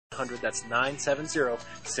3100. That's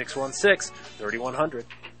 970-616-3100.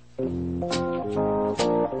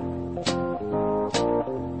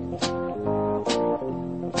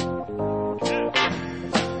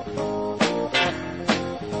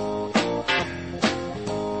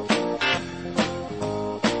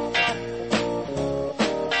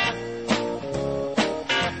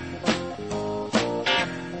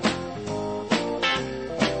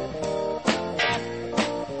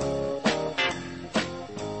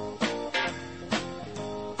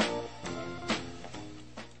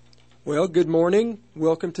 Well, good morning.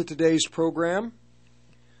 Welcome to today's program,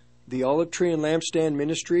 the Olive Tree and Lampstand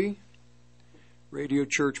Ministry Radio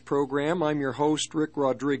Church program. I'm your host, Rick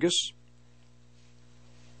Rodriguez.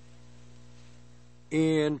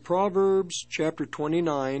 In Proverbs chapter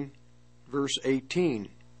 29, verse 18,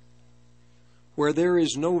 where there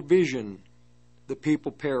is no vision, the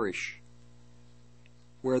people perish.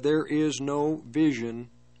 Where there is no vision,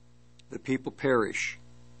 the people perish.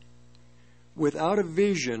 Without a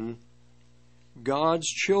vision, God's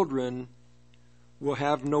children will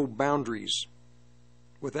have no boundaries.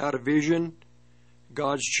 Without a vision,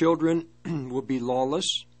 God's children will be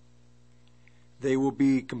lawless. They will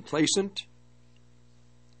be complacent.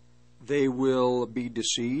 They will be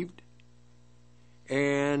deceived.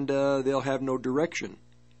 And they'll have no direction.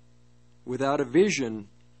 Without a vision,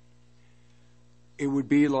 it would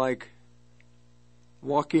be like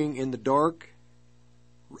walking in the dark,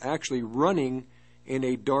 actually running in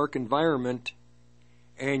a dark environment,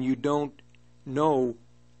 and you don't know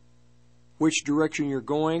which direction you're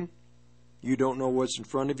going. You don't know what's in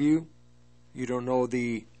front of you. You don't know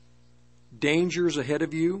the dangers ahead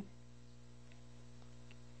of you.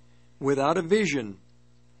 Without a vision,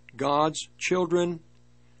 God's children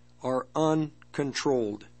are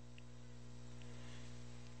uncontrolled.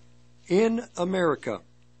 In America,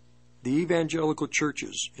 the evangelical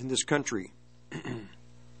churches in this country,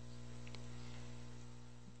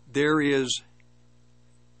 there is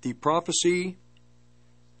the prophecy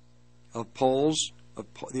of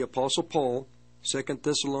the Apostle Paul, 2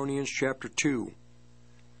 Thessalonians chapter 2,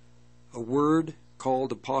 a word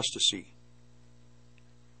called apostasy.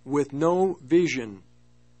 With no vision,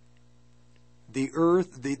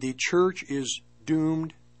 the church is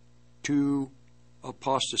doomed to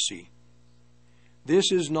apostasy.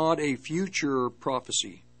 This is not a future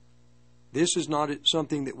prophecy. This is not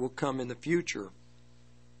something that will come in the future.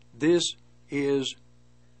 This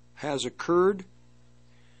has occurred.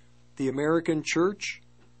 The American church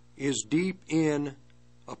is deep in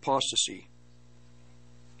apostasy.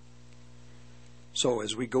 So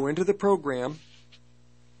as we go into the program,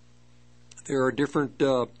 there are different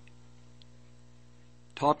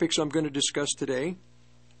topics I'm going to discuss today.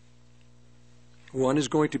 One is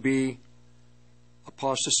going to be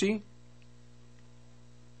apostasy,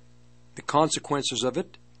 the consequences of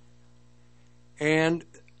it, and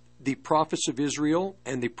the prophets of Israel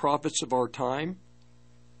and the prophets of our time.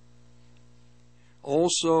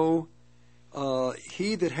 Also,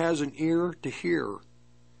 he that has an ear to hear,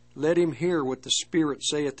 let him hear what the Spirit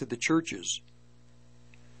saith to the churches.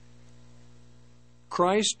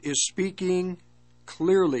 Christ is speaking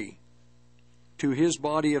clearly to his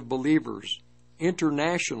body of believers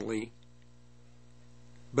internationally,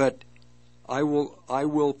 but I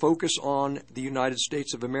will focus on the United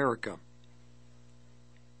States of America.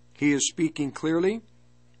 He is speaking clearly,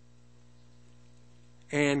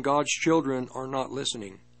 and God's children are not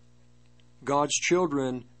listening. God's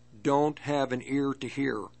children don't have an ear to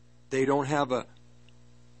hear. They don't have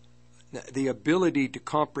the ability to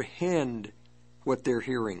comprehend what they're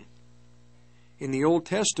hearing. In the Old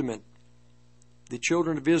Testament, the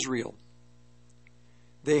children of Israel,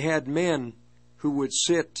 they had men who would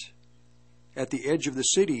sit at the edge of the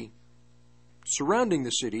city, surrounding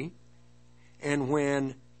the city, and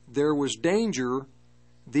when there was danger,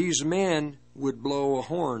 these men would blow a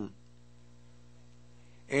horn.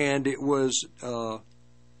 And it was,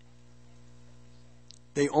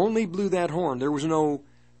 they only blew that horn. There was no,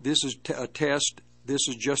 this is a test, this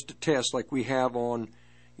is just a test like we have on,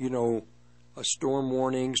 storm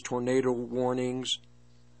warnings, tornado warnings,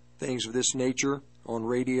 things of this nature on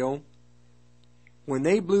radio. When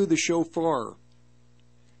they blew the shofar,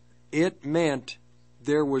 it meant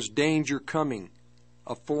there was danger coming.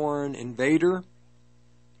 A foreign invader,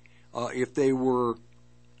 if a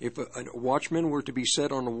watchman were to be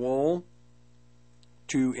set on a wall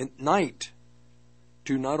at night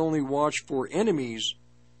to not only watch for enemies,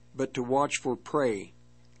 but to watch for prey,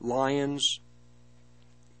 lions,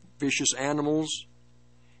 vicious animals.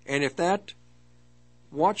 And if that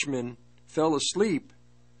watchman fell asleep,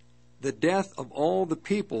 the death of all the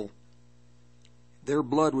people their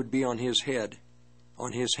blood would be on his head,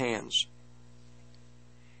 on his hands.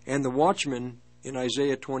 And the watchman in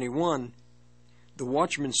Isaiah 21, the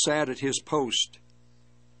watchman sat at his post,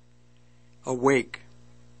 awake,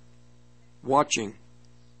 watching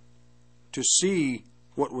to see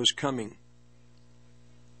what was coming.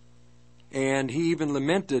 And he even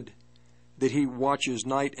lamented that he watches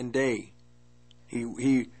night and day.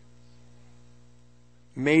 He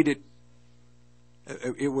made it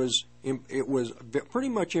was pretty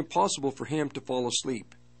much impossible for him to fall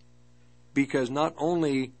asleep, because not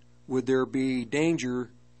only would there be danger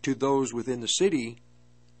to those within the city,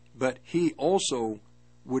 but he also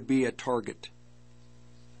would be a target.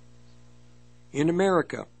 In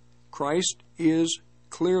America, Christ is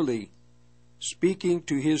clearly speaking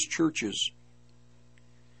to his churches.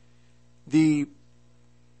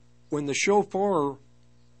 When the shofar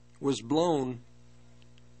was blown,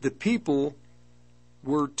 the people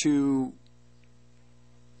were to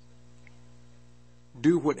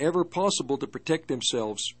do whatever possible to protect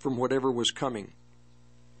themselves from whatever was coming.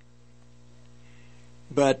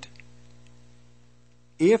 But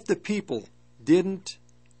if the people didn't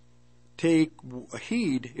take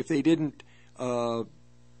heed, if they didn't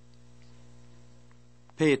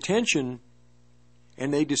pay attention,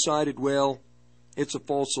 and they decided, well, it's a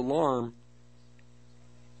false alarm,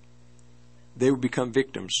 they would become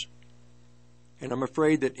victims. And I'm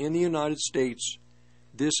afraid that in the United States,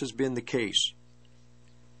 this has been the case.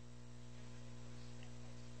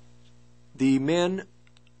 The men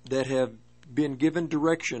that have been given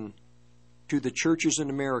direction to the churches in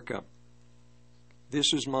America,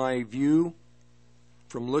 this is my view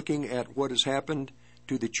from looking at what has happened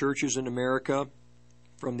to the churches in America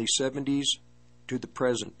from the 70s to the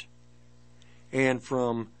present, and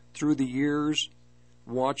from through the years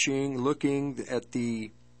looking at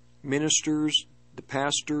the ministers, the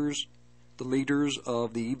pastors, the leaders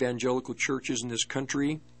of the evangelical churches in this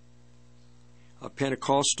country,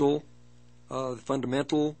 Pentecostal,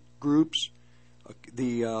 fundamental groups,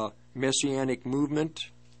 the Messianic movement,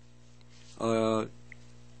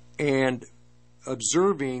 and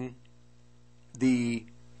observing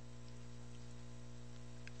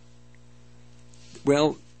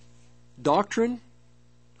doctrine.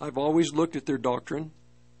 I've always looked at their doctrine.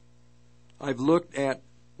 I've looked at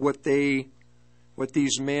what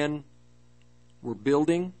these men were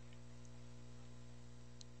building.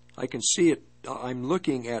 I can see it. I'm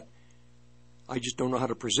looking at. I just don't know how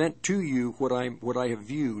to present to you what I have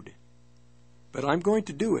viewed. But I'm going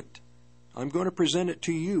to do it. I'm going to present it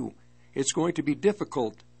to you. It's going to be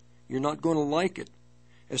difficult. You're not going to like it.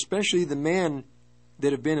 Especially the men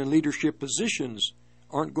that have been in leadership positions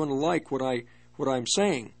aren't going to like what I'm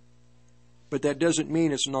saying. But that doesn't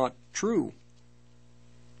mean it's not true.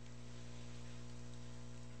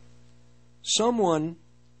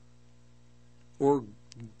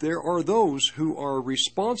 There are those who are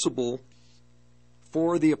responsible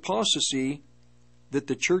for the apostasy that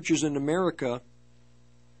the churches in America,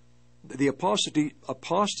 the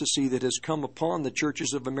apostasy that has come upon the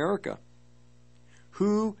churches of America.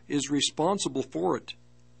 Who is responsible for it?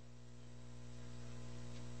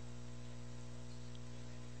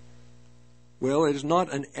 Well, it is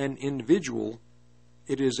not an individual.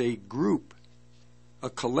 It is a group, a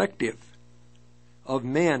collective of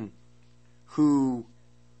men who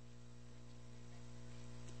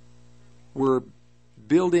were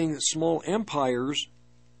building small empires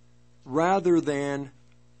rather than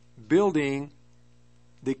building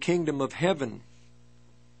the kingdom of heaven,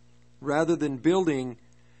 rather than building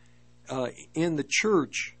in the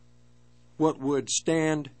church what would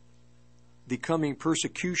stand the coming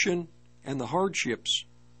persecution and the hardships.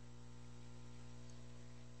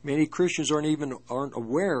 Many Christians aren't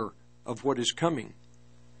aware of what is coming.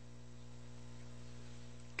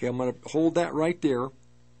 Okay, I'm going to hold that right there.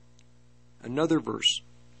 Another verse.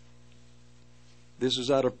 This is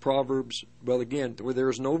out of Proverbs. Well, again, where there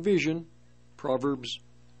is no vision, Proverbs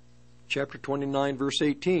chapter 29, verse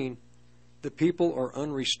 18, the people are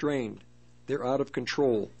unrestrained. They're out of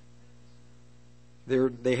control.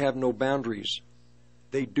 They have no boundaries.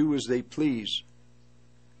 They do as they please.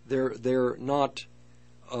 They're not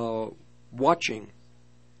watching.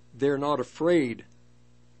 They're not afraid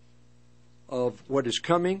of what is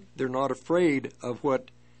coming. They're not afraid of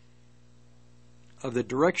the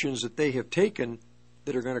directions that they have taken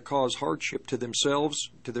that are going to cause hardship to themselves,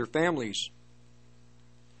 to their families.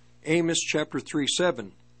 Amos chapter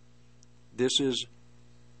 3:7. This is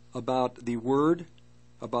about the word,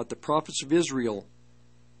 about the prophets of Israel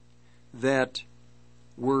that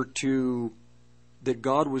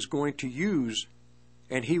God was going to use,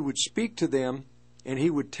 and he would speak to them, and he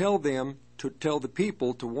would tell them to tell the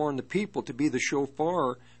people, to warn the people, to be the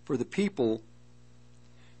shofar for the people.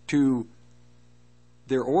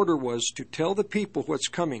 Their order was to tell the people what's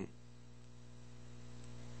coming.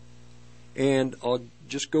 And I'm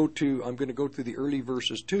going to go through the early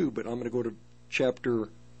verses too, but I'm going to go to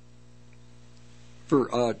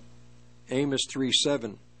Amos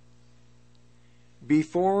 3:7.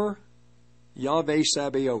 Before Yahweh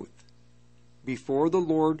Sabaoth, before the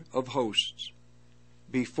Lord of hosts,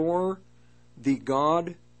 before the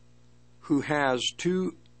God who has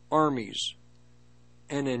two armies,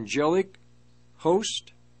 an angelic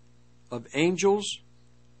host of angels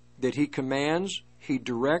that he commands, he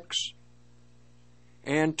directs,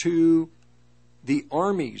 and to the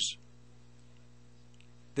armies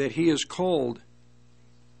that he has called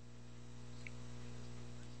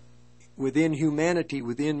within humanity,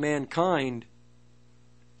 within mankind,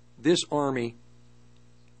 this army,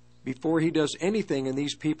 before he does anything, and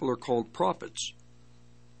these people are called prophets,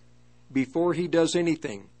 before he does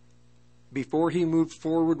anything, before he moves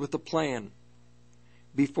forward with a plan,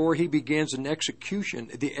 before he begins an execution,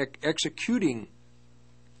 the executing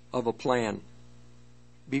of a plan,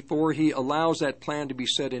 before he allows that plan to be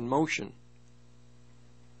set in motion,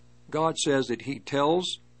 God says that he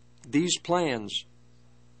tells these plans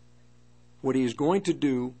what he is going to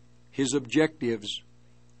do, his objectives.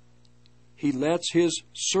 He lets his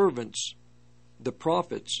servants, the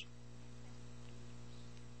prophets,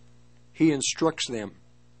 he instructs them.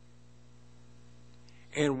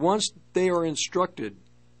 And once they are instructed,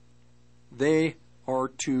 they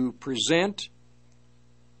are to present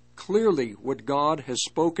clearly what God has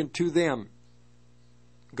spoken to them,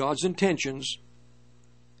 God's intentions,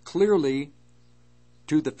 clearly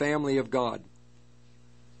to the family of God.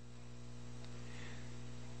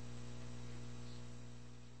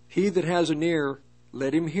 He that has an ear,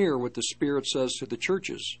 let him hear what the Spirit says to the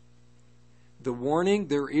churches. The warning,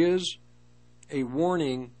 there is a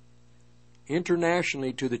warning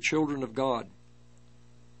internationally to the children of God.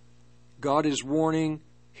 God is warning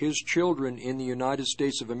his children in the United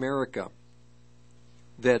States of America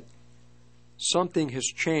that something has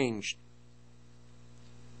changed.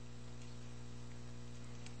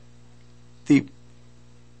 The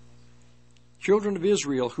children of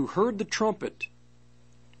Israel who heard the trumpet,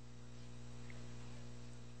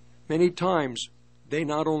 many times they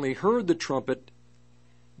not only heard the trumpet,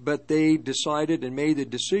 but they decided and made the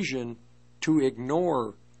decision to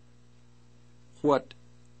ignore what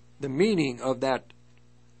the meaning of that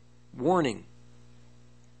warning.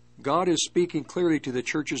 God is speaking clearly to the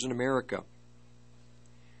churches in America,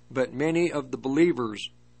 but many of the believers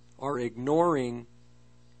are ignoring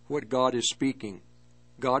what God is speaking.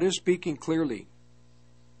 God is speaking clearly.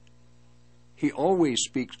 He always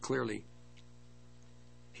speaks clearly.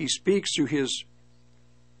 He speaks through his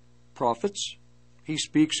prophets. He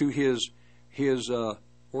speaks through his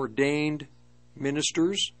ordained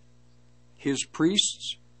ministers, his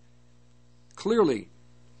priests, clearly.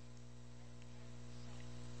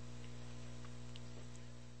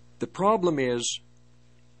 The problem is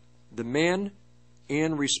the men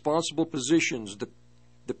in responsible positions,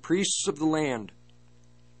 the priests of the land,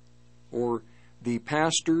 or the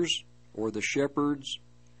pastors, or the shepherds,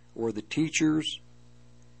 or the teachers,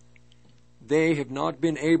 they have not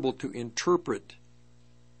been able to interpret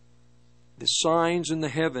the signs in the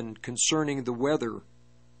heaven concerning the weather,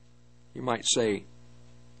 you might say,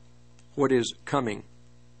 what is coming.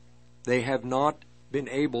 They have not been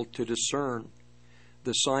able to discern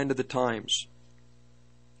the sign of the times.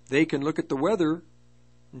 They can look at the weather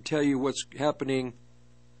and tell you what's happening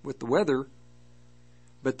with the weather,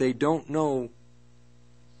 but they don't know,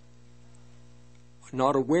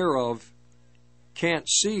 not aware of, can't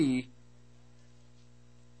see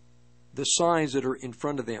the signs that are in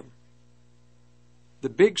front of them. The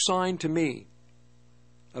big sign to me,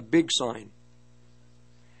 a big sign,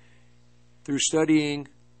 through studying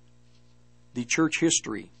the church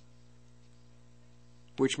history,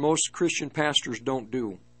 which most Christian pastors don't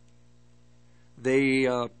do. They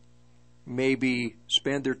maybe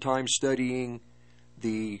spend their time studying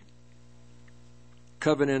the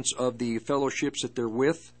covenants of the fellowships that they're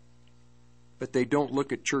with, but they don't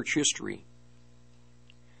look at church history.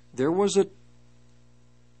 There was a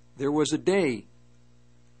day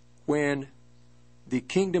when the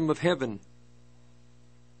kingdom of heaven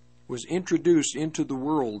was introduced into the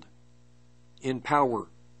world in power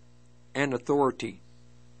and authority.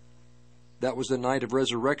 That was the night of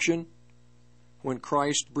resurrection, when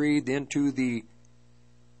Christ breathed into the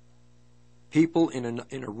people in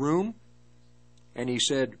a room, and he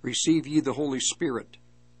said, "Receive ye the Holy Spirit."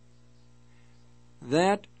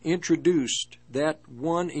 That introduced, that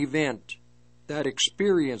one event that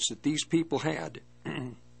experience that these people had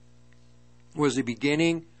was the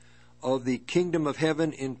beginning of the kingdom of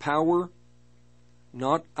heaven in power,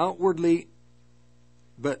 not outwardly,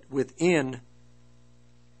 but within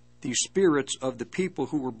the spirits of the people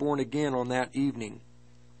who were born again on that evening.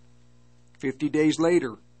 50 days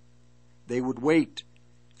later, they would wait.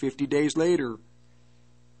 50 days later,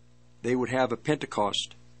 they would have a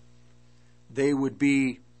Pentecost. They would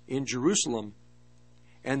be in Jerusalem,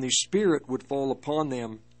 and the Spirit would fall upon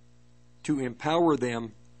them to empower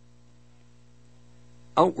them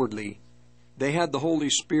outwardly. They had the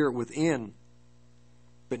Holy Spirit within,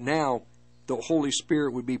 but now the Holy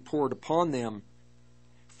Spirit would be poured upon them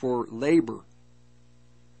for labor,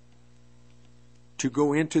 to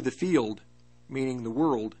go into the field, meaning the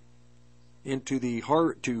world, into the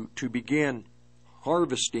heart, to begin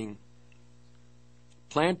harvesting,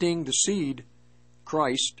 planting the seed,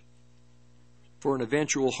 Christ, for an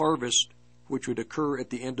eventual harvest which would occur at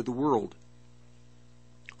the end of the world.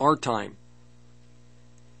 Our time.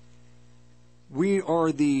 We are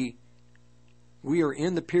in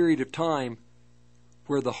the period of time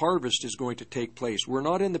where the harvest is going to take place. We're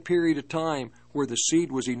not in the period of time where the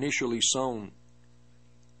seed was initially sown.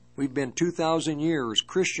 We've been 2,000 years.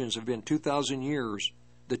 Christians have been 2,000 years.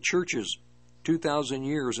 The churches, 2,000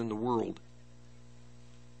 years in the world.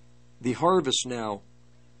 The harvest now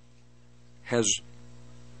has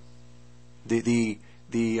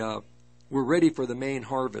we're ready for the main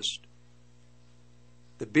harvest,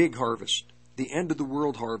 the big harvest, the end of the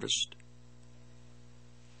world harvest.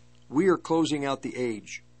 We are closing out the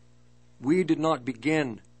age. We did not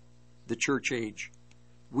begin the church age.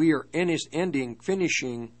 We are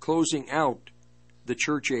finishing, closing out the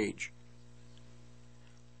church age.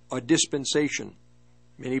 A dispensation.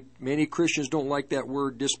 Many Christians don't like that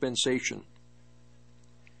word, dispensation.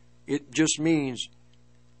 It just means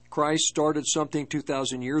Christ started something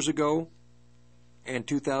 2,000 years ago, and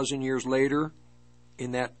 2,000 years later,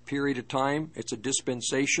 in that period of time, it's a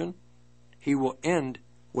dispensation. He will end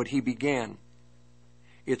what he began.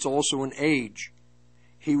 It's also an age.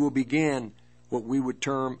 He will begin what we would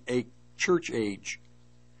term a church age.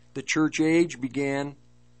 The church age began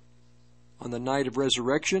on the night of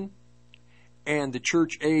resurrection, and the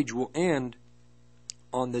church age will end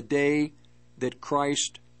on the day that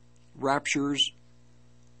Christ raptures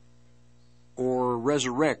or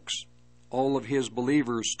resurrects all of his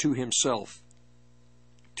believers to himself,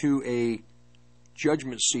 to a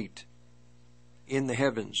judgment seat in the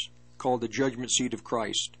heavens called the judgment seat of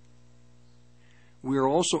Christ. We are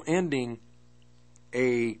also ending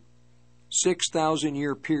a 6,000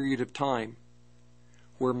 year period of time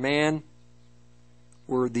where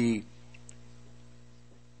the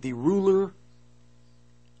ruler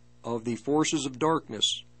of the forces of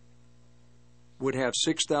darkness would have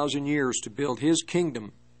 6,000 years to build his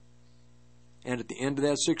kingdom, and at the end of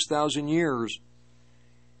that 6,000 years,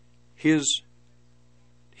 his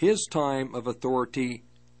time of authority,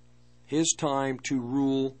 his time to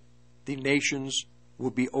rule the nations will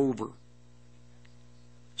be over.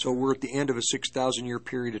 So we're at the end of a 6,000 year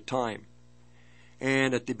period of time.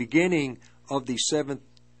 And at the beginning of the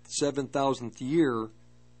 7,000th year,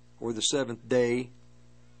 or the 7th day,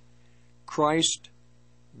 Christ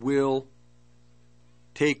will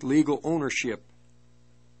take legal ownership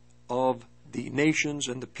of the nations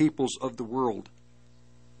and the peoples of the world.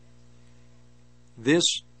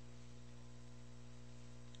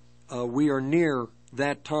 We are near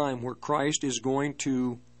that time where Christ is going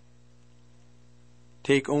to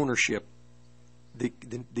take ownership.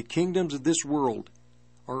 The kingdoms of this world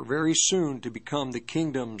are very soon to become the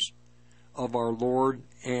kingdoms of our Lord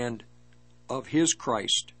and of His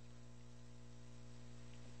Christ.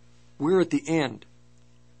 We're at the end.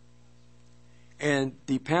 And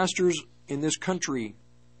the pastors in this country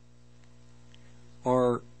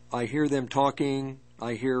I hear them talking,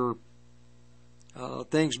 I hear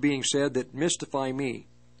things being said that mystify me.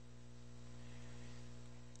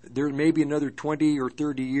 There may be another 20 or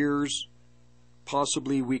 30 years,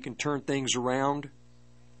 possibly we can turn things around,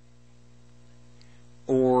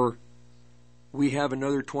 or we have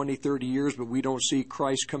another 20, 30 years, but we don't see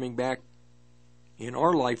Christ coming back in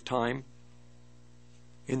our lifetime,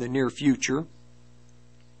 in the near future.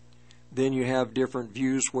 Then you have different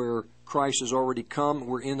views where Christ has already come,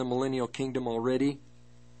 we're in the millennial kingdom already.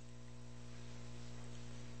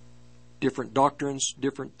 Different doctrines,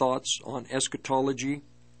 different thoughts on eschatology.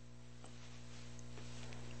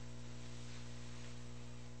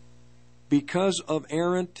 Because of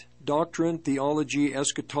errant doctrine, theology,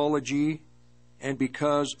 eschatology, and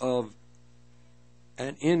because of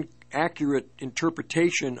an inaccurate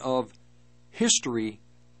interpretation of history,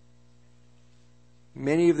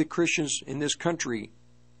 many of the Christians in this country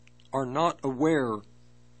are not aware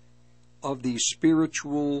of the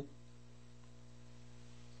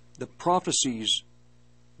prophecies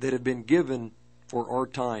that have been given for our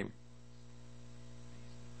time.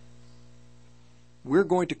 We're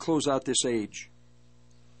going to close out this age.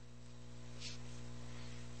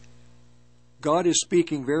 God is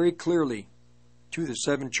speaking very clearly to the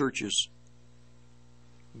 7 churches,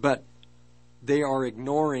 but they are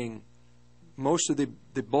ignoring, most of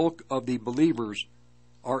the bulk of the believers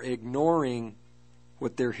are ignoring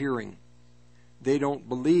what they're hearing. They don't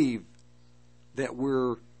believe that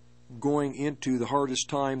we're going into the hardest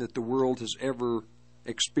time that the world has ever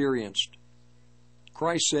experienced.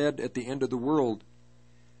 Christ said at the end of the world,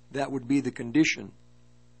 that would be the condition.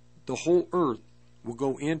 The whole earth will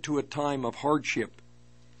go into a time of hardship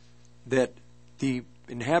that the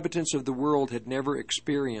inhabitants of the world had never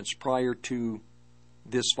experienced prior to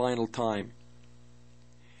this final time.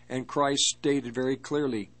 And Christ stated very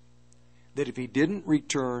clearly that if He didn't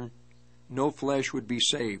return, no flesh would be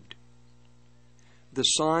saved. The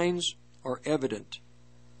signs are evident.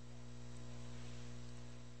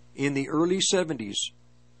 In the early 70s,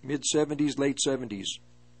 mid-70s, late 70s,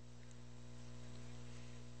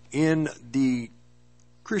 in the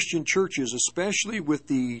Christian churches, especially with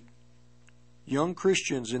the young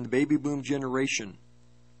Christians in the baby boom generation,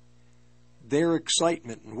 their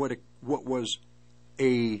excitement and what was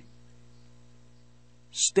a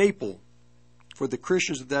staple for the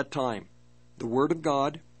Christians at that time, the Word of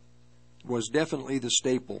God was definitely the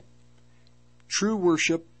staple. True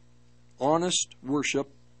worship, honest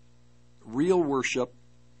worship, real worship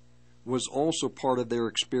was also part of their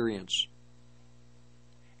experience.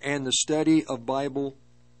 And the study of Bible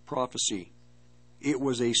prophecy, it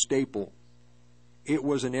was a staple. It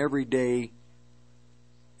was an everyday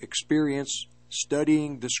experience,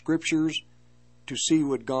 studying the Scriptures to see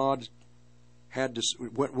what God had to,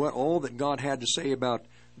 what all that God had to say about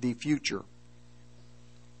the future.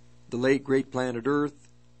 The late great planet Earth,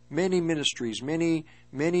 many ministries, many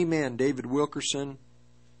men, David Wilkerson,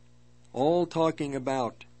 all talking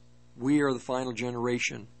about we are the final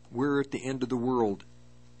generation. We're at the end of the world.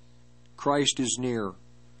 Christ is near.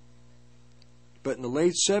 But in the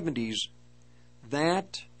late 70s,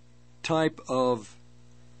 that type of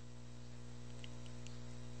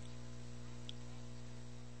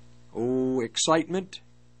excitement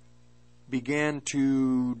began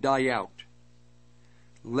to die out.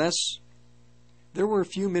 There were a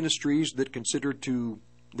few ministries that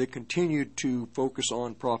continued to focus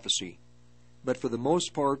on prophecy. But for the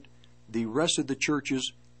most part, the rest of the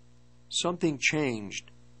churches, something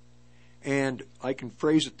changed. And I can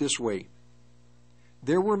phrase it this way.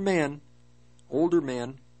 There were men, older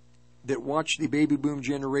men, that watched the baby boom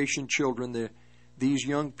generation children, these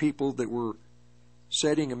young people that were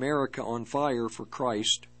setting America on fire for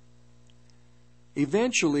Christ.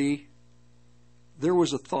 Eventually, there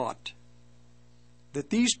was a thought that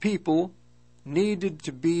these people needed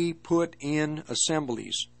to be put in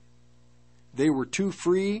assemblies. They were too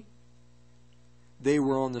free. They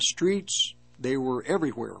were on the streets. They were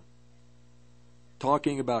everywhere,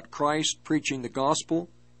 talking about Christ, preaching the gospel.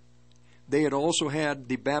 They had also had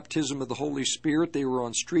the baptism of the Holy Spirit. They were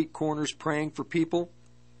on street corners praying for people.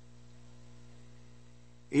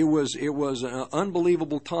 It was an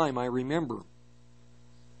unbelievable time, I remember.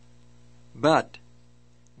 But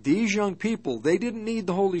these young people, they didn't need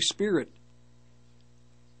the Holy Spirit.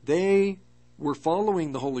 They were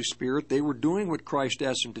following the Holy Spirit. They were doing what Christ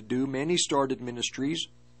asked them to do. Many started ministries.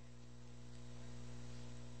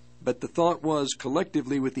 But the thought was,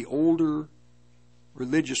 collectively with the older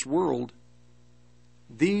religious world,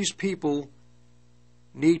 these people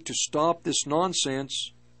need to stop this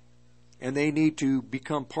nonsense, and they need to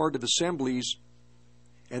become part of assemblies,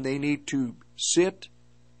 and they need to sit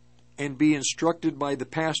and be instructed by the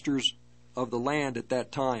pastors of the land at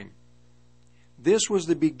that time. This was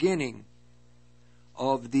the beginning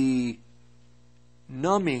of the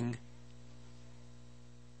numbing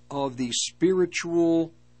of the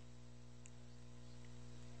spiritual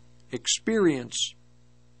experience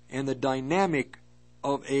and the dynamic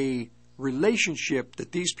of a relationship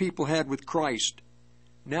that these people had with Christ.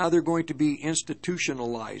 Now they're going to be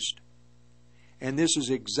institutionalized. And this is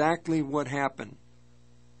exactly what happened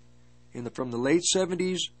from the late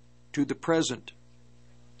 70s to the present.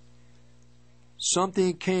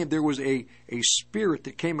 Something came, there was a spirit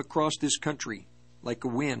that came across this country like a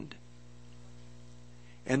wind.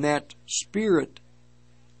 And that spirit,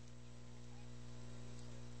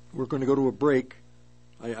 we're going to go to a break.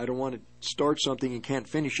 I don't want to start something and can't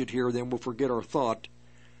finish it here, then we'll forget our thought.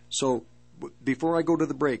 So before I go to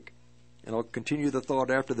the break, and I'll continue the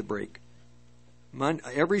thought after the break.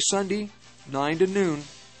 Every Sunday, 9 to noon,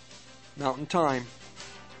 Mountain Time,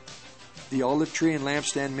 the Olive Tree and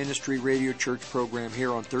Lampstand Ministry Radio Church program here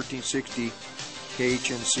on 1360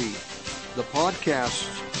 KHNC. The podcasts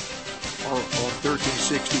are on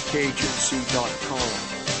 1360khnc.com.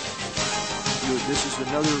 This is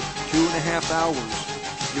another 2.5 hours.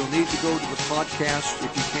 You'll need to go to the podcast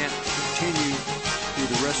if you can't continue through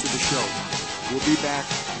the rest of the show. We'll be back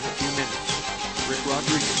in a few minutes. Rick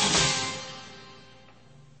Rodriguez.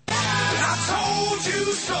 I told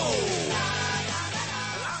you so.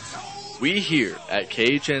 We here at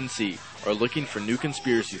KHNC are looking for new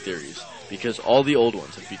conspiracy theories because all the old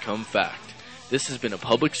ones have become fact. This has been a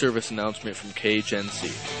public service announcement from KHNC.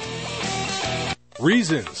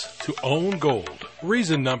 Reasons to own gold.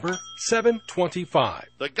 Reason number 725.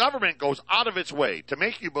 The government goes out of its way to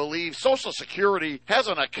make you believe Social Security has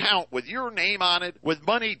an account with your name on it with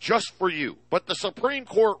money just for you. But the Supreme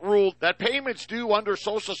Court ruled that payments due under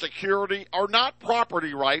Social Security are not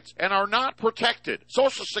property rights and are not protected.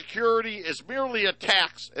 Social Security is merely a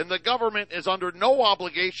tax, and the government is under no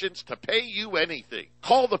obligations to pay you anything.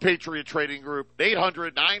 Call the Patriot Trading Group,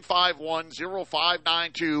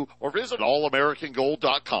 800-951-0592, or visit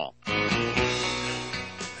allamericangold.com.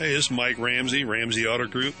 Hey, this is Mike Ramsey, Ramsey Auto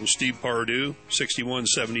Group, with Steve Pardue.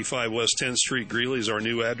 6175 West 10th Street, Greeley is our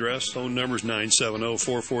new address. Phone number is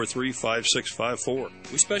 970-443-5654.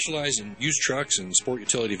 We specialize in used trucks and sport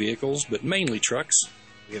utility vehicles, but mainly trucks.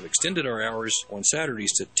 We have extended our hours on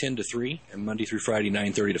Saturdays to 10 to 3 and Monday through Friday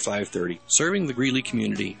 9:30 to 5:30, serving the Greeley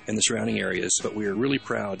community and the surrounding areas, but we are really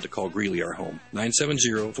proud to call Greeley our home.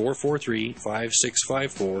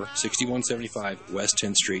 970-443-5654, 6175 West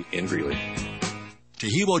 10th Street in Greeley.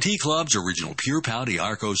 Tahibo Tea Club's original Pure Pau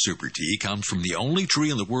d'Arco Super Tea comes from the only tree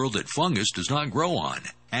in the world that fungus does not grow on.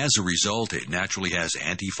 As a result, it naturally has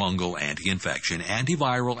antifungal, anti-infection,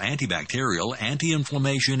 antiviral, antibacterial,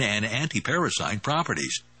 anti-inflammation, and anti-parasite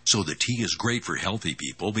properties. So the tea is great for healthy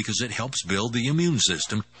people because it helps build the immune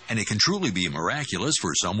system, and it can truly be miraculous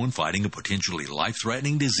for someone fighting a potentially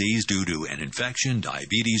life-threatening disease due to an infection,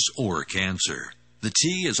 diabetes, or cancer. The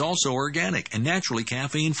tea is also organic and naturally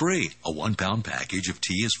caffeine-free. A 1-pound package of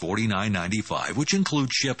tea is $49.95, which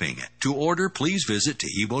includes shipping. To order, please visit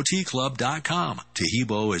TahiboTeaClub.com.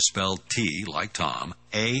 Tahibo is spelled T like Tom,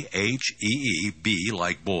 A-H-E-E-B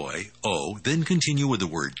like boy, O, then continue with the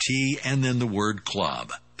word tea and then the word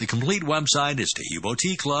club. The complete website is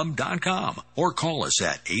TahiboTeaClub.com, or call us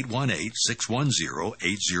at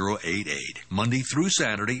 818-610-8088, Monday through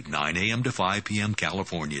Saturday, 9 a.m. to 5 p.m.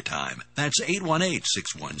 California time. That's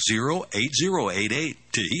 818-610-8088,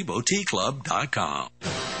 TahiboTeaClub.com.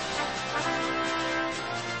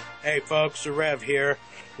 Hey folks, the Rev here.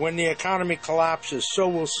 When the economy collapses, so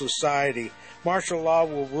will society. Martial law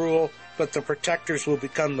will rule, but the protectors will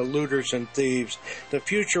become the looters and thieves. The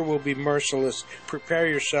future will be merciless. Prepare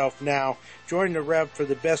yourself now. Join the Rev for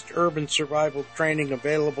the best urban survival training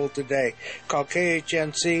available today. Call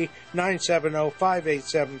KHNC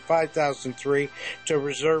 970-587-5003 to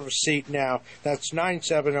reserve a seat now. That's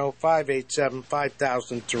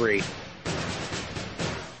 970-587-5003.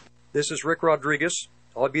 This is Rick Rodriguez.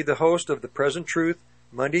 I'll be the host of The Present Truth,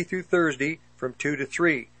 Monday through Thursday from 2 to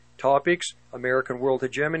 3. Topics: American world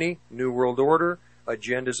hegemony, New World Order,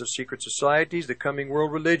 agendas of secret societies, the coming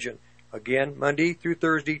world religion. Again, Monday through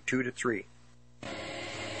Thursday, 2 to 3.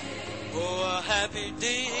 Oh, a happy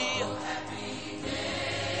day.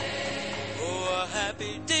 Oh, a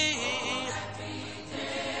happy day.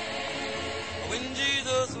 When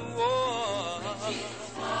Jesus was.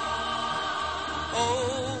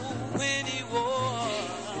 Oh, when he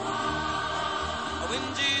was.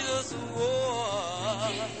 When Jesus was.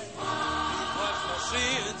 Wash my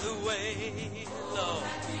sins away, Lord.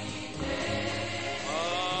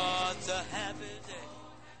 Oh, it's a happy day.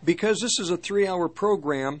 Because this is a 3-hour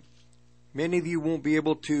program, many of you won't be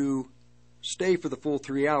able to stay for the full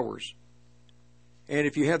 3 hours. And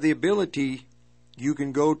if you have the ability, you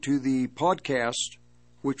can go to the podcast,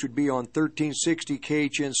 which would be on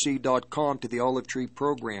 1360khnc.com, to the Olive Tree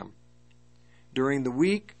program. During the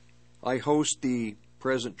week, I host the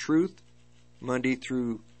Present Truth, Monday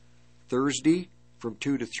through Thursday from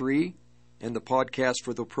 2 to 3, and the podcast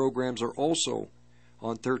for the programs are also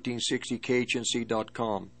on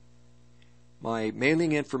 1360khnc.com. My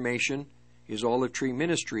mailing information is Olive Tree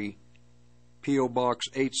Ministry, P.O. Box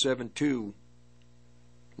 872,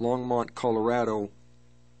 Longmont, Colorado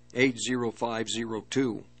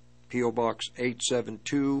 80502. P.O. Box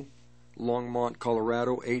 872, Longmont,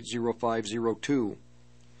 Colorado 80502.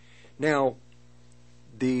 Now,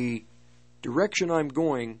 the direction I'm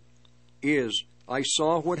going is I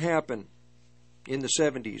saw what happened in the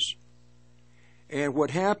 70s. And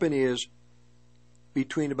what happened is,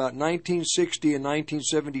 between about 1960 and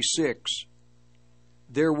 1976,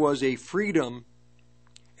 there was a freedom,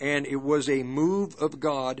 and it was a move of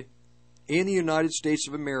God in the United States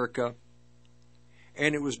of America,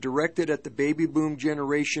 and it was directed at the baby boom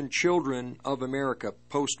generation children of America,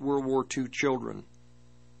 post-World War II children.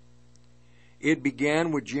 It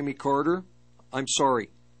began with Jimmy Carter.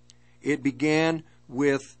 It began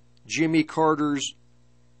with Jimmy Carter's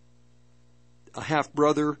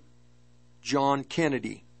half-brother, John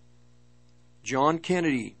Kennedy. John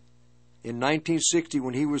Kennedy, in 1960,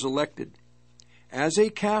 when he was elected, as a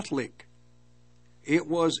Catholic, it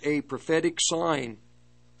was a prophetic sign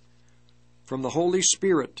from the Holy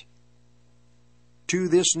Spirit to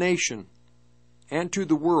this nation and to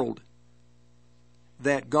the world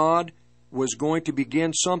that God was going to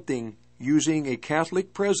begin something using a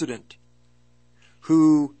Catholic president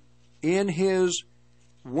who,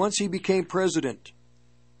 once he became president,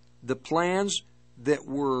 the plans that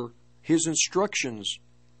were his instructions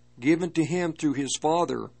given to him through his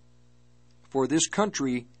father for this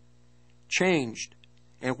country changed.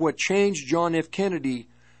 And what changed John F. Kennedy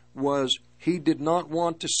was he did not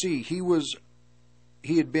want to see.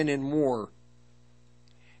 He had been in war.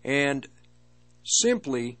 And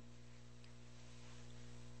simply,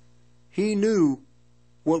 he knew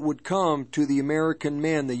what would come to the American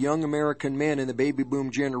men, the young American men in the baby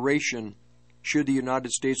boom generation, should the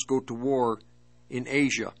United States go to war in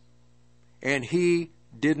Asia. And he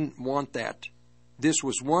didn't want that. This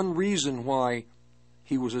was one reason why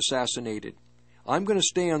he was assassinated. I'm going to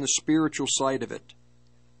stay on the spiritual side of it.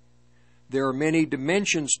 There are many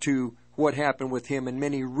dimensions to what happened with him, and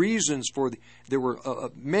many reasons there were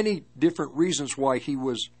many different reasons why he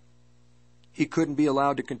couldn't be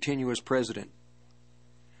allowed to continue as president.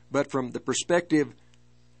 But from the perspective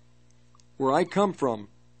where I come from,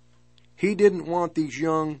 he didn't want these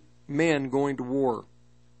young men going to war,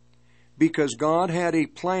 because God had a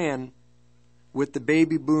plan with the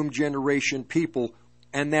baby boom generation people,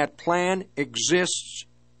 and that plan exists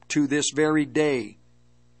to this very day.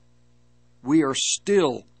 We are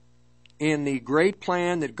still in the great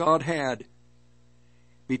plan that God had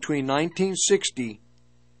between 1960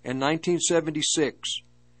 and 1976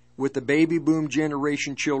 with the baby boom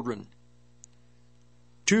generation children.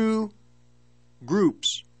 Two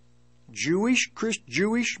groups, Jewish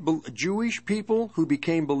people who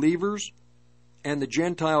became believers and the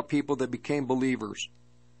Gentile people that became believers.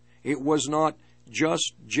 It was not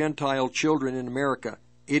just Gentile children in America.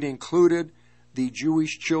 It included the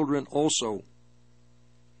Jewish children also.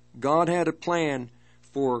 God had a plan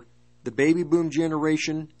for the baby boom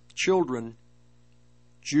generation children,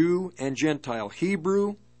 Jew and Gentile,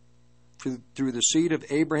 Hebrew through the seed of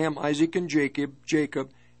Abraham, Isaac, and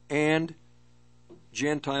Jacob, and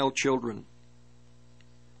Gentile children.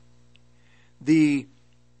 The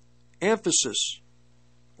emphasis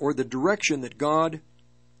or the direction that God,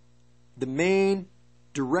 the main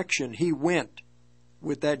direction He went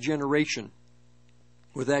with that generation,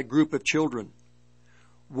 with that group of children,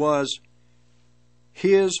 was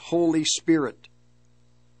His Holy Spirit.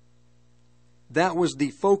 That was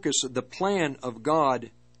the focus of the plan of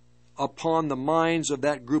God upon the minds of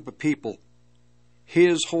that group of people.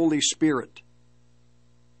 His Holy Spirit.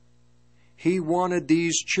 He wanted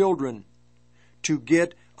these children to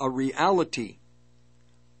get a reality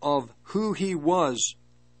of who He was,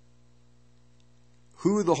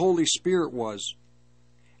 who the Holy Spirit was,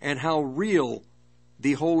 and how real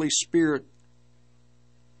the Holy Spirit,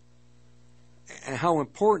 and how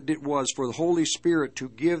important it was for the Holy Spirit to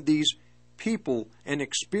give these people an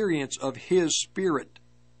experience of His Spirit,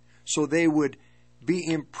 so they would be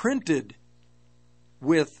imprinted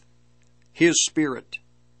with His Spirit.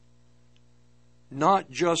 Not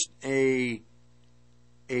just a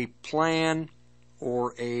plan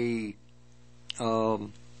or a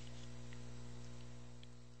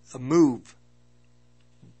move.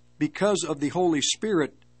 Because of the Holy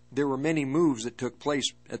Spirit, there were many moves that took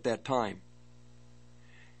place at that time.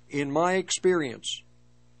 In my experience,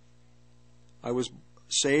 I was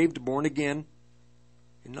saved, born again,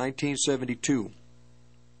 in 1972.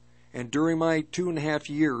 And during my 2.5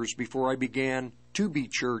 years before I began to be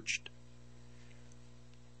churched,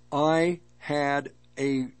 I had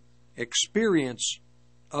an experience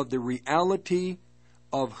of the reality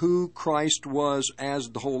of who Christ was as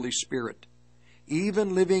the Holy Spirit.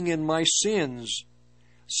 Even living in my sins,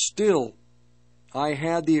 still I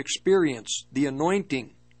had the experience, the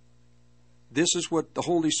anointing. This is what the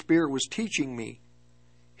Holy Spirit was teaching me.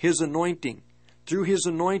 His anointing. Through His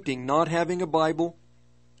anointing, not having a Bible,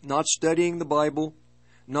 not studying the Bible,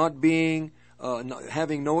 not being,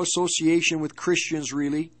 having no association with Christians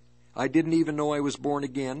really. I didn't even know I was born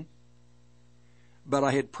again. But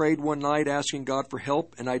I had prayed one night asking God for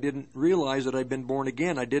help, and I didn't realize that I'd been born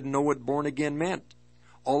again. I didn't know what born again meant.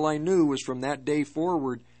 All I knew was from that day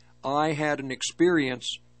forward, I had an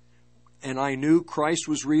experience, and I knew Christ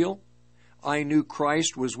was real. I knew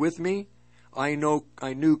Christ was with me. I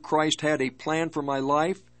knew Christ had a plan for my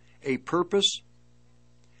life, a purpose.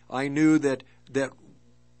 I knew that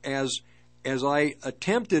as I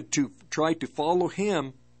attempted to try to follow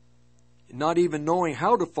Him, not even knowing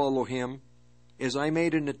how to follow Him, as I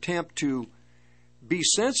made an attempt to be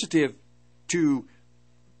sensitive to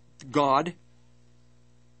God,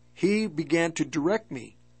 He began to direct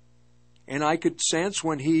me. And I could sense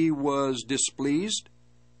when He was displeased.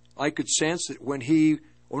 I could sense that when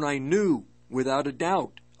I knew without a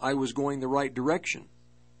doubt I was going the right direction.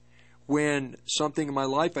 When something in my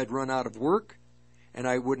life, I'd run out of work and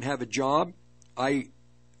I wouldn't have a job, I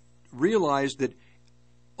realized that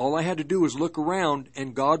all I had to do was look around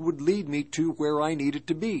and God would lead me to where I needed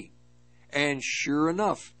to be. And sure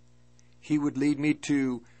enough, He would lead me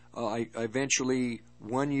to, I eventually,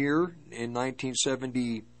 one year in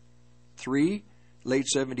 1973, late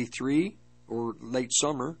 73 or late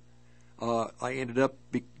summer, I ended up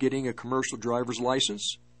getting a commercial driver's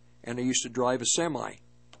license, and I used to drive a semi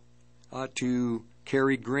to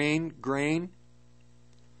carry grain,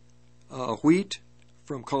 wheat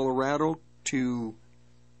from Colorado to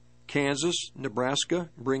Kansas, Nebraska,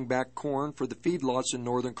 bring back corn for the feedlots in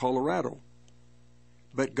northern Colorado.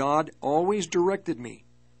 But God always directed me.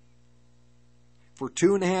 For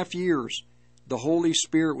 2.5 years, the Holy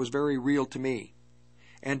Spirit was very real to me.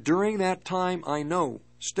 And during that time, I know,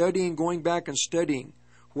 going back and studying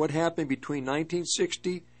what happened between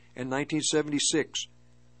 1960 and 1976,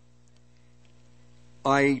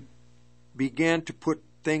 I began to put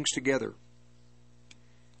things together.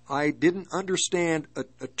 I didn't understand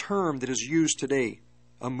a term that is used today,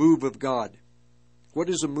 a move of God. What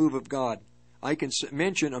is a move of God? I can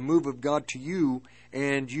mention a move of God to you,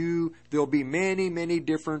 and there'll be many, many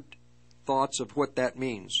different thoughts of what that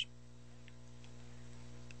means.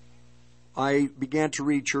 I began to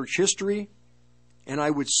read church history, and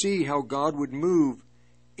I would see how God would move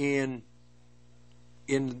in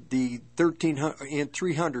the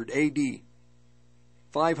 300 A.D.,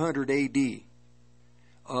 500 A.D.,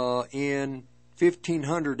 in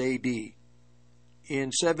 1500 A.D.,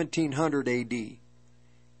 in 1700 A.D.,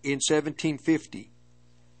 in 1750.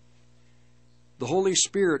 The Holy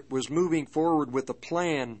Spirit was moving forward with a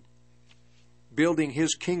plan, building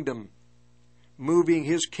His kingdom, moving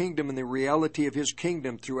His kingdom and the reality of His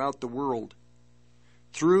kingdom throughout the world,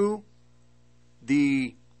 through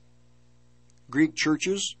the Greek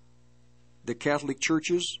churches, the Catholic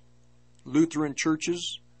churches, Lutheran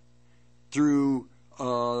churches, through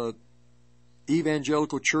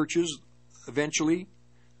evangelical churches, eventually,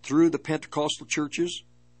 through the Pentecostal churches,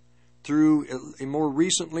 through, more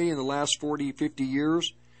recently, in the last 40, 50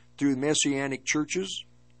 years, through Messianic churches.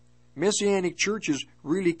 Messianic churches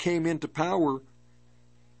really came into power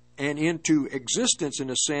and into existence, in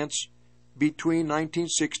a sense, between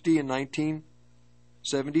 1960 and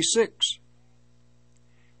 1976.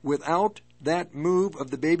 Without that move of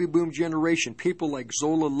the baby boom generation, people like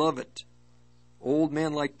Zola Lovett, old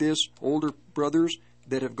men like this, older brothers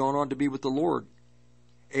that have gone on to be with the Lord,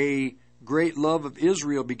 a great love of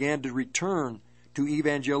Israel began to return to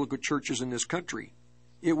evangelical churches in this country.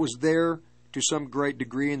 It was there to some great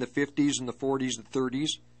degree in the 50s and the 40s and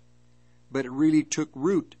 30s, but it really took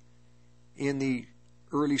root in the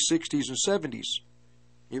early 60s and 70s.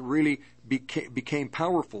 It really became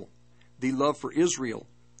powerful, the love for Israel,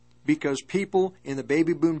 because people in the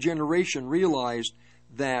baby boom generation realized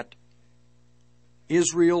that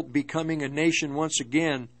Israel becoming a nation once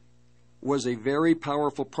again was a very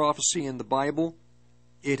powerful prophecy in the Bible.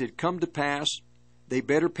 It had come to pass. They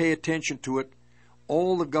better pay attention to it.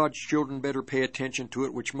 All of God's children better pay attention to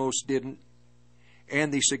it, which most didn't,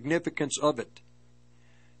 and the significance of it.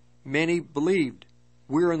 Many believed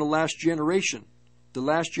we're in the last generation. The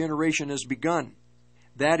last generation has begun.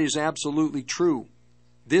 That is absolutely true.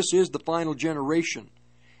 This is the final generation,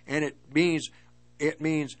 and it means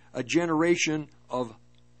a generation of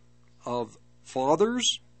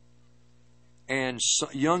fathers and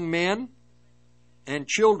young men and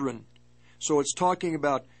children. So it's talking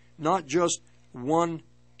about not just one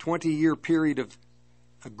 20-year period of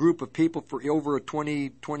a group of people for over a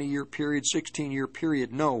 20-year period, 16-year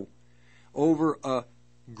period. No, over a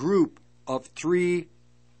group of 3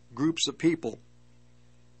 groups of people: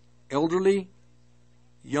 elderly,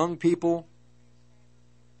 young people,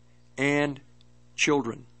 and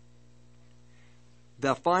children.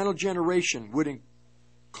 The final generation would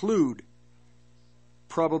include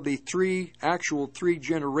probably three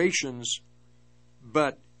generations,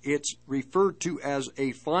 but it's referred to as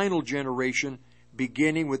a final generation,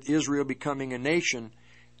 beginning with Israel becoming a nation.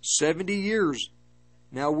 70 years.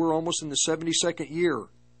 Now we're almost in the 72nd year.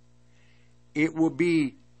 It will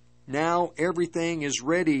be now everything is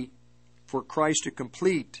ready for Christ to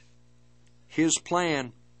complete His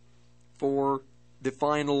plan for the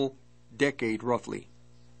final decade, roughly.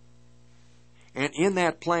 And in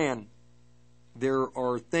that plan, there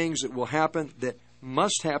are things that will happen, that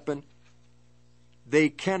must happen. They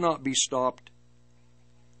cannot be stopped.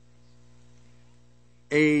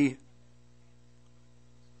 A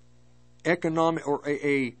economic or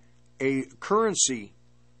a currency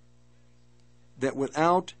that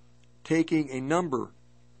without taking a number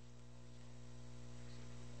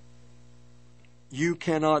you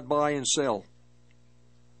cannot buy and sell.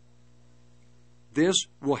 This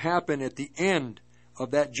will happen at the end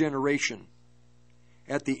of that generation.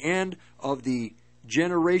 At the end of the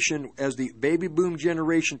generation, as the baby boom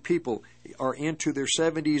generation people are into their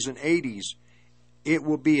 70s and 80s, it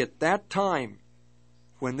will be at that time,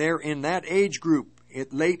 when they're in that age group,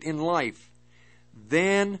 late in life,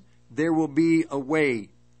 then there will be a way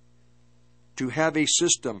to have a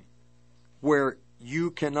system where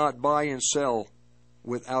you cannot buy and sell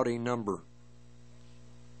without a number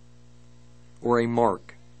or a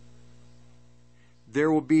mark.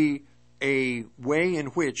 There will be a way in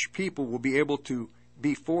which people will be able to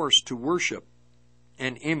be forced to worship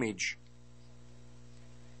an image.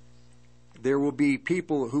 There will be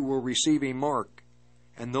people who will receive a mark,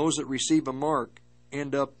 and those that receive a mark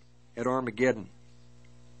end up at Armageddon.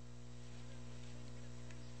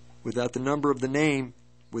 Without the number of the name,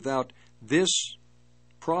 without this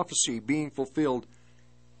prophecy being fulfilled,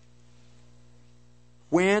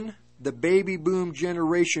 when the baby boom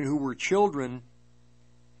generation who were children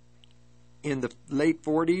in the late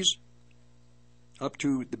 40s up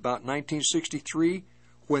to about 1963,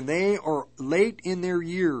 when they are late in their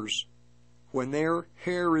years, when their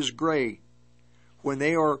hair is gray, when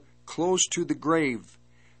they are close to the grave,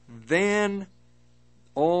 then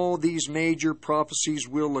all these major prophecies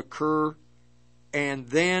will occur, and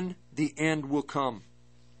then the end will come.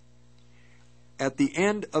 At the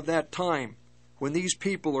end of that time, when these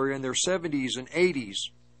people are in their 70s and 80s,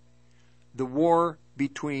 the war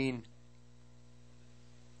between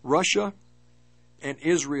Russia and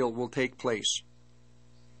Israel will take place.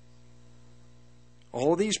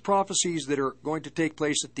 All these prophecies that are going to take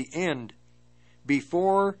place at the end,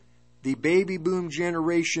 before the baby boom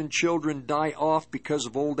generation children die off because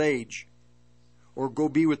of old age or go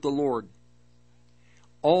be with the Lord,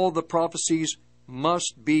 all the prophecies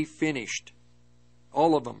must be finished.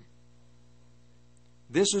 All of them.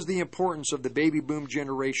 This is the importance of the baby boom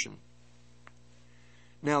generation.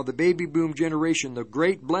 Now, the baby boom generation, the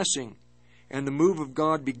great blessing and the move of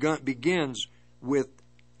God begins with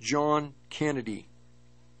John Kennedy,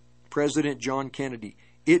 President John Kennedy.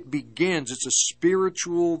 It begins, it's a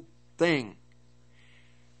spiritual thing.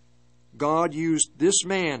 God used this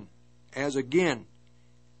man as, again,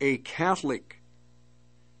 a Catholic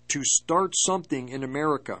to start something in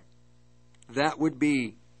America. That would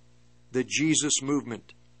be the Jesus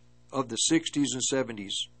movement of the 60s and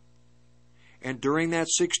 70s. And during that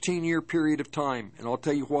 16-year period of time, and I'll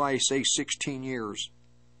tell you why I say 16 years,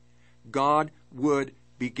 God would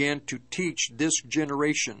begin to teach this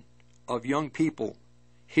generation of young people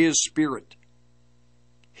His Spirit,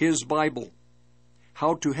 His Bible,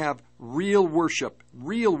 how to have real worship,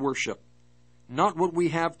 not what we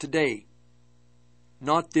have today,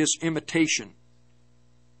 not this imitation.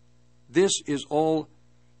 This is all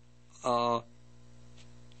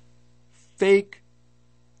fake,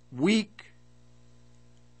 weak,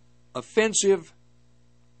 offensive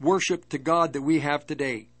worship to God that we have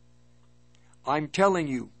today. I'm telling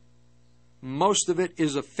you, most of it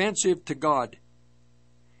is offensive to God.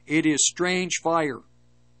 It is strange fire.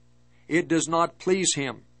 It does not please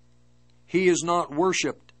Him. He is not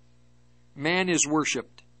worshipped. Man is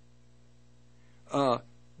worshipped. The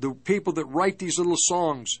people that write these little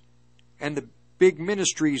songs and the big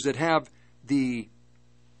ministries that have the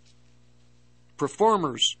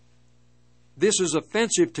performers, this is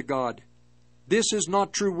offensive to God. This is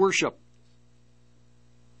not true worship.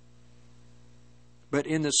 But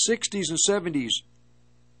in the 60s and 70s,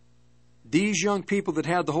 these young people that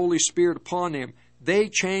had the Holy Spirit upon them, they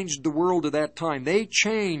changed the world at that time. They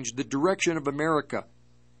changed the direction of America.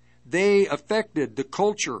 They affected the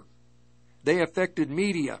culture. They affected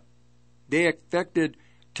media. They affected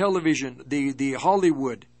television, the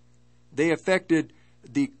Hollywood. They affected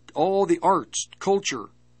all the arts, culture,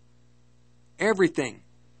 everything.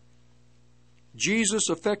 Jesus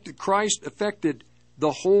affected, Christ affected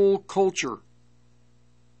the whole culture.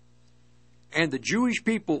 And the Jewish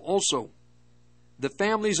people also, the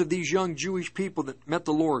families of these young Jewish people that met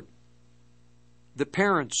the Lord, the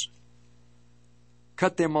parents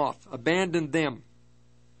cut them off, abandoned them.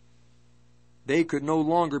 They could no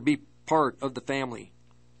longer be part of the family.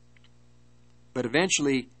 But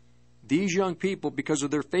eventually, these young people, because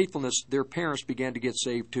of their faithfulness, their parents began to get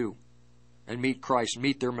saved too and meet Christ,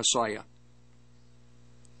 meet their Messiah.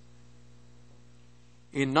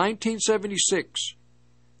 In 1976,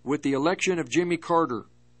 with the election of Jimmy Carter,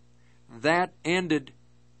 that ended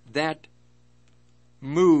that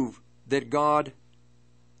move that God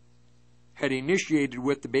had initiated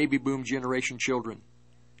with the baby boom generation children.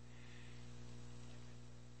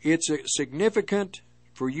 It's significant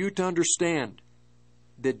for you to understand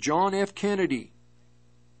that John F. Kennedy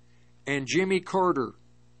and Jimmy Carter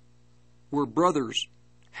were brothers,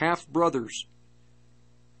 half-brothers.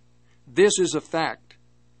 This is a fact.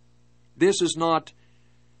 This is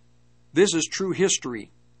true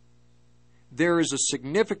history. There is a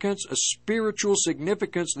significance, a spiritual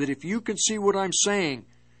significance, that if you can see what I'm saying,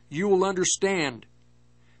 you will understand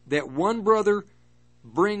that one brother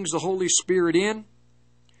brings the Holy Spirit in,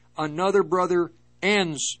 another brother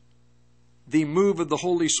ends the move of the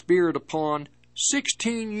Holy Spirit upon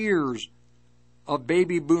 16 years of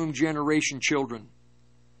baby boom generation children.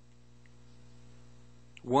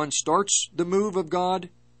 One starts the move of God,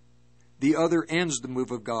 the other ends the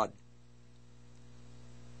move of God.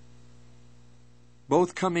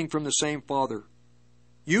 Both coming from the same Father.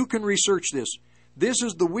 You can research this. This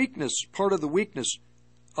is the weakness, part of the weakness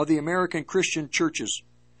of the American Christian churches.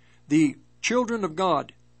 The children of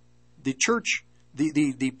God, the church,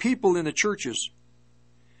 the people in the churches,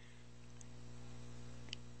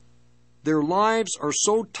 their lives are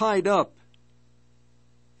so tied up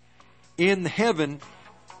in heaven,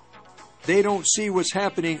 they don't see what's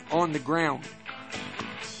happening on the ground.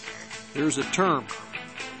 There's a term.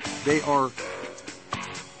 They are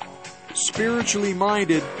spiritually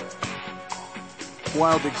minded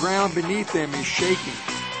while the ground beneath them is shaking.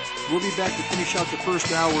 We'll be back to finish out the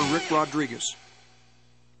first hour. Rick Rodriguez.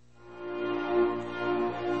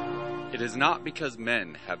 It is not because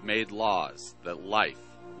men have made laws that life,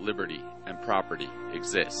 liberty, and property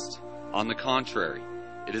exist. On the contrary,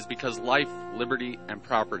 it is because life, liberty, and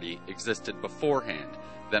property existed beforehand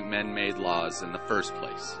that men made laws in the first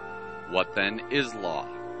place. What then is law?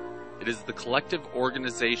 It is the collective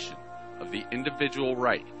organization of the individual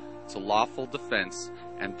right to lawful defense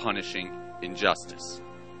and punishing injustice.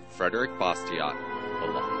 Frederick Bastiat, The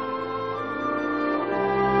Law.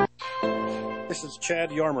 This is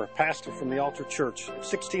Chad Yarmer, pastor from the Altar Church,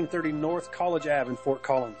 1630 North College Ave in Fort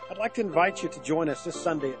Collins. I'd like to invite you to join us this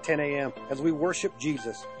Sunday at 10 a.m. as we worship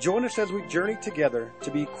Jesus. Join us as we journey together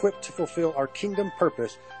to be equipped to fulfill our kingdom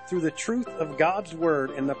purpose through the truth of God's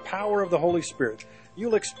Word and the power of the Holy Spirit.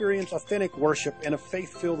 You'll experience authentic worship and a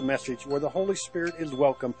faith-filled message where the Holy Spirit is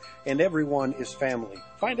welcome and everyone is family.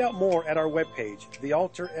 Find out more at our webpage,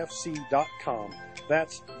 thealtarfc.com.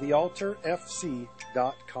 That's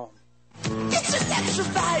thealtarfc.com.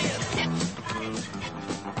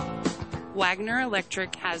 Wagner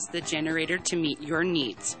Electric has the generator to meet your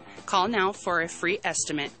needs. Call now for a free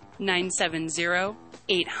estimate,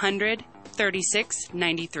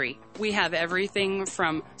 970-800-3693. We have everything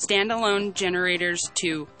from standalone generators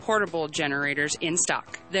to portable generators in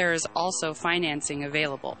stock. There is also financing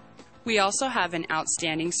available. We also have an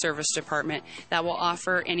outstanding service department that will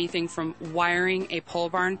offer anything from wiring a pole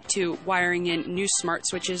barn to wiring in new smart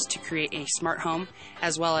switches to create a smart home,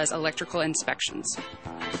 as well as electrical inspections.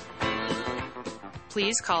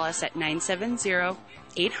 Please call us at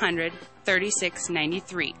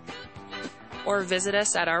 970-800-3693 or visit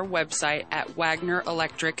us at our website at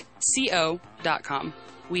wagnerelectricco.com.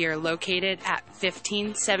 We are located at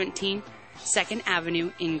 1517 2nd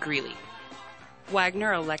Avenue in Greeley.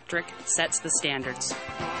 Wagner Electric sets the standards.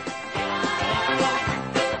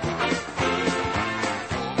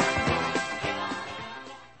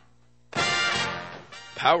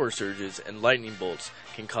 Power surges and lightning bolts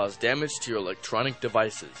can cause damage to your electronic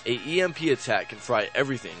devices. A EMP attack can fry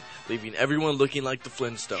everything, leaving everyone looking like the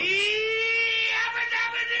Flintstones.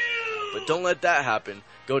 But don't let that happen.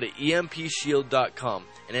 Go to EMPShield.com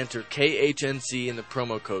and enter KHNC in the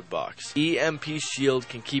promo code box. EMP Shield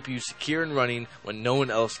can keep you secure and running when no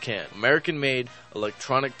one else can. American-made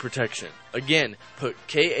electronic protection. Again, put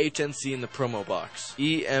KHNC in the promo box.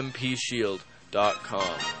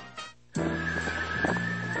 EMPShield.com.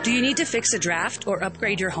 Do you need to fix a draft or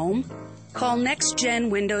upgrade your home? Call Next Gen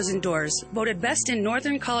Windows and Doors, voted best in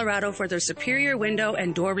Northern Colorado for their superior window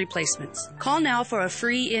and door replacements. Call now for a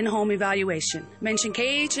free in-home evaluation. Mention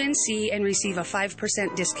KHNC and receive a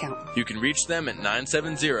 5% discount. You can reach them at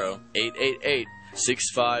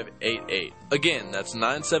 970-888-6588. Again, that's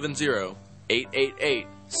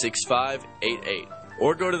 970-888-6588.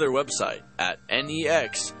 Or go to their website at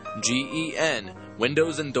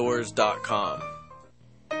nexgenwindowsanddoors.com.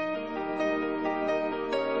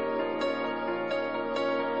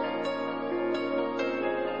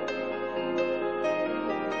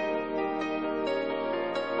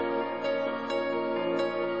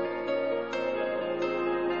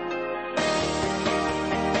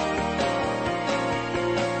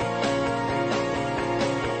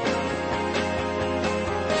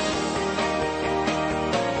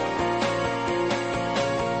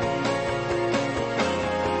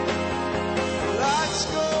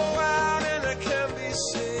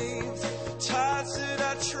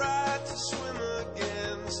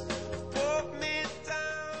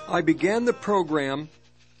 I began the program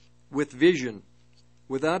with vision.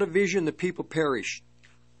 Without a vision, the people perish.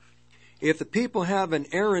 If the people have an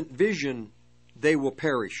errant vision, they will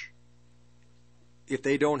perish. If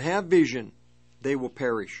they don't have vision, they will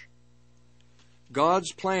perish.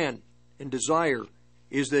 God's plan and desire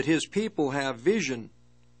is that His people have vision,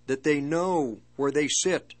 that they know where they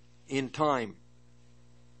sit in time.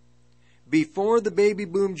 Before the baby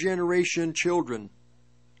boom generation children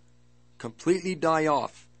completely die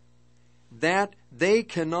off, that they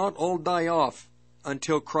cannot all die off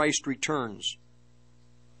until Christ returns.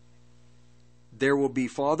 There will be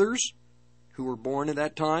fathers who were born at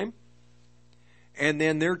that time, and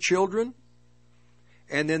then their children,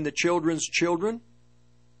 and then the children's children.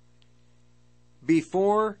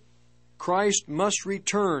 Before Christ must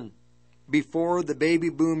return, before the baby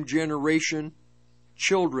boom generation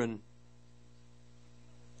children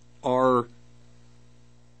are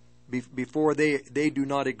before they do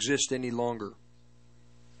not exist any longer.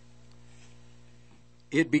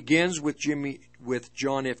 It begins with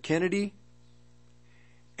John F. Kennedy,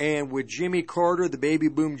 and with Jimmy Carter, the baby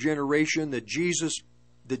boom generation, the Jesus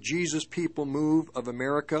people move of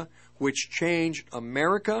America, which changed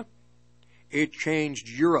America. It changed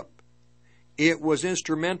Europe. It was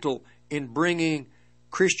instrumental in bringing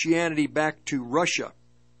Christianity back to Russia.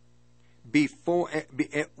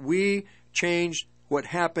 We changed what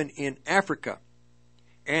happened in Africa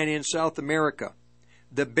and in South America.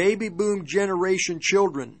 The baby boom generation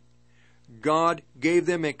children, God gave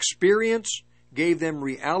them experience, gave them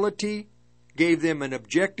reality, gave them an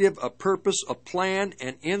objective, a purpose, a plan,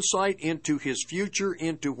 an insight into His future,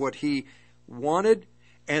 into what He wanted,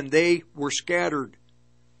 and they were scattered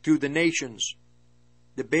through the nations.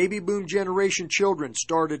 The baby boom generation children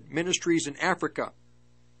started ministries in Africa,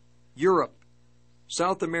 Europe,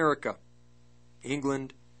 South America,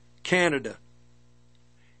 England, Canada.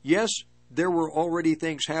 Yes, there were already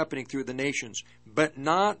things happening through the nations, but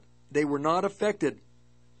they were not affected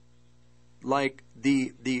like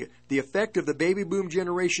the effect of the baby boom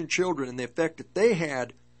generation children and the effect that they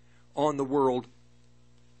had on the world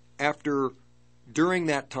during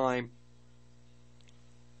that time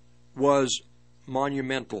was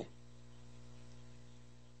monumental.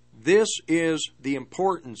 This is the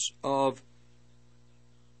importance of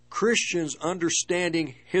Christians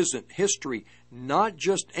understanding history, not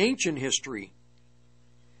just ancient history,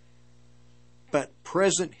 but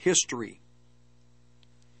present history.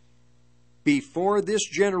 Before this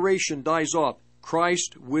generation dies off,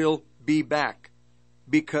 Christ will be back,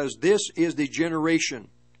 because this is the generation,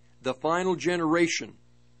 the final generation,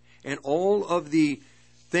 and all of the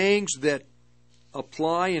things that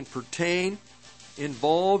apply and pertain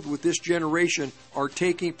involved with this generation are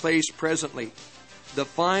taking place presently. The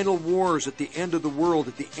final wars at the end of the world,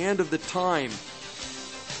 at the end of the time,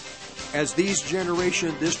 as this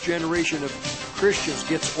generation of Christians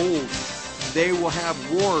gets old, they will have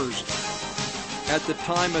wars at the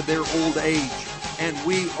time of their old age, and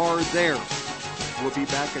we are there. We'll be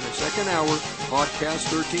back in the second hour,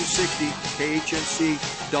 podcast 1360,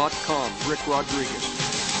 KHNC.com. Rick Rodriguez.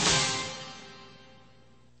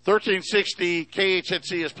 1360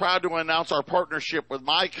 KHNC is proud to announce our partnership with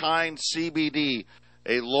My Kind CBD,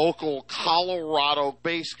 a local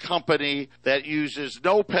Colorado-based company that uses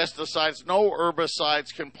no pesticides, no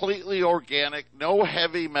herbicides, completely organic, no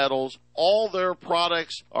heavy metals. All their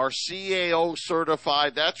products are CAO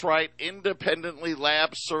certified. That's right, independently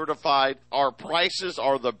lab certified. Our prices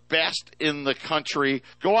are the best in the country.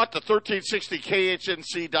 Go out to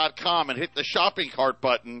 1360khnc.com and hit the shopping cart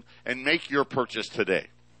button and make your purchase today.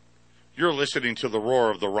 You're listening to the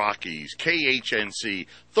Roar of the Rockies, KHNC,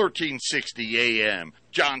 1360 AM,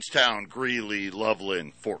 Johnstown, Greeley,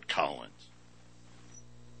 Loveland, Fort Collins.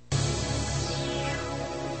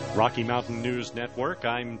 Rocky Mountain News Network,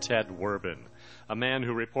 I'm Ted Werbin. A man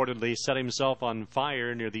who reportedly set himself on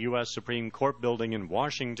fire near the U.S. Supreme Court building in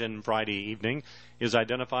Washington Friday evening is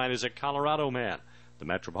identified as a Colorado man. The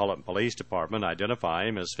Metropolitan Police Department identify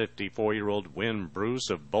him as 54-year-old Wynn Bruce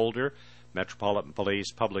of Boulder. Metropolitan Police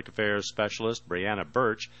Public Affairs Specialist Brianna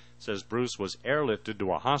Birch says Bruce was airlifted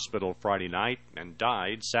to a hospital Friday night and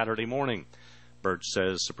died Saturday morning. Birch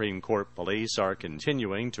says Supreme Court police are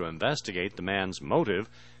continuing to investigate the man's motive.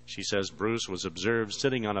 She says Bruce was observed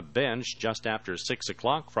sitting on a bench just after 6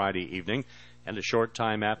 o'clock Friday evening, and a short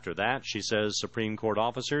time after that, she says Supreme Court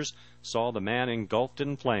officers saw the man engulfed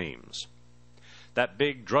in flames. That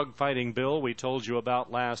big drug-fighting bill we told you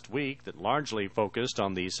about last week that largely focused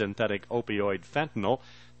on the synthetic opioid fentanyl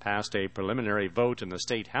passed a preliminary vote in the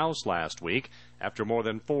State House last week after more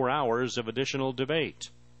than 4 hours of additional debate.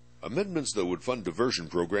 Amendments that would fund diversion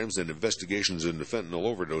programs and investigations into fentanyl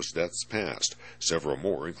overdose deaths passed. Several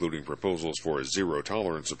more, including proposals for a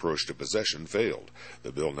zero-tolerance approach to possession, failed.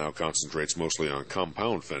 The bill now concentrates mostly on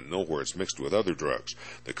compound fentanyl, where it's mixed with other drugs.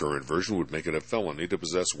 The current version would make it a felony to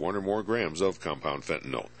possess 1 or more grams of compound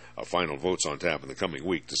fentanyl. A final vote's on tap in the coming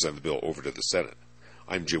week to send the bill over to the Senate.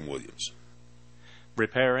 I'm Jim Williams.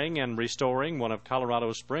 Repairing and restoring one of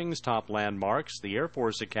Colorado Springs' top landmarks, the Air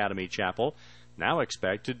Force Academy Chapel, now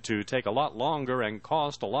expected to take a lot longer and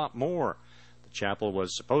cost a lot more. The chapel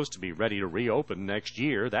was supposed to be ready to reopen next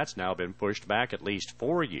year. That's now been pushed back at least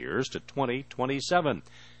 4 years to 2027.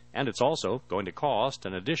 And it's also going to cost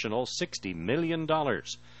an additional $60 million.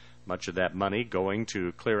 Much of that money going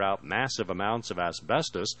to clear out massive amounts of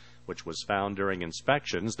asbestos, which was found during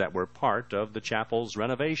inspections that were part of the chapel's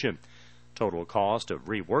renovation. Total cost of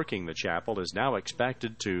reworking the chapel is now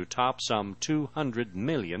expected to top some $200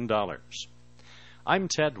 million. I'm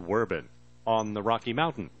Ted Werbin on the Rocky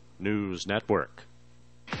Mountain News Network.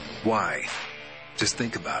 Why? Just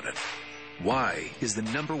think about it. Why is the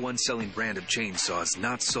 #1 selling brand of chainsaws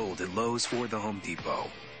not sold at Lowe's or the Home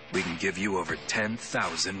Depot? We can give you over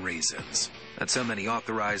 10,000 reasons. That's how many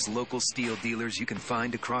authorized local Stihl dealers you can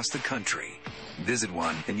find across the country. Visit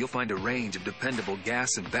one and you'll find a range of dependable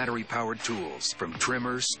gas and battery-powered tools, from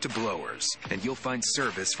trimmers to blowers. And you'll find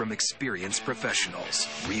service from experienced professionals.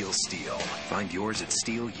 Real Stihl. Find yours at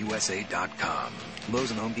StihlUSA.com.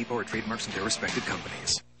 Lowe's and Home Depot are trademarks of their respective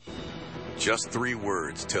companies. Just 3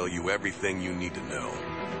 words tell you everything you need to know.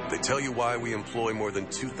 They tell you why we employ more than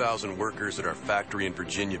 2,000 workers at our factory in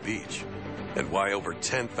Virginia Beach, and why over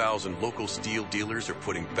 10,000 local Stihl dealers are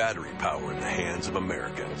putting battery power in the hands of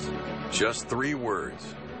Americans. Just 3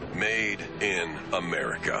 words. Made in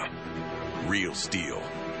America. Real Stihl.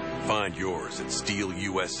 Find yours at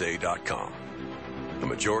StihlUSA.com. The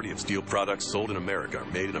majority of Stihl products sold in America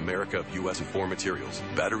are made in America of U.S. and foreign materials.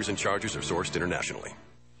 Batteries and chargers are sourced internationally.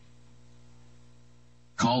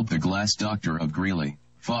 Called the Glass Doctor of Greeley.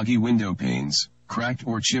 Foggy window panes, cracked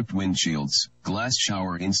or chipped windshields, glass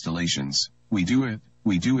shower installations. We do it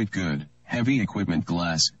good. Heavy equipment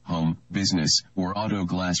glass, home, business, or auto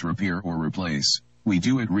glass repair or replace. We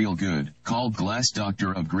do it real good. Called Glass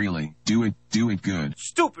Doctor of Greeley. Do it good.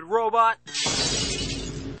 Stupid robot!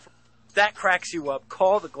 That cracks you up.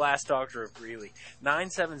 Call the Glass Doctor of Greeley.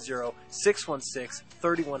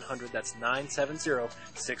 970-616-3100. That's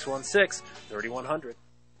 970-616-3100.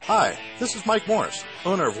 Hi, this is Mike Morris,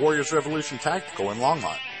 owner of Warriors Revolution Tactical in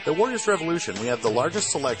Longmont. At Warriors Revolution, we have the largest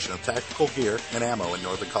selection of tactical gear and ammo in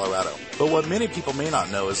northern Colorado. But what many people may not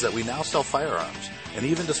know is that we now sell firearms. And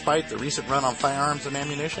even despite the recent run on firearms and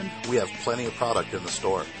ammunition, we have plenty of product in the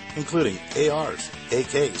store, including ARs,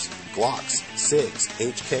 AKs, Glocks, SIGs,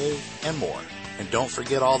 HK, and more. And don't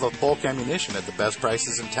forget all the bulk ammunition at the best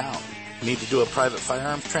prices in town. Need to do a private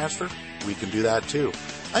firearms transfer? We can do that too.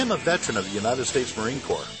 I am a veteran of the United States Marine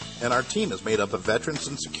Corps, and our team is made up of veterans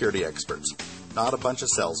and security experts, not a bunch of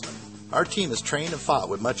salesmen. Our team is trained and fought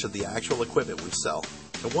with much of the actual equipment we sell.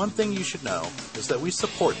 And one thing you should know is that we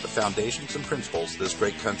support the foundations and principles this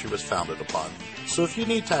great country was founded upon. So if you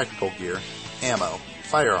need tactical gear, ammo,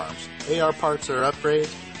 firearms, AR parts or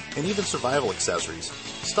upgrades, and even survival accessories,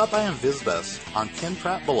 stop by and visit us on Ken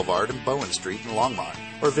Pratt Boulevard and Bowen Street in Longmont,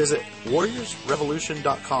 or visit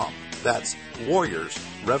warriorsrevolution.com. That's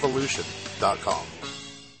warriorsrevolution.com.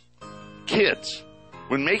 Kids,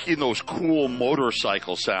 when making those cool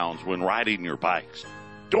motorcycle sounds when riding your bikes,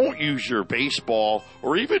 don't use your baseball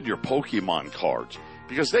or even your Pokemon cards,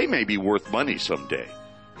 because they may be worth money someday.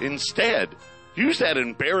 Instead, Use that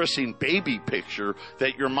embarrassing baby picture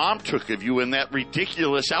that your mom took of you in that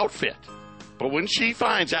ridiculous outfit. But when she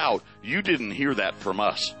finds out, you didn't hear that from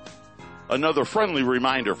us. Another friendly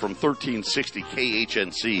reminder from 1360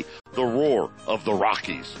 KHNC, the roar of the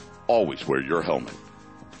Rockies. Always wear your helmet.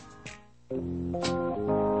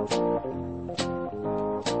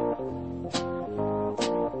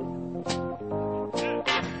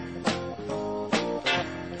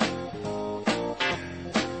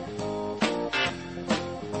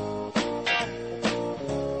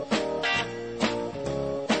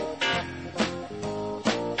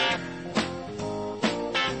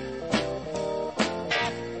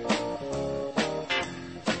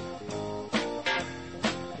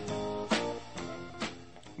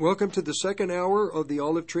 Welcome to the second hour of the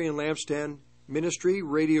Olive Tree and Lampstand Ministry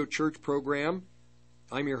Radio Church program.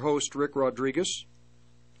 I'm your host, Rick Rodriguez.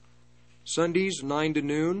 Sundays, 9 to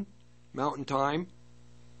noon, Mountain Time.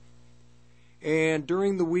 And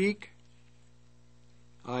during the week,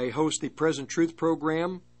 I host the Present Truth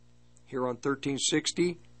program here on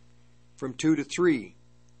 1360 from 2 to 3.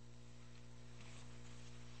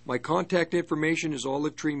 My contact information is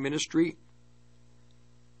Olive Tree Ministry,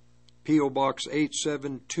 P.O. Box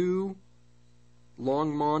 872,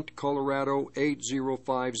 Longmont, Colorado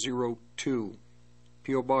 80502.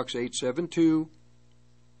 P.O. Box 872,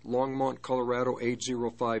 Longmont, Colorado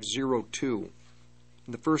 80502.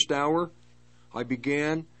 In the first hour, I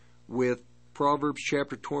began with Proverbs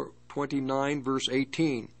chapter 29, verse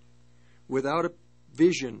 18. Without a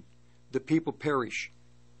vision, the people perish.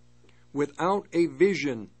 Without a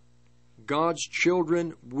vision, God's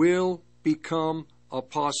children will become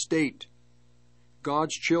apostate.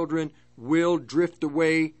 God's children will drift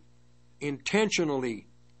away intentionally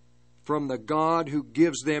from the God who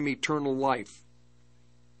gives them eternal life.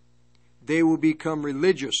 They will become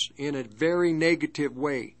religious in a very negative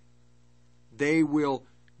way. They will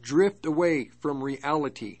drift away from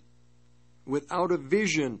reality. Without a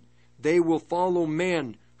vision, they will follow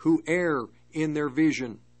men who err in their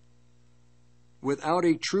vision. Without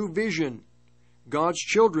a true vision, God's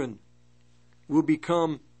children will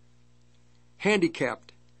become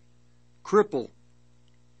handicapped, crippled.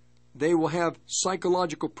 They will have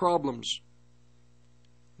psychological problems.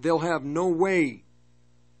 They'll have no way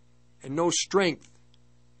and no strength.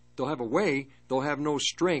 They'll have a way, they'll have no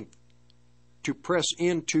strength to press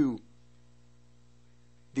into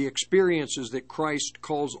the experiences that Christ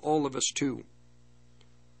calls all of us to.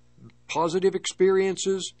 Positive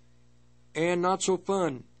experiences and not so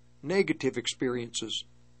fun, negative experiences.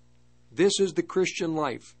 This is the Christian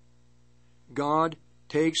life. God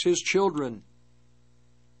takes His children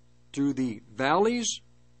through the valleys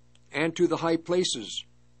and to the high places,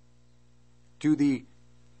 to the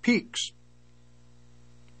peaks.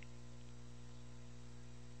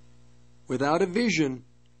 Without a vision,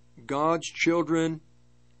 God's children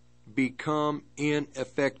become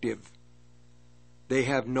ineffective. They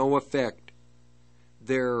have no effect.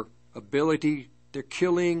 Their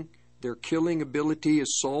killing ability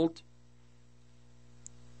is salt.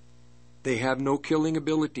 They have no killing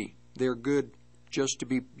ability. They're good just to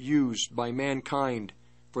be used by mankind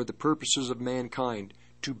for the purposes of mankind,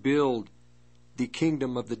 to build the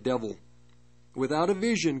kingdom of the devil. Without a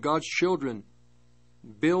vision, God's children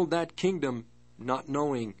build that kingdom not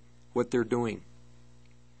knowing what they're doing.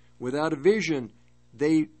 Without a vision,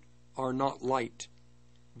 they are not light.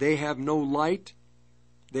 They have no light.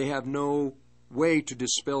 They have no way to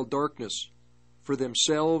dispel darkness for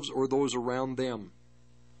themselves or those around them.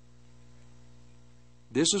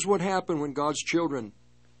 This is what happened when God's children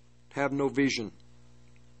have no vision.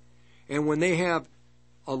 And when they have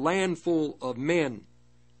a land full of men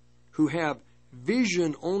who have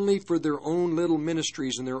vision only for their own little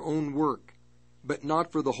ministries and their own work, but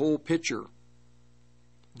not for the whole picture,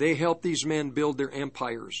 they help these men build their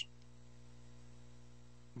empires.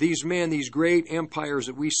 These men, these great empires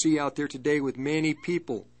that we see out there today with many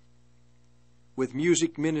people, with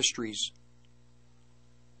music ministries,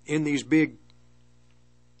 in these big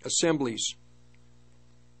assemblies.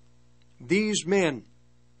 These men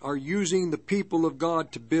are using the people of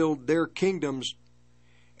God to build their kingdoms,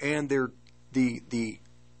 and the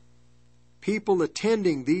people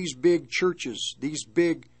attending these big churches, these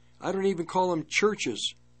big, I don't even call them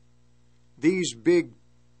churches, these big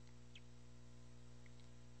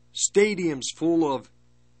stadiums full of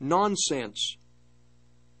nonsense.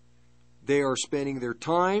 They are spending their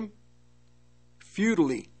time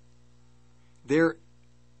futilely. They're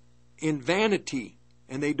in vanity,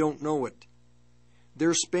 and they don't know it.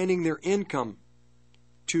 They're spending their income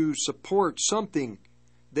to support something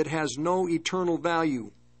that has no eternal value.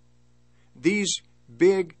 These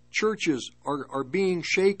big churches are being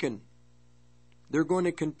shaken. They're going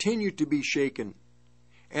to continue to be shaken.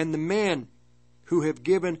 And the men who have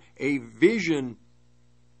given a vision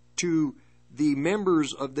to the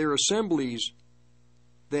members of their assemblies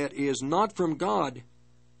that is not from God,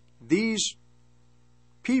 these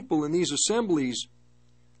people in these assemblies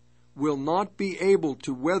will not be able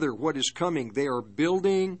to weather what is coming. They are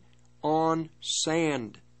building on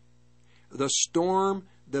sand. The storm,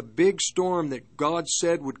 the big storm that God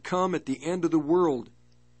said would come at the end of the world,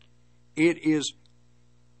 it is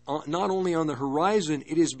not only on the horizon,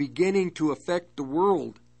 it is beginning to affect the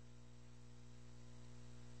world.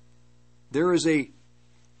 There is in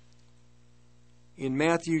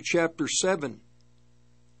Matthew chapter 7,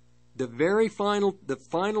 the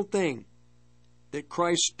final thing that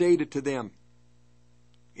Christ stated to them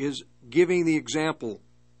is giving the example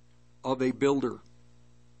of a builder.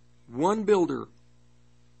 One builder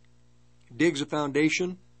digs a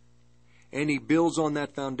foundation and he builds on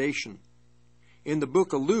that foundation. In the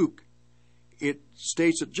book of Luke, it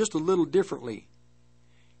states it just a little differently.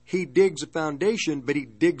 He digs a foundation, but he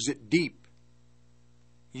digs it deep.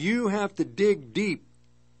 You have to dig deep,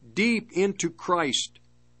 deep into Christ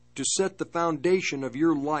to set the foundation of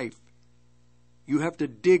your life. You have to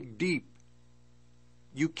dig deep.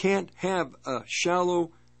 You can't have a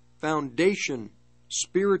shallow foundation,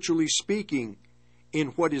 spiritually speaking, in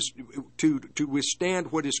what is to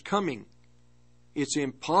withstand what is coming. It's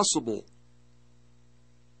impossible.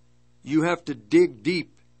 You have to dig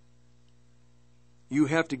deep. You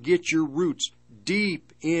have to get your roots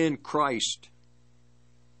deep in Christ.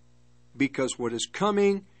 Because what is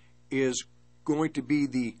coming is going to be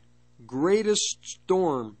the greatest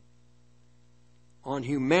storm on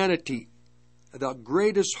humanity, the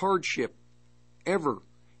greatest hardship ever,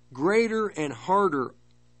 greater and harder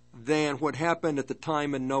than what happened at the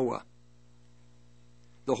time of Noah.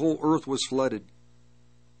 The whole earth was flooded.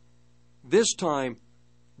 This time,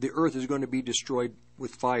 the earth is going to be destroyed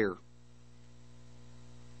with fire.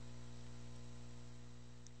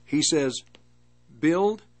 He says,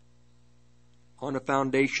 build on a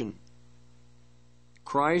foundation.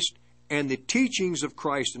 Christ and the teachings of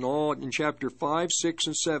Christ in chapter 5, 6,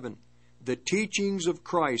 and 7. The teachings of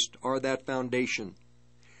Christ are that foundation.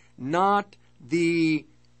 Not the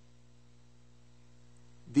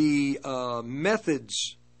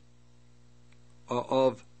methods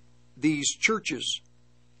of these churches.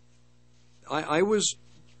 My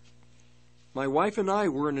wife and I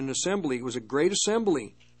were in an assembly. It was a great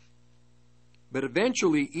assembly. But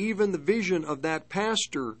eventually, even the vision of that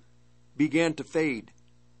pastor began to fade.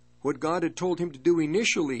 What God had told him to do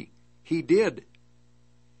initially, he did.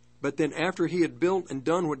 But then after he had built and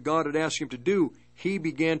done what God had asked him to do, he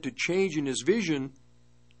began to change in his vision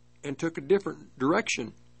and took a different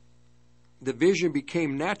direction. The vision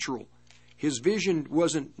became natural. His vision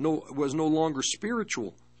was no longer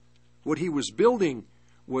spiritual. What he was building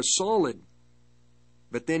was solid.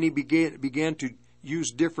 But then he began to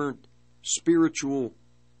use different spiritual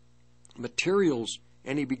materials,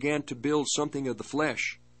 and he began to build something of the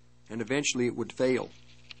flesh, and eventually it would fail.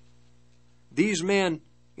 These men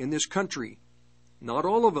in this country, not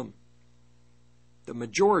all of them, the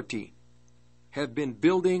majority, have been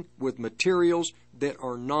building with materials that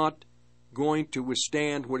are not going to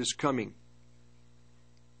withstand what is coming.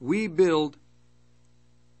 They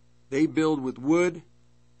build with wood,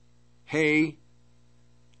 hay,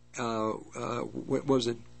 what was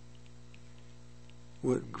it?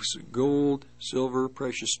 Gold, silver,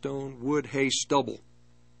 precious stone, wood, hay, stubble.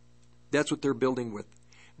 That's what they're building with.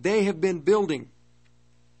 They have been building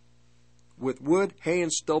with wood, hay,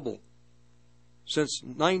 and stubble since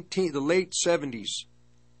the late 70s.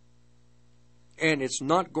 And it's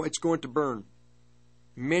going to burn.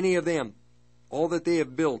 Many of them, all that they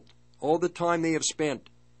have built, all the time they have spent,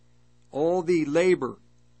 all the labor.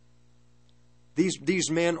 These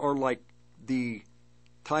men are like the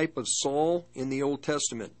type of Saul in the Old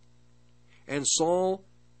Testament. And Saul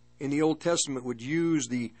in the Old Testament would use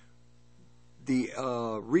the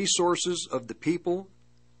resources of the people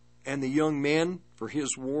and the young men for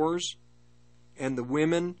his wars and the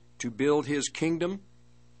women to build his kingdom.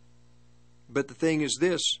 But the thing is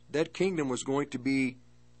this, that kingdom was going to be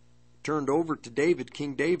turned over to David,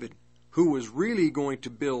 King David, who was really going to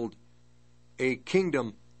build a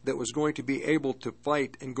kingdom that was going to be able to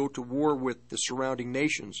fight and go to war with the surrounding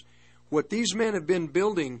nations. What these men have been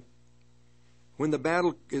building in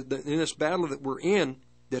this battle that we're in,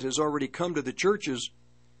 that has already come to the churches,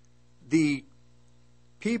 the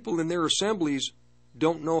people in their assemblies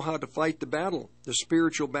don't know how to fight the battle, the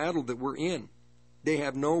spiritual battle that we're in. They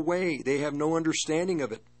have no way, they have no understanding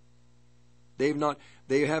of it.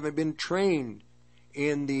 They haven't been trained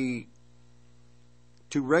to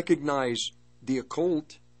recognize the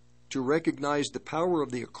occult, to recognize the power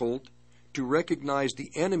of the occult, to recognize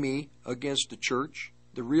the enemy against the church,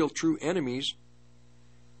 the real true enemies,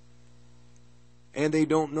 and they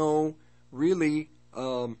don't know really.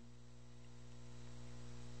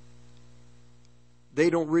 They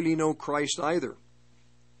don't really know Christ either.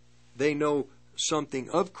 They know something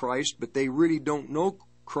of Christ, but they really don't know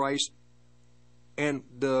Christ and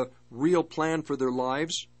the real plan for their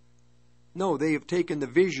lives. No, they have taken the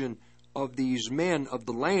vision of these men of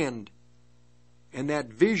the land, and that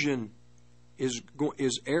vision is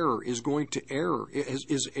erred.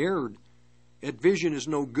 That vision is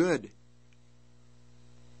no good.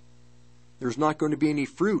 There's not going to be any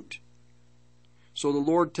fruit. So the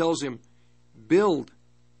Lord tells him, build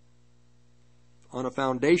on a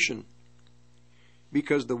foundation,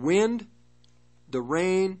 because the wind, the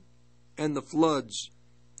rain, and the floods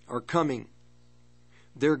are coming.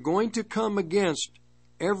 They're going to come against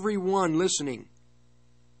everyone listening.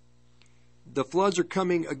 The floods are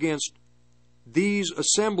coming against these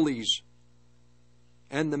assemblies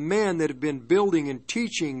and the men that have been building and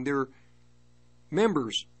teaching their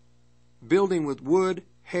members, building with wood,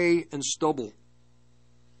 hay, and stubble.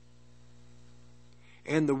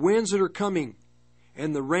 And the winds that are coming,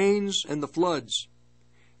 and the rains and the floods,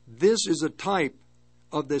 this is a type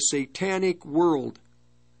of the satanic world.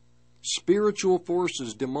 Spiritual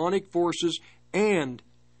forces, demonic forces, and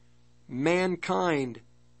mankind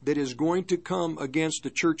that is going to come against the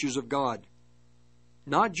churches of God.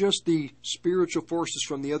 Not just the spiritual forces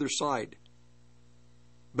from the other side,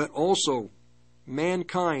 but also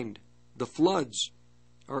mankind. The floods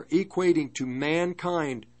are equating to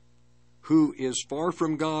mankind who is far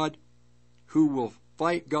from God, who will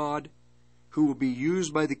fight God, who will be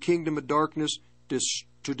used by the kingdom of darkness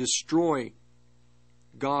to destroy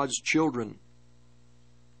God's children.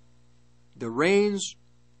 The rains,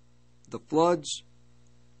 the floods,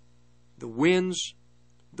 the winds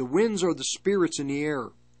are the spirits in the air.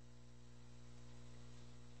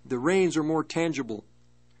 The rains are more tangible.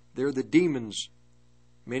 They're the demons.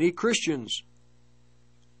 Many Christians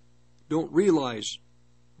don't realize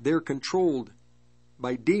they're controlled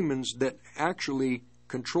by demons that actually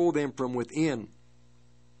control them from within.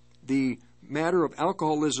 The matter of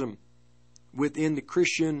alcoholism within the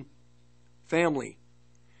Christian family.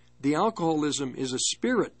 The alcoholism is a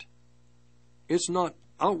spirit. It's not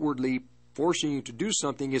outwardly forcing you to do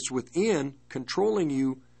something. It's within, controlling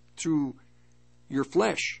you through your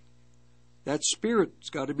flesh. That spirit's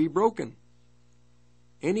got to be broken.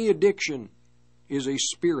 Any addiction is a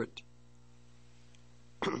spirit.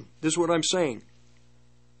 This is what I'm saying.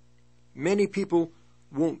 Many people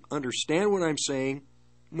won't understand what I'm saying,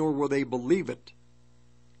 nor will they believe it.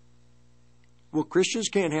 Well, Christians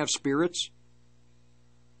can't have spirits.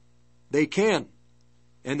 They can,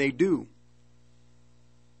 and they do.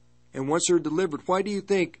 And once they're delivered, why do you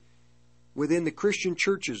think within the Christian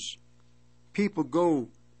churches people go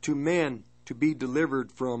to men to be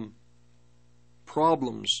delivered from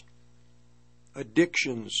problems,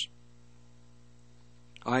 addictions?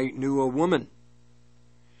 I knew a woman,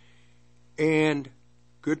 and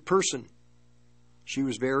good person. She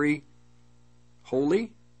was very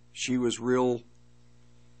holy. She was real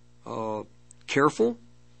careful.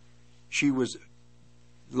 She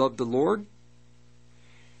loved the Lord.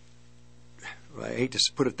 I hate to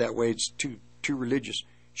put it that way. It's too religious.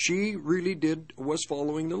 She really was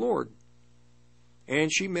following the Lord.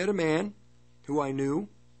 And she met a man who I knew,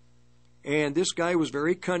 and this guy was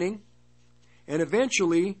very cunning. And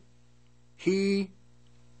eventually, he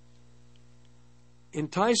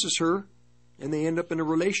entices her, and they end up in a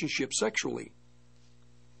relationship sexually.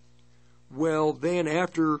 Well, then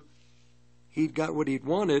after he'd got what he'd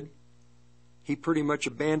wanted, he pretty much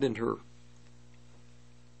abandoned her.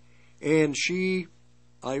 And she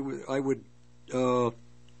was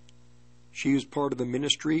part of the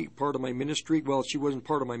ministry, part of my ministry. Well, she wasn't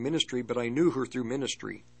part of my ministry, but I knew her through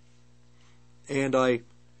ministry. And I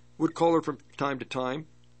would call her from time to time,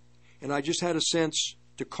 and I just had a sense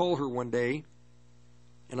to call her one day,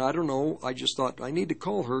 and I don't know, I just thought, I need to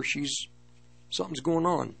call her, something's going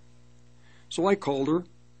on. So I called her,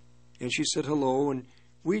 and she said hello, and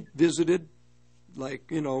we visited,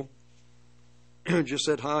 just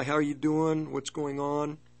said, hi, how are you doing, what's going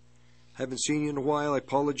on, haven't seen you in a while, I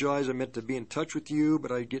apologize, I meant to be in touch with you,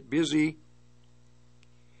 but I get busy.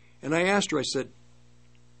 And I asked her, I said,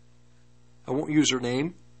 I won't use her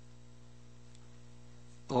name,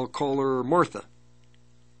 I'll call her Martha.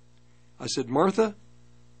 I said, Martha,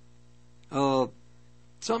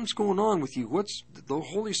 something's going on with you. The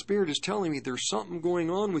Holy Spirit is telling me there's something going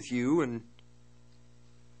on with you. And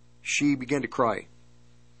she began to cry.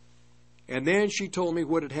 And then she told me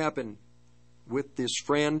what had happened with this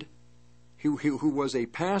friend who was a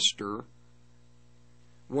pastor,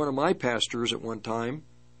 one of my pastors at one time.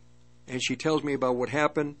 And she tells me about what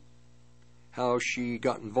happened, how she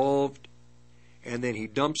got involved, and then he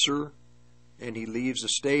dumps her, and he leaves the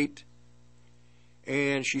state.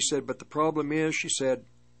 And she said, but the problem is, she said,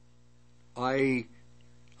 I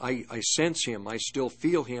sense him. I still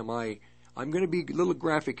feel him. I'm going to be a little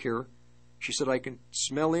graphic here. She said, I can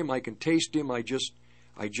smell him. I can taste him. I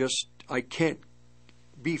can't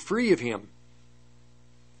be free of him.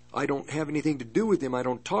 I don't have anything to do with him. I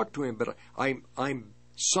don't talk to him, but I'm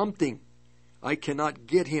something. I cannot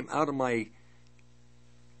get him out of my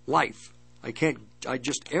life.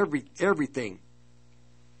 Everything.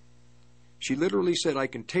 She literally said, I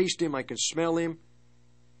can taste him, I can smell him,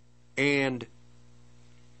 and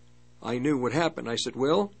I knew what happened. I said,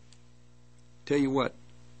 well, tell you what,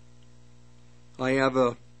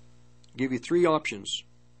 give you 3 options.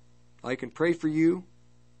 I can pray for you,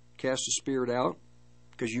 cast the spirit out,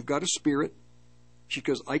 because you've got a spirit. She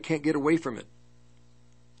goes, I can't get away from it.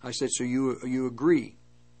 I said, so you agree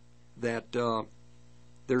that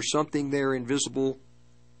there's something there invisible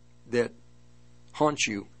that haunts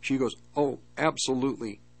you? She goes, oh,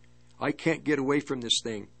 absolutely. I can't get away from this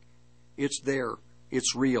thing. It's there.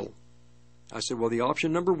 It's real. I said, well, the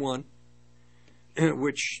option number 1,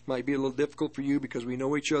 which might be a little difficult for you because we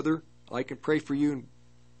know each other, I can pray for you and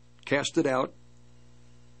cast it out.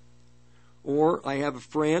 Or I have a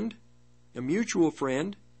friend, a mutual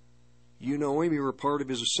friend. You know him. You're a part of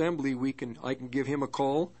his assembly. I can give him a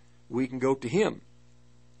call. We can go to him.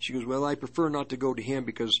 She goes, well, I prefer not to go to him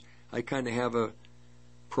because I kind of have a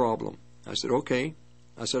problem. I said, okay.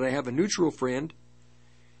 I said, I have a neutral friend,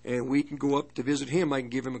 and we can go up to visit him. I can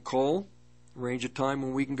give him a call, arrange a time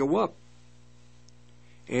when we can go up.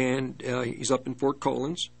 And he's up in Fort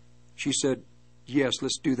Collins. She said, yes,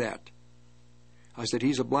 let's do that. I said,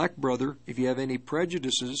 he's a black brother. If you have any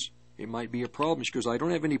prejudices, it might be a problem. She goes, I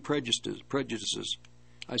don't have any prejudices.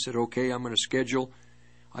 I said, okay, I'm going to schedule.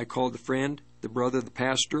 I called the friend, the brother, the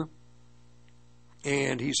pastor,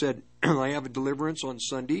 and he said, I have a deliverance on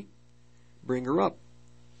Sunday. Bring her up.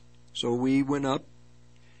 So we went up,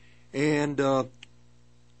 and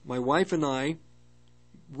my wife and I,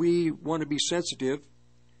 we want to be sensitive.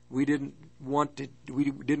 We didn't want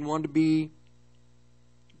to be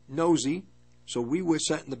nosy, so we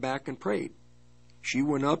sat in the back and prayed. She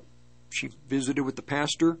went up. She visited with the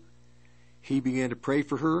pastor. He began to pray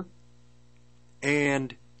for her,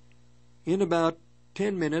 and in about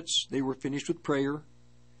 10 minutes, they were finished with prayer,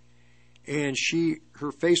 and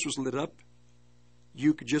her face was lit up.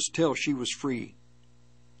 You could just tell she was free.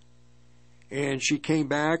 And she came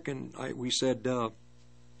back, and we said,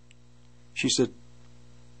 she said,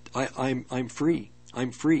 I'm free.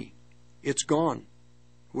 I'm free. It's gone.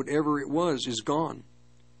 Whatever it was is gone.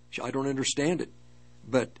 I don't understand it,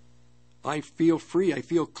 but I feel free. I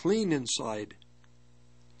feel clean inside.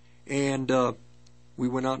 And we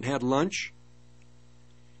went out and had lunch,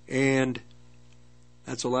 and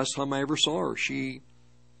that's the last time I ever saw her. She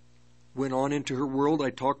went on into her world. I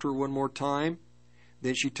talked to her one more time.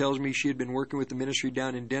 Then she tells me she had been working with the ministry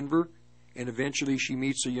down in Denver, and eventually she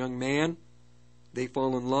meets a young man. They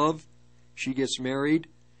fall in love. She gets married,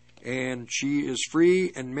 and she is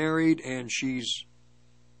free and married, and she's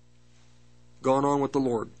gone on with the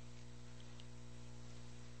Lord.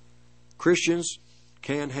 Christians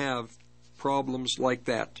can have problems like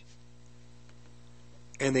that,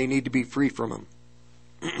 and they need to be free from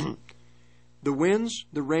them. The winds,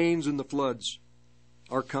 the rains, and the floods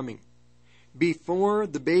are coming. Before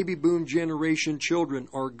the baby boom generation children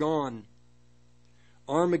are gone,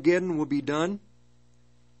 Armageddon will be done.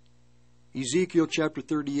 Ezekiel chapter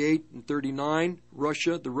 38 and 39,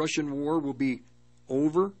 the Russian war will be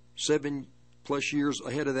over, 7+ years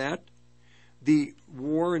ahead of that. The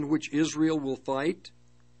war in which Israel will fight,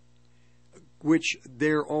 which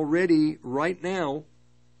they're already, right now,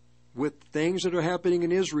 with things that are happening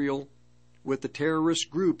in Israel, with the terrorist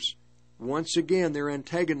groups, once again they're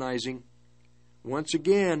antagonizing. Once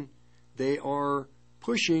again, they are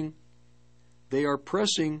pushing, they are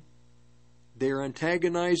pressing, they are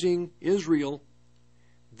antagonizing Israel.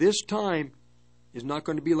 This time is not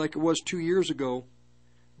going to be like it was 2 years ago.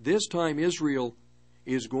 This time Israel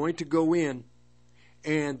is going to go in,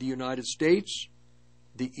 and the United States,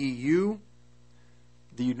 the EU,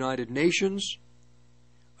 the United Nations,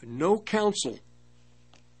 no council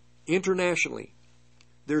internationally,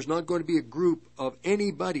 there's not going to be a group of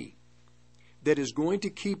anybody that is going to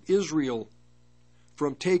keep Israel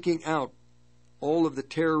from taking out all of the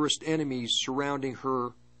terrorist enemies surrounding her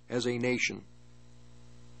as a nation.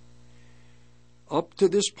 Up to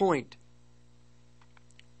this point,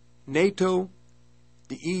 NATO,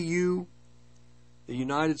 the EU, the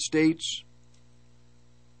United States,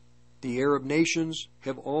 the Arab nations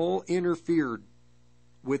have all interfered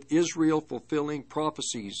with Israel fulfilling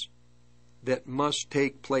prophecies that must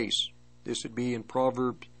take place. This would be in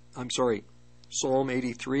Psalm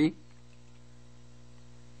 83,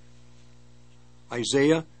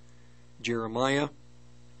 Isaiah, Jeremiah,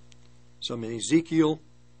 some in Ezekiel,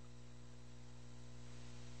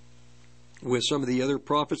 with some of the other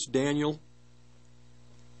prophets, Daniel.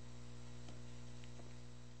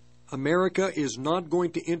 America is not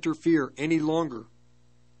going to interfere any longer.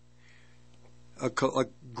 A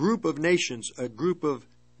group of nations, a group of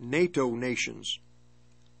NATO nations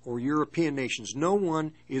or European nations, no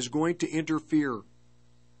one is going to interfere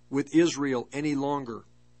with Israel any longer.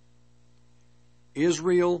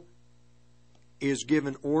 Israel is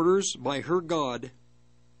given orders by her God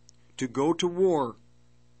to go to war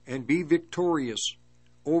and be victorious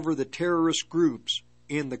over the terrorist groups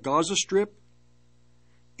in the Gaza Strip,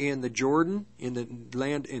 in the Jordan, in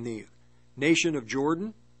the nation of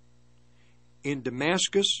Jordan, in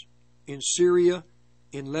Damascus, in Syria,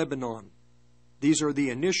 in Lebanon. These are the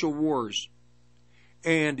initial wars.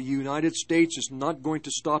 And the United States is not going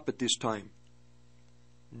to stop at this time.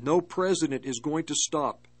 No president is going to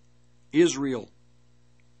stop Israel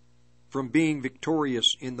from being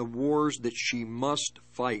victorious in the wars that she must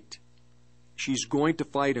fight. She's going to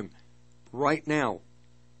fight them right now.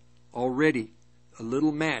 Already, a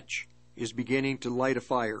little match is beginning to light a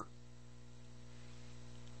fire.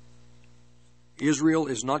 Israel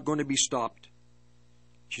is not going to be stopped.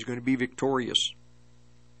 She's going to be victorious.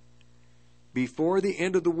 Before the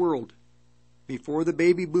end of the world, before the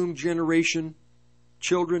baby boom generation,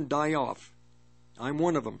 children die off. I'm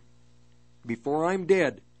one of them. Before I'm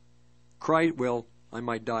dead, I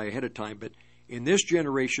might die ahead of time, but in this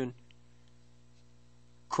generation,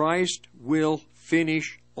 Christ will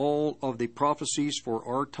finish all of the prophecies for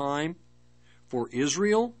our time, for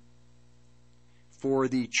Israel, for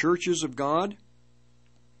the churches of God.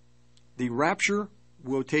 The rapture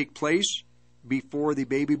will take place before the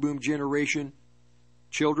baby boom generation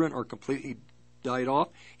children are completely died off.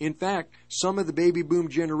 In fact, some of the baby boom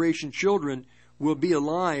generation children will be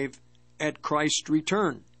alive at Christ's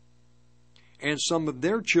return. And some of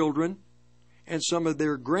their children and some of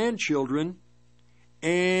their grandchildren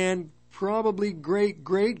and probably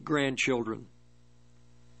great-great-grandchildren.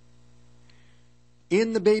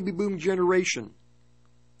 In the baby boom generation,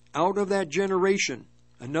 out of that generation,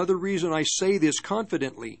 another reason I say this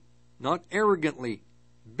confidently, not arrogantly,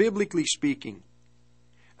 biblically speaking,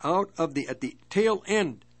 at the tail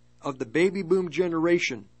end of the baby boom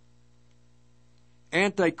generation,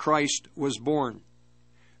 Antichrist was born.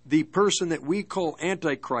 The person that we call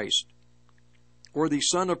Antichrist, or the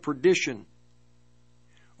son of perdition,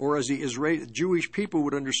 or as the Jewish people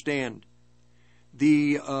would understand,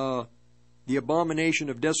 the abomination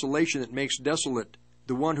of desolation that makes desolate,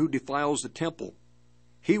 the one who defiles the temple.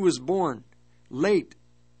 He was born late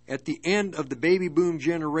at the end of the baby boom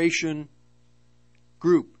generation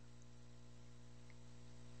group.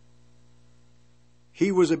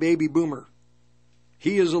 He was a baby boomer.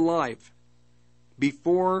 He is alive.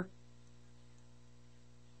 Before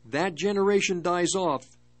that generation dies off,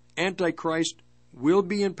 Antichrist will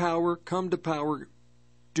be in power, come to power,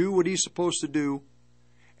 do what he's supposed to do,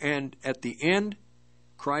 and at the end,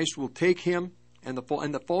 Christ will take him, and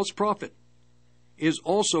the false prophet is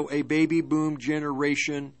also a baby boom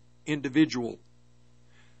generation individual.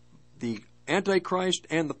 The Antichrist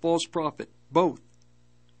and the false prophet, both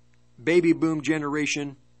baby boom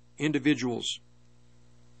generation individuals.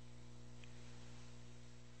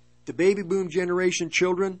 The baby boom generation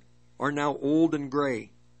children are now old and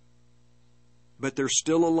gray, but they're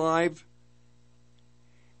still alive.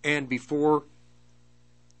 And before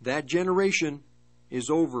that generation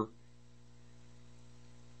is over,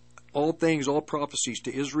 all things, all prophecies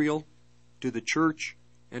to Israel, to the church,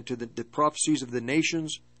 and to the prophecies of the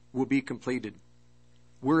nations will be completed.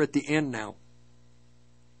 We're at the end now.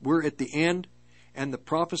 We're at the end, and the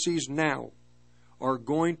prophecies now are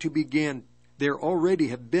going to begin. They already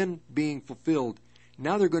have been being fulfilled.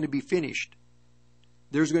 Now they're going to be finished.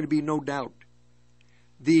 There's going to be no doubt.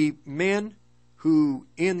 The men who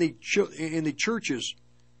in the churches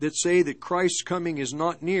that say that Christ's coming is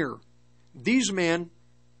not near, these men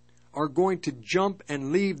are going to jump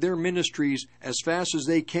and leave their ministries as fast as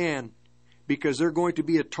they can, because they're going to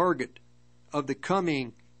be a target of the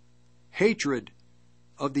coming hatred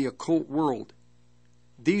of the occult world.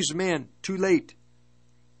 These men, too late,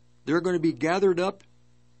 they're going to be gathered up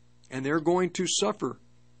and they're going to suffer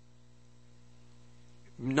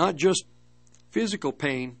not just physical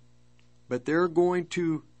pain, but they're going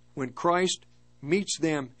to, when Christ meets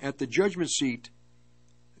them at the judgment seat,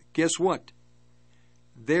 guess what?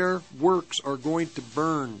 Their works are going to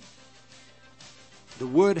burn. The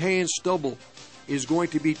wood, hay, and stubble is going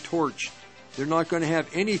to be torched. They're not going to have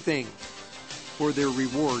anything for their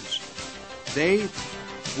rewards. They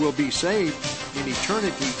will be saved in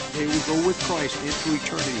eternity. They will go with Christ into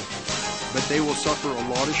eternity. But they will suffer a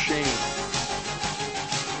lot of shame.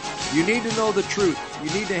 You need to know the truth. You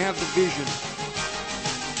need to have the vision.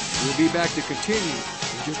 We'll be back to continue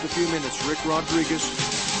in just a few minutes. Rick Rodriguez.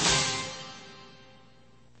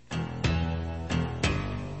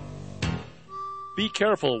 Be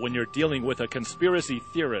careful when you're dealing with a conspiracy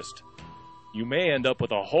theorist. You may end up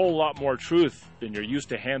with a whole lot more truth than you're used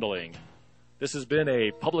to handling. This has been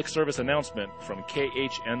a public service announcement from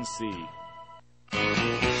KHNC.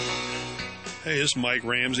 Hey, this is Mike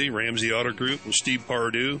Ramsey, Ramsey Auto Group with Steve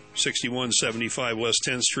Pardue. 6175 West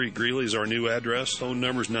 10th Street, Greeley is our new address. Phone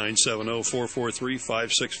number is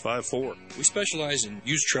 970-443-5654. We specialize in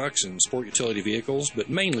used trucks and sport utility vehicles, but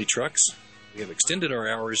mainly trucks. We have extended our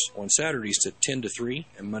hours on Saturdays to 10 to 3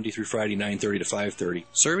 and Monday through Friday 9:30 to 5:30,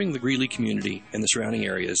 serving the Greeley community and the surrounding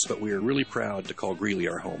areas, but we are really proud to call Greeley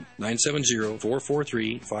our home.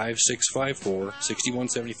 970-443-5654,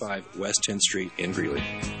 6175 West 10th Street in Greeley.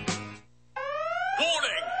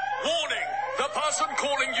 Warning! Warning! The person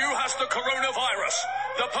calling you has the coronavirus.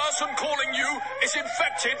 The person calling you is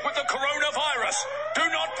infected with the coronavirus. Do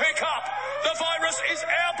not pick up. The virus is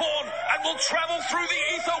airborne and will travel through the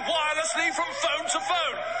ether wirelessly from phone to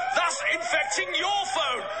phone, thus infecting your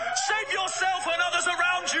phone. Save yourself and others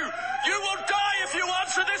around you. You will die if you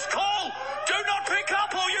answer this call. Do not pick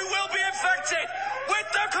up or you will be infected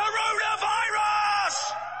with the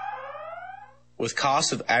coronavirus. With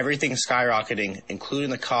costs of everything skyrocketing, including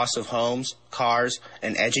the cost of homes, cars,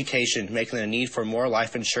 and education, making the need for more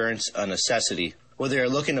life insurance a necessity. Whether you're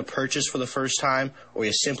looking to purchase for the first time or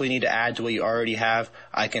you simply need to add to what you already have,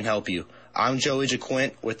 I can help you. I'm Joey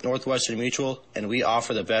JaQuint with Northwestern Mutual, and we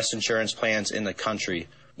offer the best insurance plans in the country.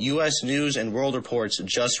 U.S. News and World Reports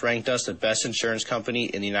just ranked us the best insurance company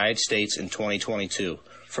in the United States in 2022.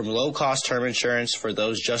 From low-cost term insurance for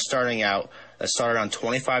those just starting out that started on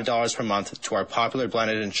 $25 per month to our popular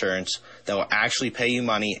blended insurance that will actually pay you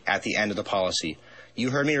money at the end of the policy.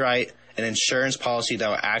 You heard me right, an insurance policy that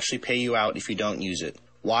will actually pay you out if you don't use it.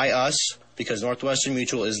 Why us? Because Northwestern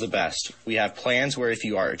Mutual is the best. We have plans where if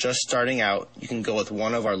you are just starting out, you can go with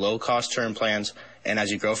one of our low-cost term plans, and as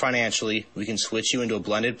you grow financially, we can switch you into a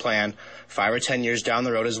blended plan 5 or 10 years down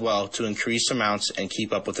the road as well to increase amounts and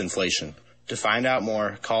keep up with inflation. To find out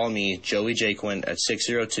more, call me, Joey JaQuint, at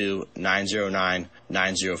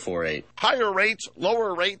 602-909-9048. Higher rates,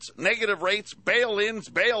 lower rates, negative rates, bail-ins,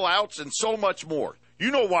 bailouts, and so much more.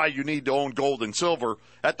 You know why you need to own gold and silver.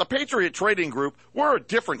 At the Patriot Trading Group, we're a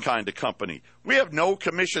different kind of company. We have no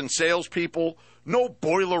commission salespeople, no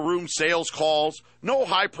boiler room sales calls, no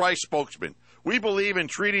high-price spokesmen. We believe in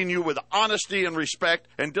treating you with honesty and respect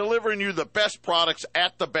and delivering you the best products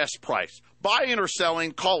at the best price. Buying or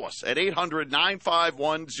selling, call us at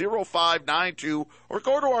 800-951-0592 or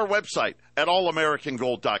go to our website at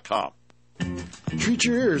allamericangold.com. Treat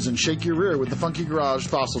your ears and shake your rear with the Funky Garage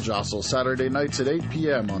Fossil Jostle, Saturday nights at 8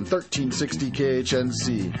 p.m. on 1360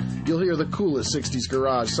 KHNC. You'll hear the coolest 60s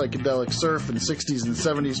garage, psychedelic surf, and 60s and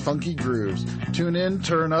 70s funky grooves. Tune in,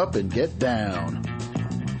 turn up, and get down.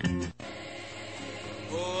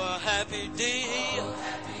 Oh, a happy day. Oh,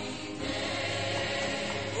 happy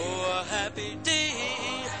day. Oh, a happy day.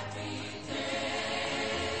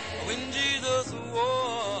 When Jesus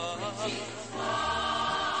was.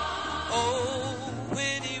 Oh,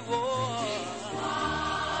 when he was.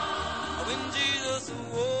 When Jesus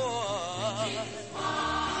was.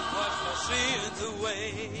 Washed my sins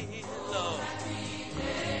away, Lord.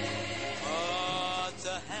 Oh, it's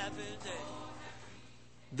a happy day.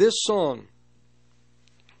 This song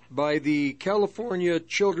by the California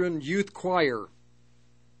Children Youth Choir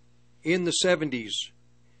in the 70s.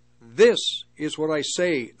 This is what I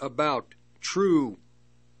say about true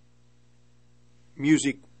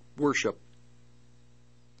music worship.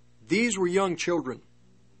 These were young children,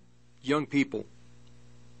 young people,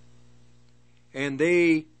 and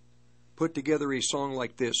they put together a song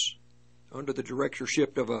like this under the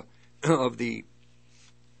directorship of the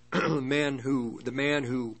man who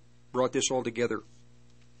brought this all together.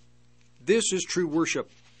 This is true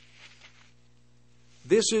worship.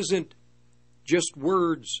 This isn't just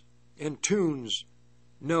words and tunes.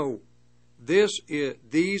 No.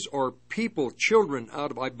 These are people, children out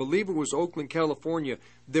of, I believe it was Oakland, California,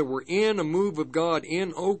 that were in a move of God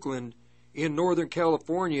in Oakland, in Northern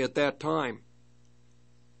California at that time.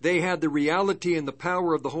 They had the reality and the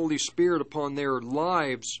power of the Holy Spirit upon their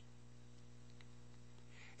lives.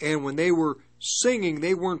 And when they were singing,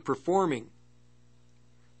 they weren't performing.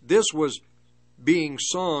 This was being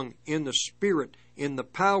sung in the Spirit, in the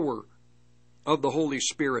power of the Holy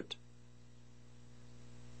Spirit.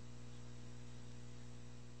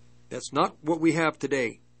 That's not what we have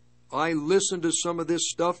today. I listen to some of this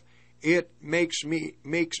stuff. It makes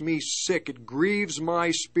me sick. It grieves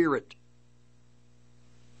my spirit.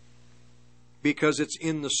 Because it's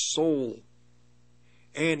in the soul.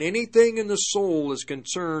 And anything in the soul is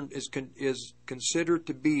considered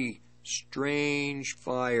to be strange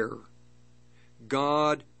fire.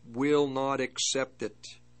 God will not accept it.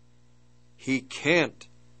 He can't.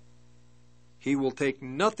 He will take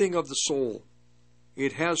nothing of the soul.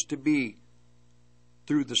 It has to be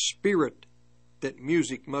through the Spirit that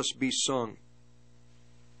music must be sung.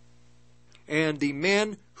 And the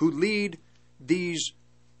men who lead these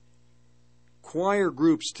choir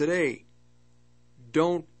groups today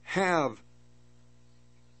don't have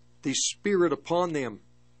the Spirit upon them.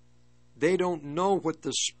 They don't know what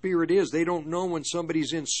the Spirit is. They don't know when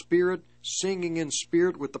somebody's in spirit, singing in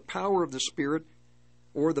spirit with the power of the Spirit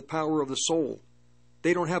or the power of the soul.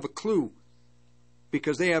 They don't have a clue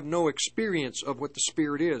because they have no experience of what the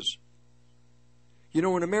Spirit is. You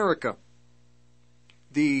know, in America,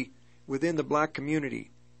 within the black community,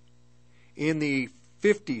 in the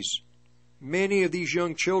 50s, many of these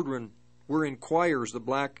young children were in choirs, the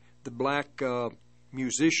black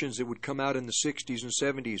musicians that would come out in the 60s and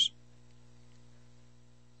 70s.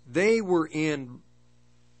 They were in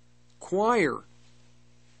choir.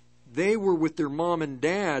 They were with their mom and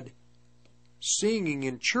dad singing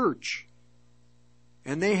in church.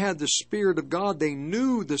 And they had the Spirit of God. They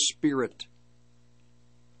knew the Spirit.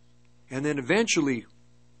 And then eventually,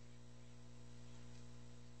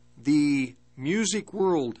 the music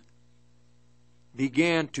world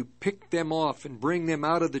began to pick them off and bring them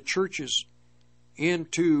out of the churches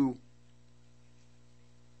into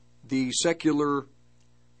the secular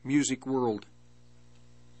music world.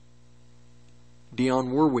 Dionne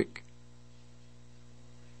Warwick.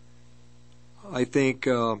 I think,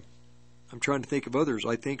 I'm trying to think of others.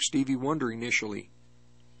 I think Stevie Wonder initially.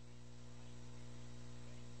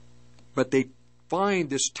 But they find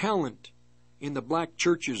this talent in the black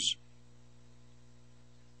churches.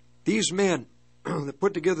 These men that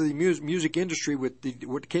put together the music industry with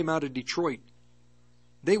what came out of Detroit,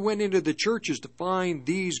 they went into the churches to find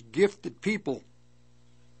these gifted people.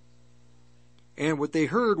 And what they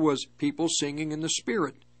heard was people singing in the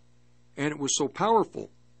Spirit. And it was so powerful.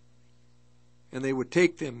 And they would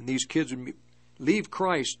take them, and these kids would leave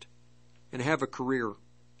Christ and have a career.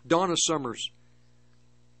 Donna Summers,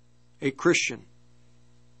 a Christian.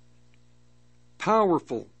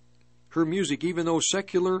 Powerful. Her music, even though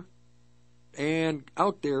secular and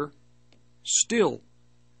out there, still.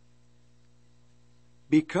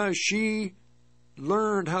 Because she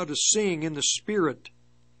learned how to sing in the Spirit,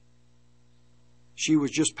 she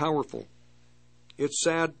was just powerful. It's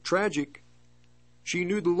sad, tragic. She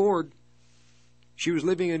knew the Lord. She was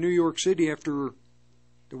living in New York City after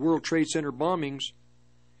the World Trade Center bombings,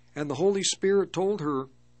 and the Holy Spirit told her,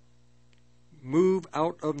 move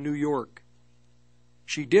out of New York.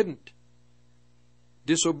 She didn't.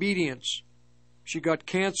 Disobedience. She got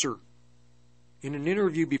cancer. In an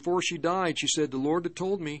interview before she died, she said, the Lord had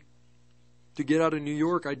told me to get out of New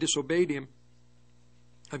York. I disobeyed Him.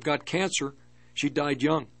 I've got cancer. She died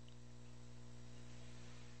young.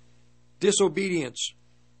 Disobedience.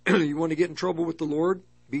 You want to get in trouble with the Lord?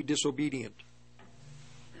 Be disobedient.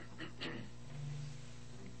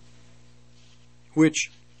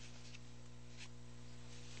 Which,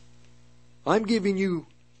 I'm giving you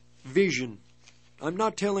vision. I'm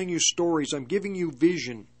not telling you stories. I'm giving you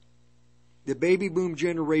vision. The baby boom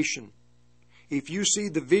generation. If you see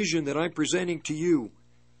the vision that I'm presenting to you,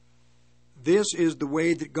 this is the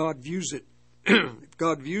way that God views it.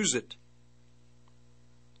 God views it.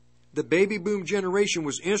 The baby boom generation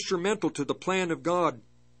was instrumental to the plan of God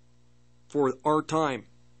for our time.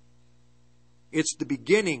 It's the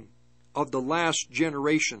beginning of the last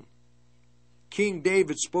generation. King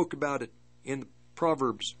David spoke about it in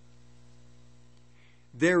Proverbs.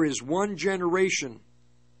 There is one generation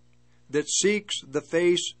that seeks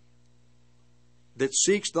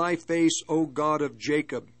thy face, O God of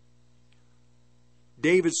Jacob.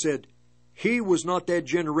 David said, he was not that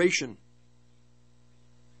generation.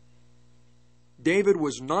 David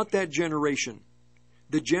was not that generation.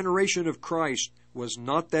 The generation of Christ was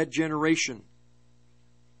not that generation.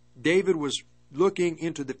 David was looking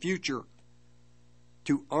into the future,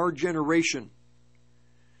 to our generation,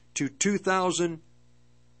 to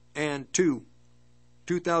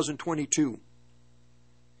 2022.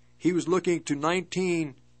 He was looking to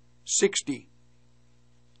 1960.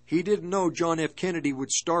 He didn't know John F. Kennedy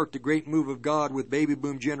would start the great move of God with baby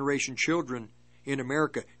boom generation children in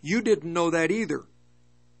America. You didn't know that either.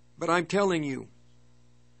 But I'm telling you,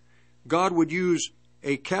 God would use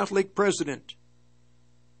a Catholic president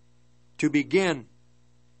to begin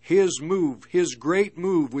His move, His great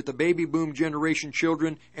move with the baby boom generation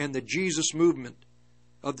children and the Jesus movement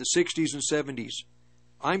of the 60s and 70s.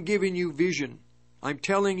 I'm giving you vision. I'm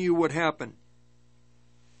telling you what happened.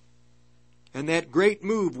 And that great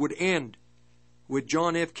move would end with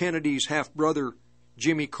John F. Kennedy's half-brother,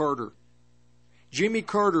 Jimmy Carter. Jimmy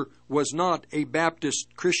Carter was not a Baptist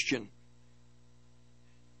Christian.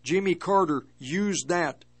 Jimmy Carter used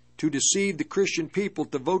that to deceive the Christian people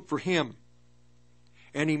to vote for him.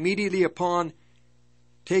 And immediately upon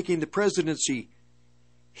taking the presidency,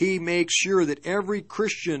 he makes sure that every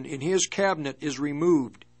Christian in his cabinet is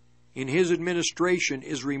removed, in his administration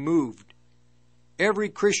is removed. Every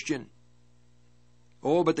Christian.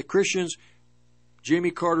 Oh, but the Christians,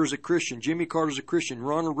 Jimmy Carter's a Christian, Jimmy Carter's a Christian,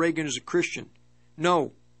 Ronald Reagan is a Christian.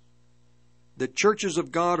 No. The churches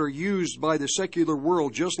of God are used by the secular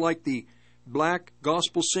world just like the black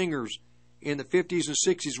gospel singers in the 50s and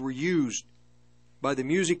 60s were used by the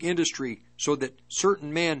music industry so that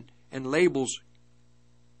certain men and labels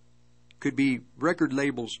could be record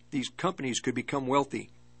labels. These companies could become wealthy,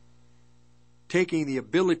 taking the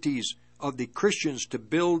abilities of the Christians to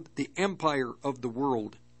build the empire of the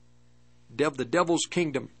world, the devil's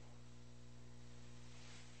kingdom.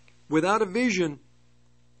 Without a vision,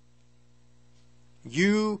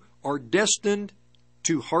 you are destined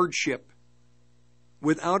to hardship.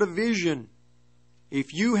 Without a vision,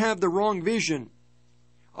 if you have the wrong vision,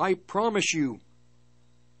 I promise you,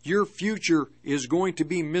 your future is going to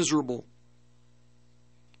be miserable.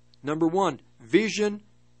 Number one, vision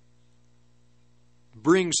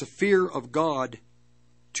brings a fear of God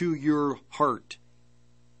to your heart.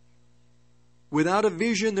 Without a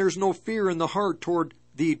vision, there's no fear in the heart toward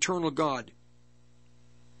the eternal God.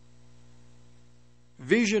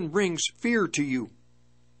 Vision brings fear to you.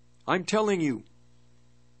 I'm telling you,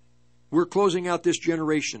 we're closing out this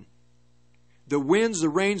generation. The winds, the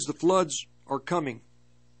rains, the floods are coming.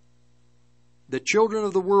 The children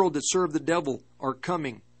of the world that serve the devil are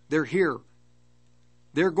coming. They're here.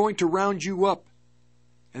 They're going to round you up.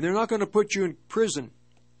 And they're not going to put you in prison.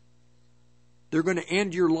 They're going to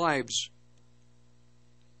end your lives.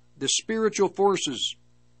 The spiritual forces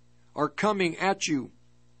are coming at you.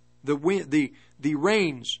 The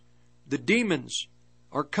rains, the demons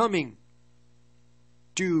are coming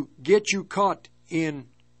to get you caught in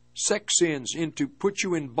sex sins and to put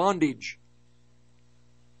you in bondage.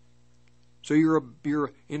 So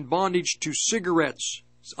you're in bondage to cigarettes.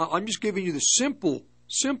 I'm just giving you the simple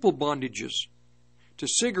bondages. To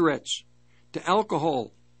cigarettes, to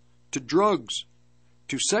alcohol, to drugs,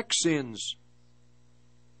 to sex sins.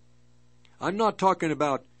 I'm not talking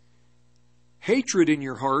about hatred in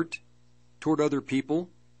your heart toward other people,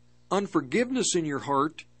 unforgiveness in your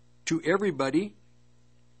heart to everybody,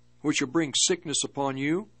 which will bring sickness upon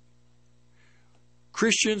you.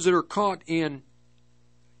 Christians that are caught in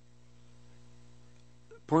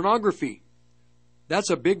pornography, that's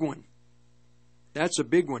a big one. That's a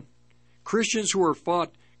big one. Christians who are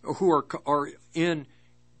in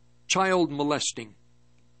child molesting.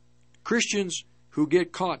 Christians who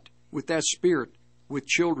get caught with that spirit with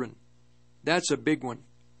children. That's a big one.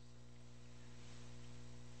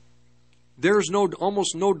 There's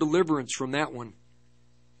almost no deliverance from that one.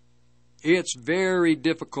 It's very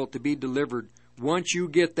difficult to be delivered once you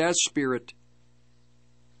get that spirit.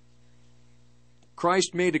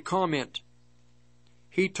 Christ made a comment.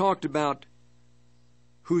 He talked about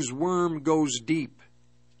whose worm goes deep.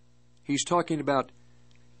 He's talking about,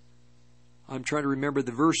 I'm trying to remember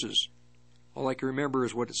the verses. All I can remember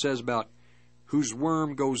is what it says about whose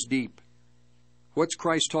worm goes deep. What's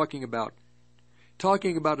Christ talking about?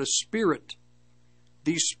 Talking about a spirit.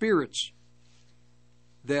 These spirits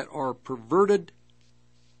that are perverted,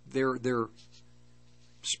 they're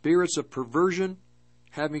spirits of perversion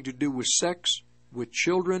having to do with sex, with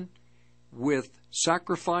children, with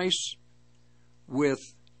sacrifice, with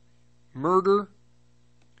murder.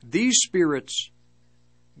 These spirits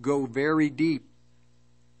go very deep.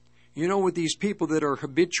 You know, with these people that are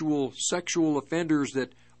habitual sexual offenders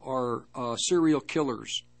that are serial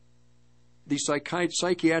killers, the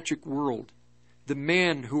psychiatric world, the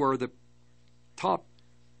men who are the top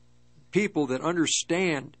people that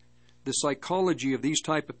understand the psychology of these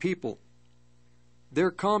type of people,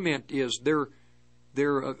 their comment is the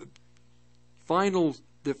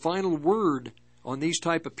final word on these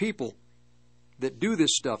type of people that do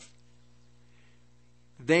this stuff.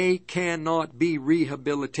 They cannot be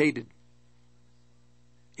rehabilitated.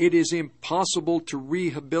 It is impossible to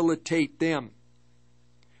rehabilitate them.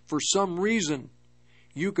 For some reason,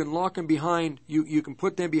 you can lock them behind, you can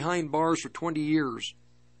put them behind bars for 20 years.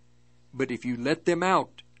 But if you let them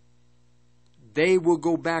out, they will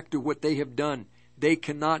go back to what they have done. They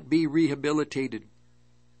cannot be rehabilitated.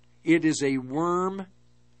 It is a worm,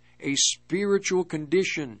 a spiritual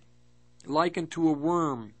condition likened to a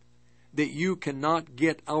worm that you cannot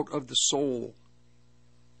get out of the soul.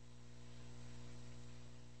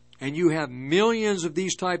 And you have millions of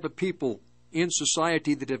these type of people in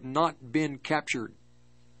society that have not been captured.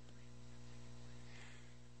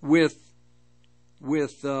 With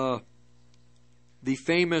the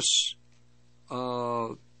famous,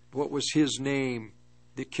 what was his name,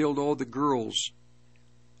 that killed all the girls?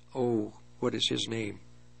 Oh, what is his name?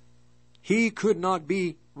 He could not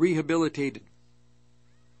be rehabilitated.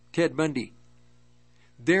 Ted Bundy.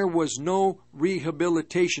 There was no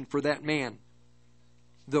rehabilitation for that man.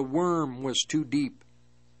 The worm was too deep.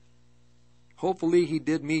 Hopefully he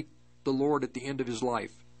did meet the Lord at the end of his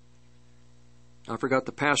life. I forgot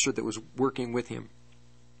the pastor that was working with him.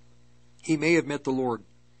 He may have met the Lord.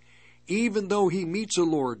 Even though he meets the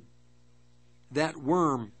Lord, that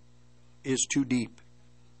worm is too deep.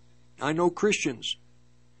 I know Christians.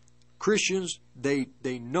 Christians, they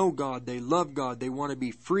know God, they love God, they want to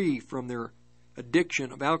be free from their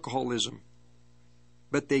addiction of alcoholism.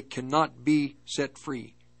 But they cannot be set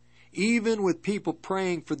free. Even with people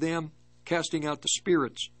praying for them, casting out the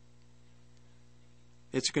spirits,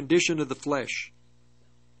 it's a condition of the flesh.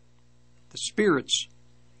 The spirits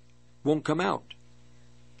won't come out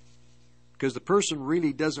because the person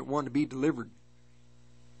really doesn't want to be delivered.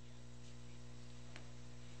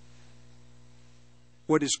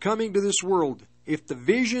 What is coming to this world, if the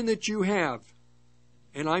vision that you have,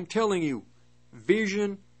 and I'm telling you,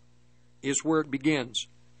 vision is where it begins.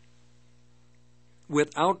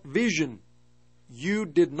 Without vision, you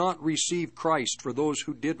did not receive Christ, for those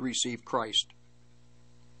who did receive Christ.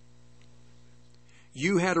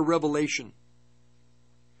 You had a revelation,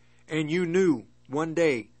 and you knew one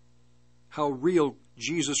day how real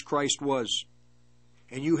Jesus Christ was.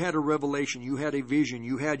 And you had a revelation, you had a vision,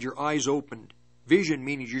 you had your eyes opened. Vision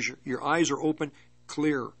meaning your eyes are open,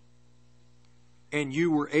 clear. And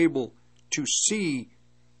you were able to see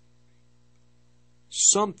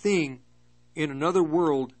something in another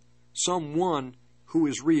world, someone who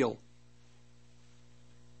is real.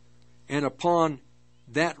 And upon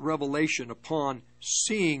that revelation, upon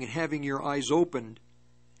seeing and having your eyes opened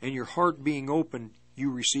and your heart being opened, you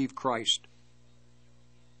receive Christ.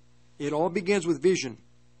 It all begins with vision.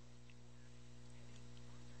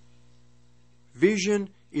 Vision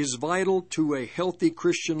is vital to a healthy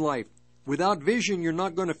Christian life. Without vision, you're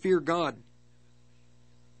not going to fear God.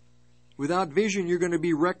 Without vision, you're going to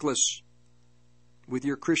be reckless with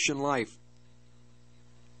your Christian life.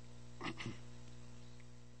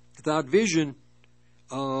 Without vision,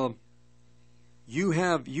 you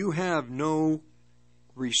have no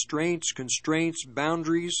restraints, constraints,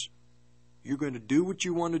 boundaries. You're going to do what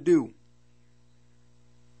you want to do.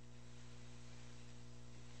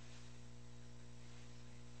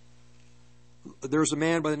 There's a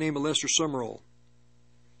man by the name of Lester Sumrall.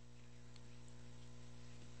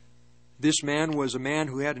 This man was a man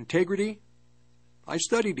who had integrity. I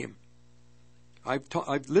studied him. I've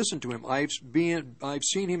listened to him. I've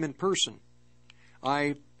seen him in person.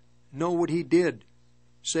 I know what he did,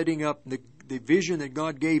 setting up the vision that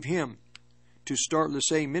God gave him to start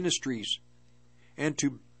LeSay Ministries and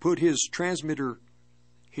to put his transmitter,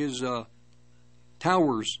 his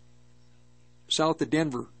towers south of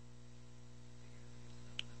Denver.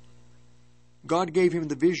 God gave him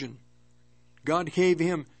the vision. God gave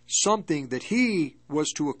him something that he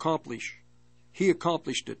was to accomplish. He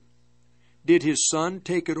accomplished it. Did his son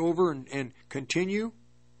take it over and continue?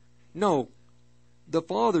 No. The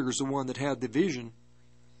father is the one that had the vision.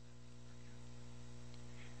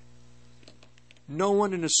 No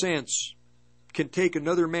one, in a sense, can take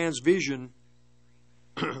another man's vision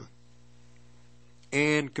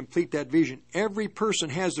and complete that vision. Every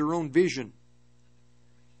person has their own vision.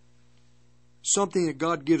 Something that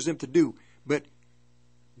God gives them to do. But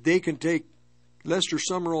they can take Lester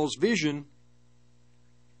Sumrall's vision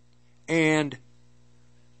and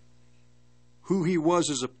who he was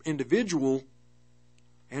as an individual,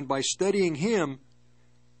 and by studying him,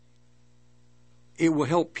 it will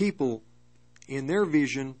help people in their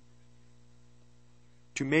vision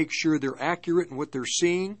to make sure they're accurate in what they're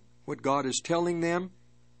seeing, what God is telling them.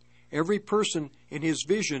 Every person in his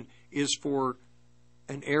vision is for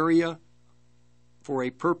an area, for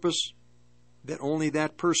a purpose that only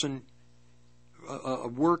that person, a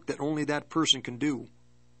work that only that person can do.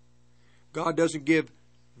 God doesn't give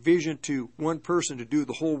vision to one person to do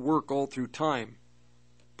the whole work all through time.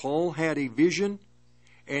 Paul had a vision,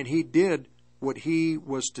 and he did what he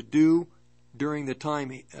was to do during the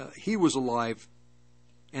time he was alive,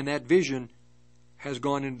 and that vision has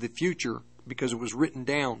gone into the future because it was written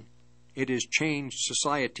down. It has changed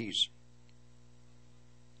societies.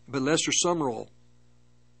 But Lester Sumrall,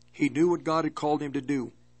 he knew what God had called him to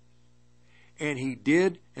do, and he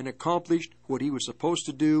did and accomplished what he was supposed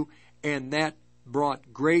to do, and that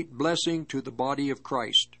brought great blessing to the body of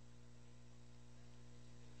Christ.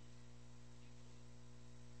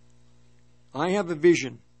 I have a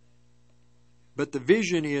vision, but the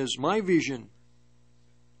vision is, my vision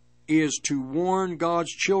is to warn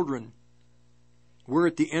God's children we're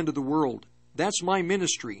at the end of the world. That's my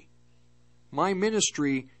ministry. My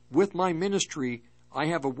ministry, with my ministry, I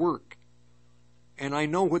have a work, and I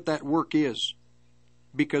know what that work is,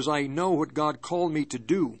 because I know what God called me to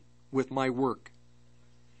do with my work.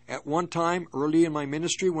 At one time, early in my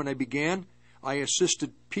ministry, when I began, I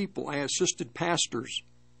assisted people, I assisted pastors.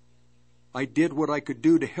 I did what I could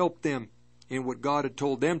do to help them in what God had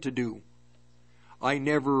told them to do. I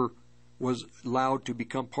never was allowed to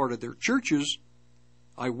become part of their churches.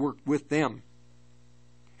 I worked with them.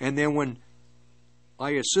 And then when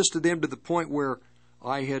I assisted them to the point where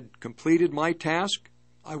I had completed my task,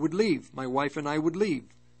 I would leave. My wife and I would leave.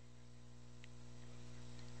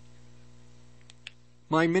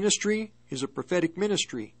 My ministry is a prophetic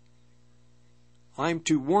ministry. I'm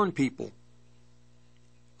to warn people,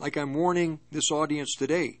 like I'm warning this audience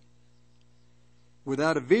today.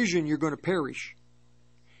 Without a vision, you're going to perish.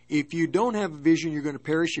 If you don't have a vision, you're going to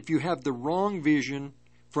perish. If you have the wrong vision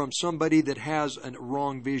from somebody that has a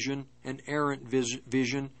wrong vision, an errant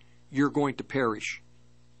vision, you're going to perish.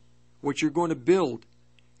 What you're going to build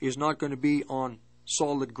is not going to be on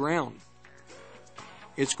solid ground.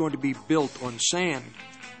 It's going to be built on sand.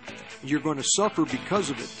 You're going to suffer because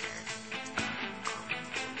of it.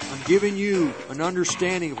 I'm giving you an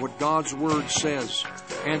understanding of what God's Word says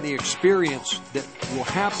and the experience that will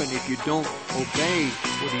happen if you don't obey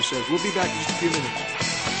what He says. We'll be back in just a few minutes.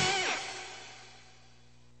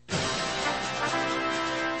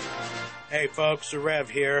 Hey folks, the Rev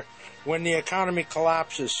here. When the economy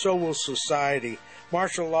collapses, so will society.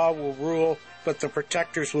 Martial law will rule, but the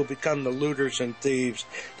protectors will become the looters and thieves.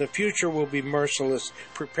 The future will be merciless.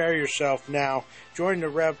 Prepare yourself now. Join the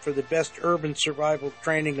Rev for the best urban survival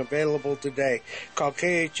training available today. Call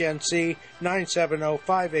KHNC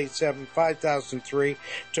 970-587-5003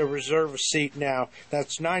 to reserve a seat now.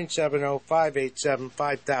 That's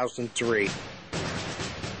 970-587-5003.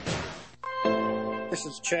 This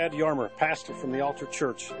is Chad Yarmer, pastor from the Altar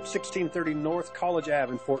Church, 1630 North College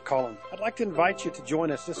Ave in Fort Collins. I'd like to invite you to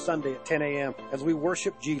join us this Sunday at 10 a.m. as we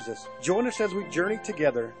worship Jesus. Join us as we journey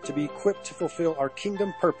together to be equipped to fulfill our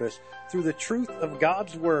kingdom purpose through the truth of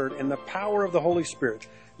God's Word and the power of the Holy Spirit.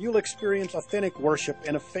 You'll experience authentic worship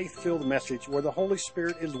and a faith-filled message where the Holy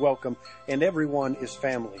Spirit is welcome and everyone is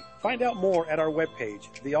family. Find out more at our webpage,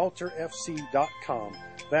 thealtarfc.com.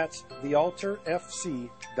 That's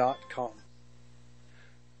thealtarfc.com.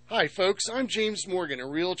 Hi folks, I'm James Morgan, a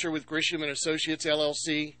realtor with Grisham & Associates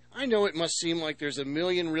LLC. I know it must seem like there's a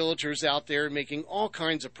million realtors out there making all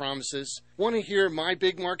kinds of promises. Want to hear my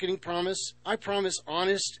big marketing promise? I promise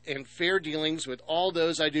honest and fair dealings with all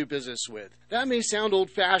those I do business with. That may sound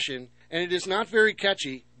old-fashioned, and it is not very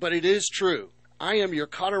catchy, but it is true. I am your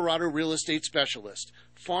Colorado real estate specialist.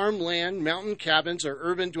 Farm land, mountain cabins, or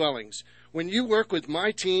urban dwellings. When you work with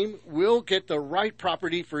my team, we'll get the right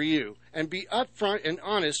property for you and be upfront and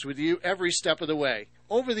honest with you every step of the way.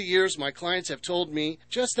 Over the years, my clients have told me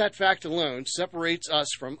just that fact alone separates us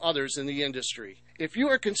from others in the industry. If you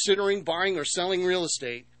are considering buying or selling real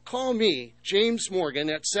estate, call me, James Morgan,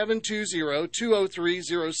 at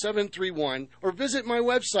 720-203-0731 or visit my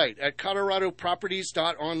website at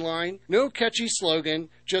coloradoproperties.online. No catchy slogan,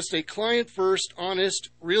 just a client-first,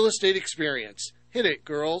 honest real estate experience. Hit it,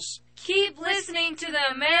 girls. Keep listening to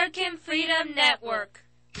the American Freedom Network.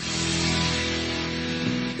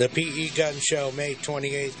 The P.E. Gun Show, May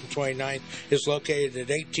 28th and 29th, is located at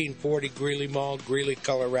 1840 Greeley Mall, Greeley,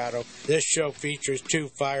 Colorado. This show features 2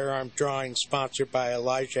 firearm drawings sponsored by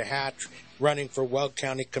Elijah Hatch, running for Weld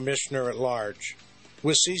County Commissioner at Large.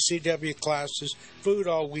 With CCW classes, food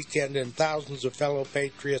all weekend, and thousands of fellow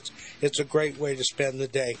patriots, it's a great way to spend the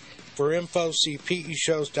day. For info, see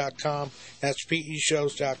PEShows.com. That's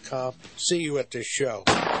PEShows.com. See you at the show.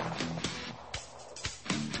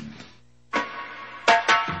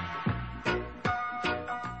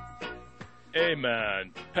 Hey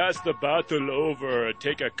man, pass the battle over.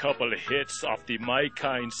 Take a couple hits off the My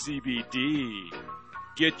Kind CBD.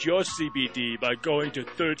 Get your CBD by going to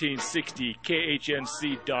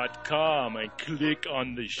 1360khnc.com and click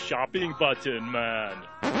on the shopping button, man.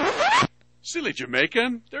 Silly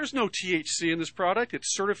Jamaican. There's no THC in this product.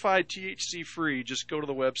 It's certified THC free. Just go to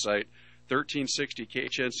the website,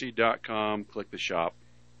 1360khnc.com, click the shop.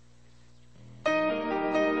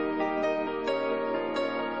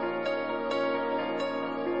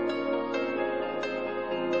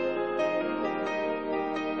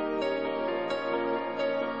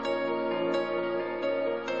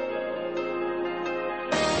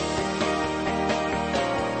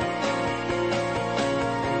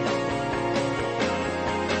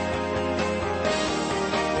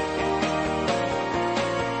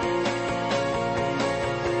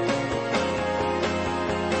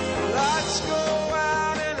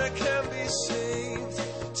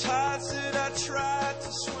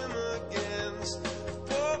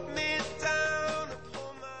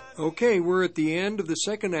 Okay, we're at the end of the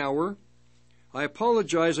second hour. I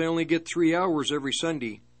apologize, I only get 3 hours every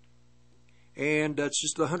Sunday. And that's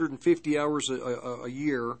just 150 hours a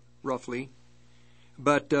year, roughly.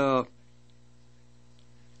 But I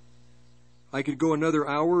could go another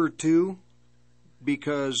hour or two,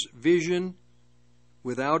 because vision,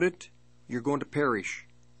 without it, you're going to perish.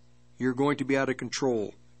 You're going to be out of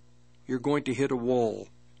control. You're going to hit a wall.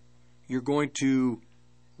 You're going to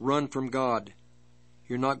run from God.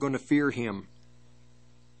 You're not going to fear Him.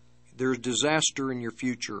 There's disaster in your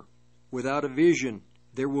future. Without a vision,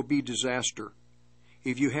 there will be disaster.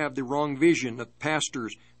 If you have the wrong vision of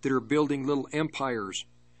pastors that are building little empires,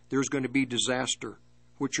 there's going to be disaster.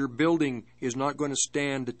 What you're building is not going to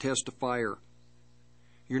stand the test of fire.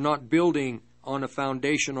 You're not building on a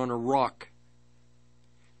foundation on a rock.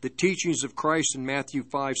 The teachings of Christ in Matthew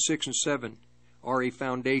 5, 6, and 7 are a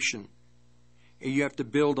foundation. And you have to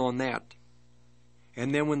build on that.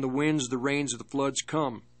 And then when the winds, the rains, the floods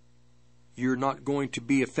come, you're not going to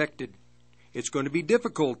be affected. It's going to be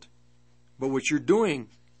difficult, but what you're doing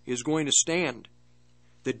is going to stand.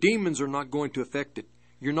 The demons are not going to affect it.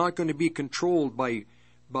 You're not going to be controlled by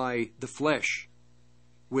the flesh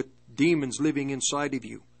with demons living inside of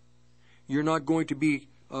you. You're not going to be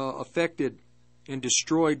affected and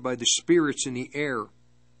destroyed by the spirits in the air.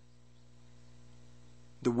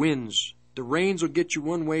 The winds. The rains will get you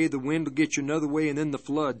one way, the wind will get you another way, and then the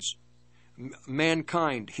floods.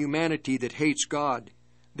 Mankind, humanity that hates God,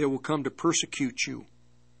 that will come to persecute you,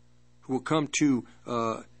 who will come to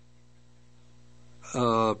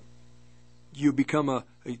you become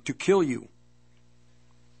to kill you.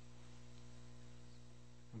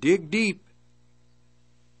 Dig deep.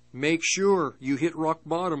 Make sure you hit rock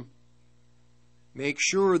bottom. Make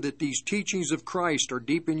sure that these teachings of Christ are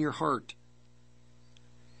deep in your heart.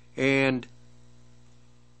 And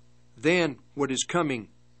then what is coming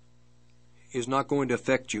is not going to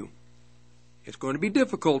affect you. It's going to be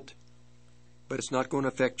difficult, but it's not going to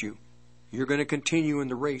affect you. You're going to continue in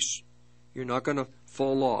the race. You're not going to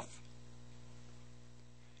fall off.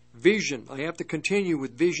 Vision. I have to continue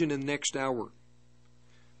with vision in the next hour.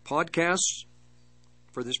 Podcasts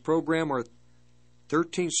for this program are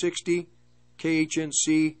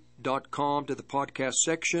 1360khnc.com to the podcast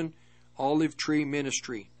section, Olive Tree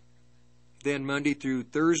Ministry. Then Monday through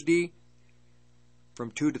Thursday from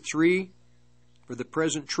 2 to 3 for the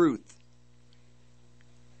Present Truth.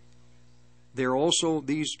 They're also,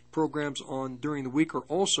 these programs on during the week are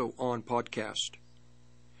also on podcast.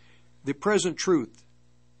 The Present Truth.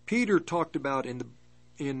 Peter talked about in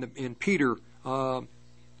Peter about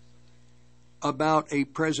a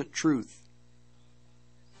present truth.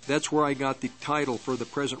 That's where I got the title for the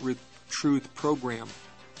Present Truth program.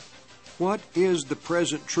 What is the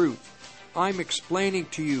present truth? I'm explaining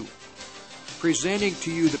to you, presenting to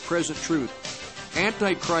you the present truth.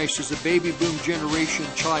 Antichrist is a baby boom generation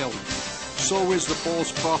child. So is the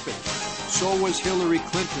false prophet. So was Hillary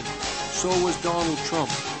Clinton. So was Donald Trump.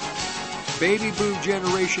 Baby boom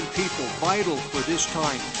generation people, vital for this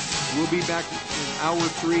time. We'll be back in hour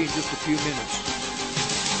 3 in just a few minutes.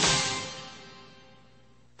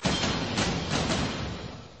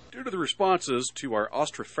 Due to the responses to our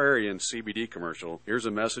Austrofarian CBD commercial, here's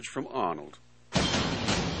a message from Arnold.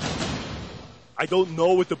 I don't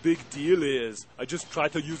know what the big deal is. I just try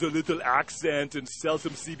to use a little accent and sell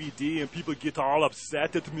some CBD and people get all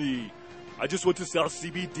upset at me. I just want to sell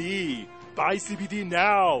CBD. Buy CBD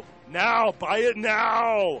now. Now. Buy it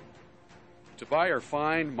now. To buy our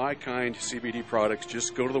fine, My Kind CBD products,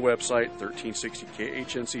 just go to the website,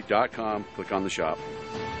 1360khnc.com, click on the shop.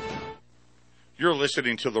 You're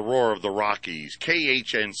listening to the Roar of the Rockies,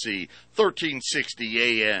 KHNC,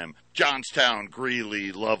 1360 AM, Johnstown,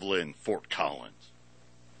 Greeley, Loveland, Fort Collins.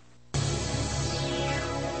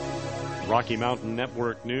 Rocky Mountain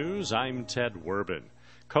Network News, I'm Ted Werbin.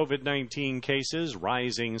 COVID-19 cases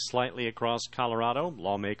rising slightly across Colorado.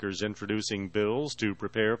 Lawmakers introducing bills to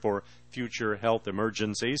prepare for future health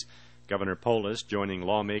emergencies. Governor Polis joining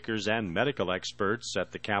lawmakers and medical experts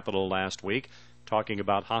at the Capitol last week, talking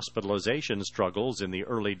about hospitalization struggles in the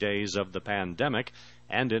early days of the pandemic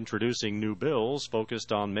and introducing new bills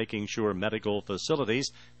focused on making sure medical facilities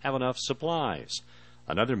have enough supplies.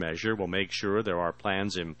 Another measure will make sure there are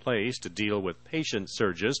plans in place to deal with patient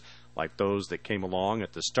surges like those that came along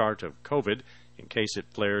at the start of COVID in case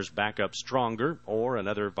it flares back up stronger or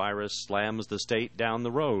another virus slams the state down the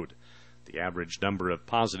road. The average number of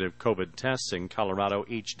positive COVID tests in Colorado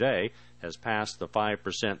each day has passed the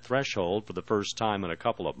 5% threshold for the first time in a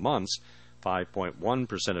couple of months,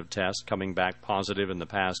 5.1% of tests coming back positive in the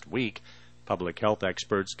past week. Public health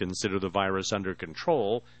experts consider the virus under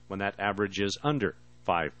control when that average is under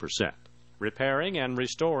 5%. Repairing and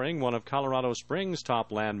restoring one of Colorado Springs'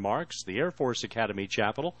 top landmarks, the Air Force Academy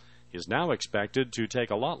Chapel, is now expected to take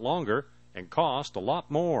a lot longer and cost a lot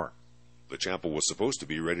more. The chapel was supposed to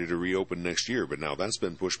be ready to reopen next year, but now that's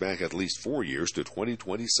been pushed back at least 4 years to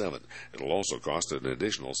 2027. It'll also cost an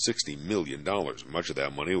additional $60 million. Much of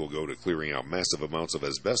that money will go to clearing out massive amounts of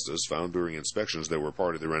asbestos found during inspections that were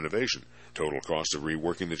part of the renovation. Total cost of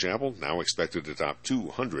reworking the chapel now expected to top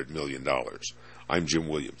 $200 million. I'm Jim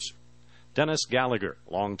Williams. Dennis Gallagher,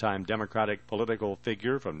 longtime Democratic political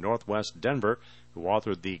figure from Northwest Denver, who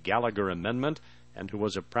authored the Gallagher Amendment and who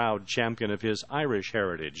was a proud champion of his Irish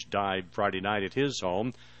heritage, died Friday night at his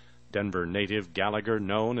home. Denver native Gallagher,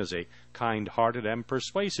 known as a kind-hearted and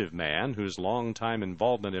persuasive man whose longtime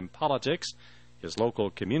involvement in politics, his local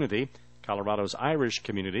community, Colorado's Irish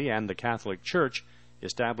community, and the Catholic Church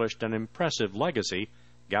established an impressive legacy.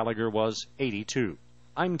 Gallagher was 82.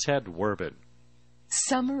 I'm Ted Werbin.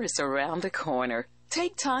 Summer is around the corner.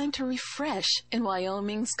 Take time to refresh in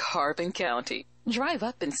Wyoming's Carbon County. Drive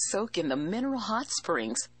up and soak in the mineral hot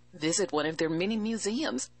springs. Visit one of their mini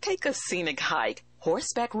museums. Take a scenic hike,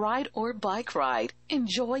 horseback ride, or bike ride.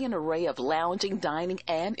 Enjoy an array of lounging, dining,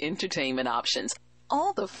 and entertainment options.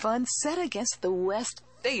 All the fun set against the West's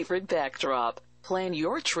favorite backdrop. Plan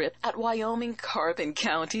your trip at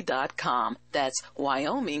WyomingCarbonCounty.com. That's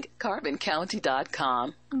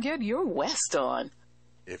WyomingCarbonCounty.com. Get your West on.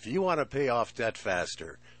 If you want to pay off debt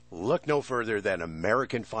faster, look no further than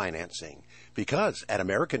American Financing. Because at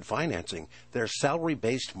American Financing, their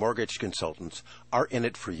salary-based mortgage consultants are in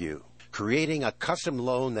it for you, creating a custom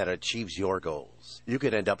loan that achieves your goals. You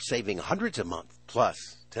could end up saving hundreds a month,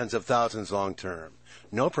 plus tens of thousands long-term.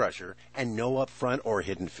 No pressure and no upfront or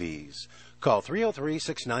hidden fees. Call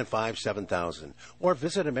 303-695-7000 or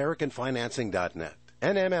visit AmericanFinancing.net.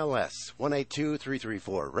 NMLS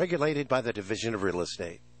 182334, regulated by the Division of Real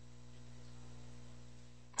Estate.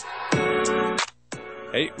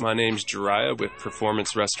 Hey, my name's Jariah with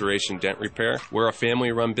Performance Restoration Dent Repair. We're a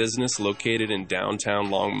family-run business located in downtown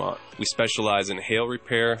Longmont. We specialize in hail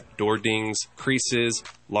repair, door dings, creases,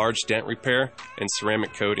 large dent repair, and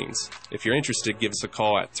ceramic coatings. If you're interested, give us a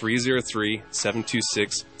call at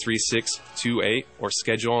 303-726-3628 or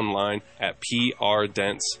schedule online at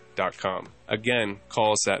prdents.com. Again,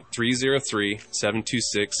 call us at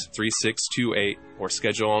 303-726-3628 or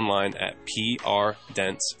schedule online at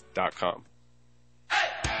prdents.com.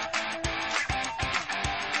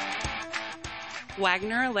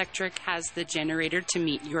 Wagner Electric has the generator to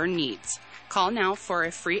meet your needs. Call now for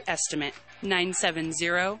a free estimate,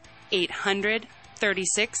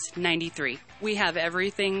 970-800-3693. We have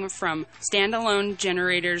everything from standalone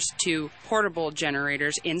generators to portable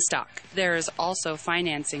generators in stock. There is also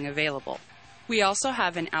financing available. We also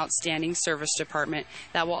have an outstanding service department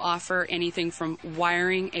that will offer anything from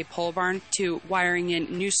wiring a pole barn to wiring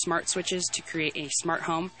in new smart switches to create a smart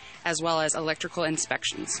home, as well as electrical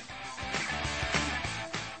inspections.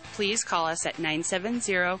 Please call us at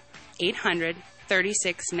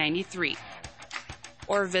 970-800-3693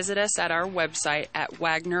 or visit us at our website at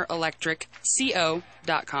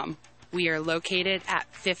wagnerelectricco.com. We are located at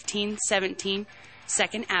 1517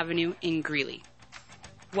 2nd Avenue in Greeley.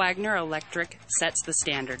 Wagner Electric sets the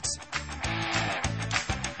standards.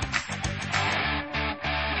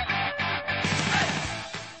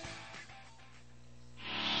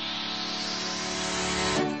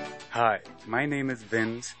 Hi, my name is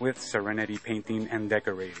Vince with Serenity Painting and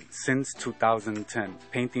Decorating. Since 2010,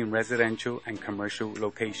 painting residential and commercial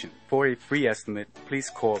locations. For a free estimate, please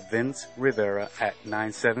call Vince Rivera at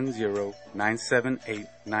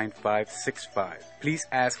 970-978-9565. Please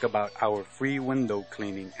ask about our free window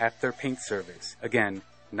cleaning after paint service. Again,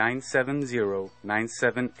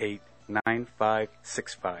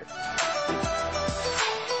 970-978-9565.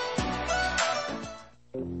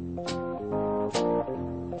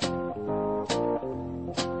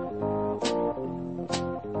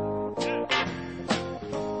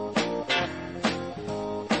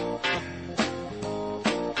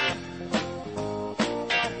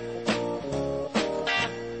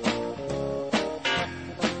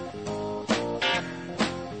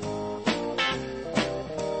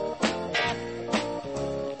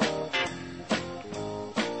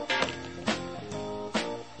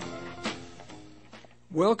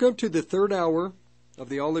 Welcome to the third hour of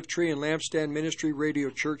the Olive Tree and Lampstand Ministry Radio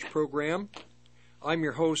Church program. I'm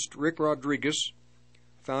your host, Rick Rodriguez.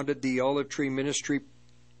 Founded the Olive Tree Ministry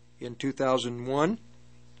in 2001.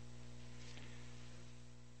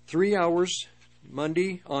 3 hours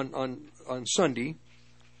Monday on Sunday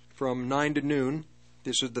from 9 to noon.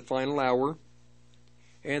 This is the final hour.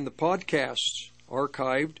 And the podcasts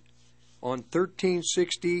archived on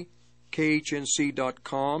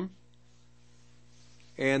 1360khnc.com.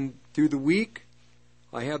 And through the week,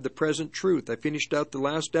 I have the present truth. I finished out the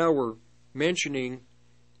last hour mentioning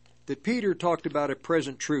that Peter talked about a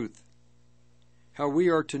present truth, how we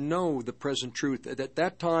are to know the present truth. At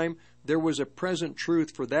that time, there was a present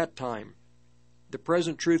truth for that time. The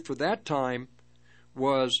present truth for that time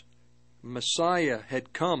was Messiah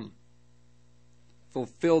had come,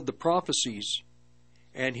 fulfilled the prophecies,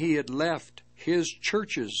 and he had left his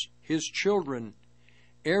churches, his children,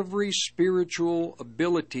 every spiritual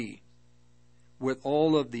ability with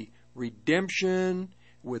all of the redemption,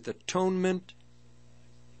 with atonement.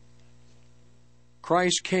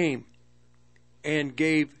 Christ came and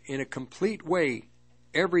gave in a complete way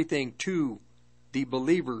everything to the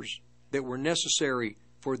believers that were necessary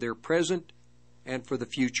for their present and for the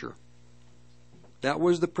future. That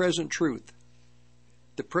was the present truth.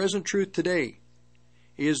 The present truth today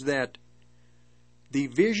is that the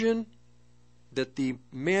vision that the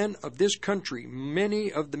men of this country, many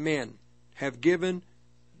of the men, have given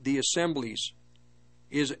the assemblies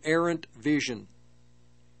is errant vision.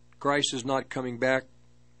 Christ is not coming back,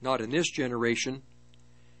 not in this generation.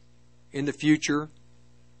 In the future,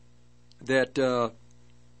 that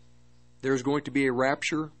there's going to be a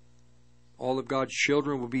rapture. All of God's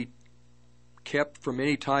children will be kept from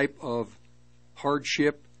any type of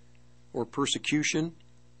hardship or persecution.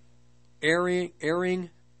 Errant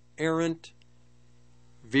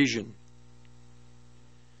vision.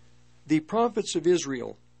 The prophets of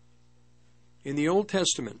Israel in the Old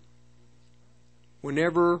Testament,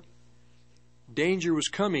 whenever danger was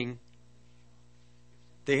coming,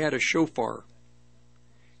 they had a shofar,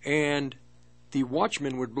 and the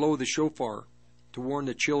watchman would blow the shofar to warn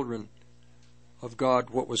the children of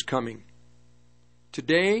God what was coming.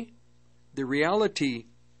 Today, the reality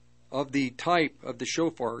of the type of the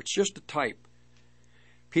shofar, it's just a type.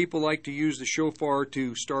 People like to use the shofar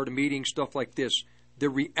to start a meeting, stuff like this. The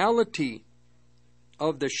reality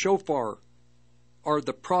of the shofar are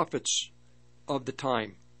the prophets of the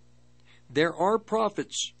time. There are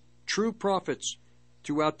prophets, true prophets,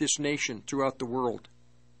 throughout this nation, throughout the world.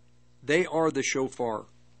 They are the shofar.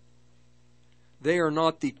 They are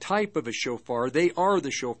not the type of a shofar. They are the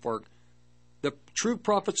shofar. The true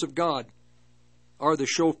prophets of God are the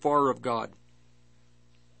shofar of God.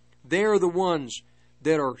 They are the ones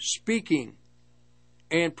that are speaking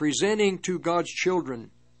and presenting to God's children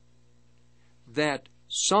that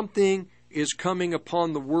something is coming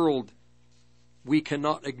upon the world we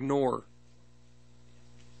cannot ignore.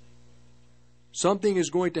 Something is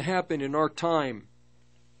going to happen in our time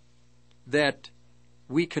that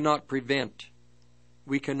we cannot prevent.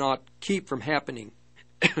 We cannot keep from happening.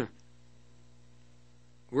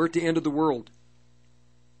 We're at the end of the world.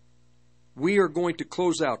 We are going to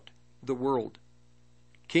close out the world.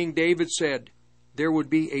 King David said, there would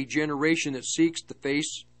be a generation that seeks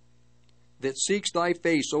thy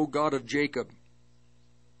face, O God of Jacob.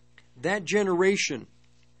 That generation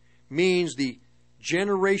means the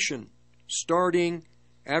generation starting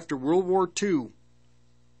after World War II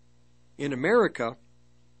in America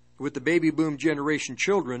with the baby boom generation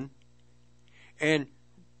children, and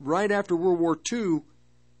right after World War II,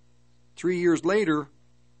 3 years later,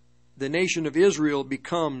 the nation of Israel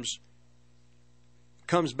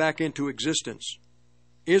comes back into existence.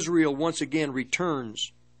 Israel once again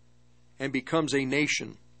returns and becomes a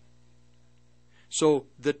nation. So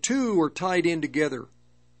the two are tied in together.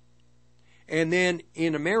 And then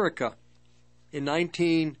in America, in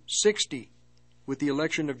 1960, with the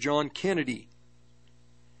election of John Kennedy,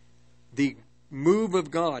 the move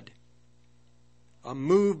of God, a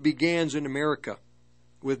move begins in America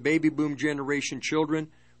with baby boom generation children,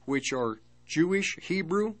 which are Jewish,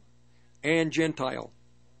 Hebrew, and Gentile.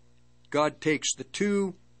 God takes the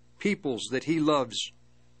two peoples that He loves,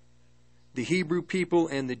 the Hebrew people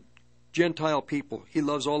and the Gentile people. He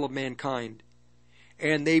loves all of mankind.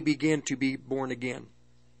 And they begin to be born again.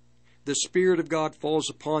 The Spirit of God falls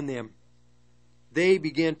upon them. They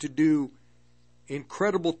begin to do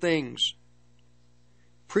incredible things,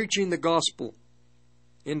 preaching the gospel,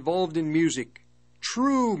 involved in music,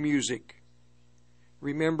 true music.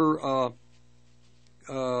 Remember,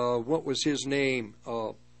 what was his name?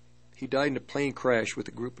 He died in a plane crash with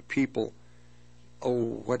a group of people.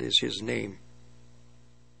 Oh, what is his name?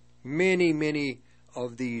 Many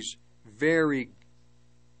of these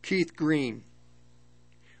Keith Green.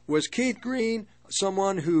 Was Keith Green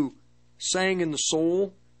someone who sang in the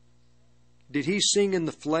soul? Did he sing in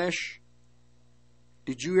the flesh?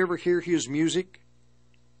 Did you ever hear his music?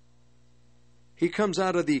 He comes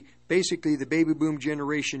out of basically the baby boom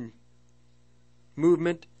generation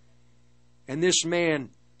movement, and this man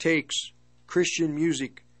takes Christian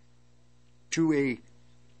music to a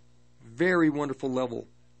very wonderful level.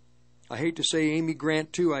 I hate to say Amy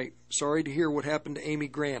Grant too. I'm sorry to hear what happened to Amy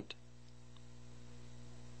Grant.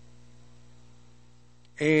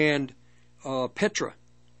 And Petra.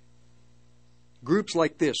 Groups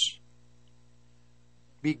like this.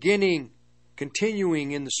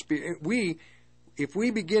 Continuing in the Spirit. If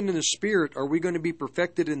we begin in the Spirit, are we going to be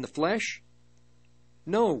perfected in the flesh?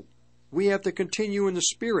 No. We have to continue in the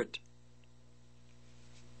Spirit.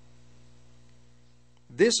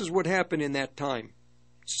 This is what happened in that time.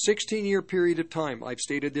 16-year period of time. I've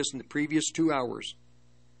stated this in the previous 2 hours.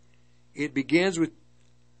 It begins with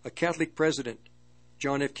a Catholic president,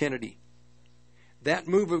 John F. Kennedy. That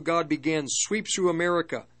move of God begins, sweeps through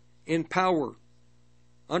America in power,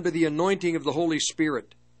 under the anointing of the Holy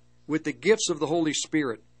Spirit, with the gifts of the Holy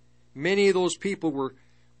Spirit. Many of those people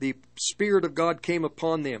the Spirit of God came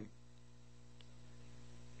upon them.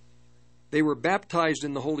 They were baptized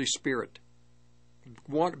in the Holy Spirit.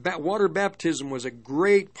 Water baptism was a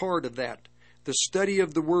great part of that. The study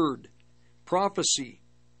of the Word, prophecy.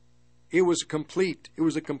 It was complete. It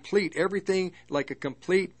was everything like a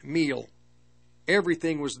complete meal.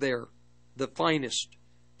 Everything was there, the finest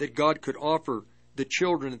that God could offer the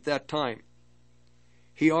children at that time.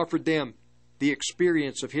 He offered them the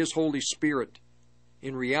experience of His Holy Spirit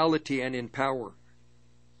in reality and in power.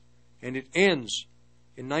 And it ends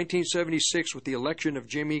in 1976 with the election of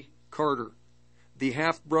Jimmy Carter, the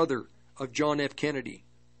half-brother of John F. Kennedy.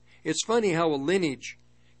 It's funny how a lineage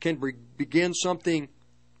can begin something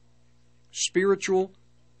spiritual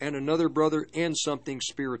and another brother ends something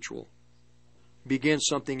spiritual, begins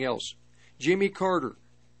something else. Jimmy Carter,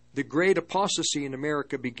 the great apostasy in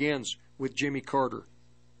America begins with Jimmy Carter.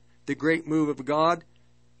 The great move of God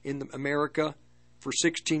in America for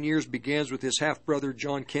 16 years begins with his half-brother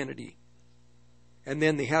John Kennedy. And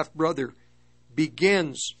then the half-brother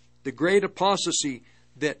begins the great apostasy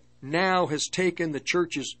that now has taken the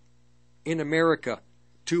churches in America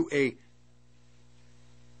to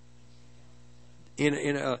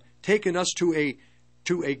taken us to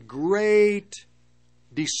a great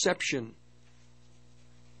deception.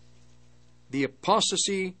 The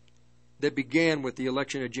apostasy that began with the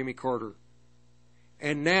election of Jimmy Carter.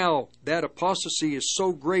 And now that apostasy is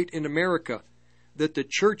so great in America that the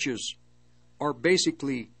churches are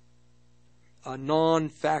basically a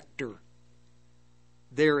non-factor.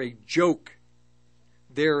 They're a joke.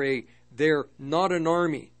 They're not an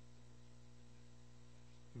army.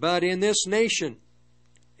 But in this nation,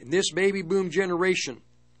 in this baby boom generation,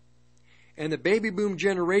 and the baby boom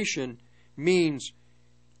generation means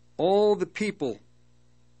all the people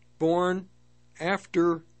born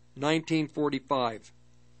after 1945.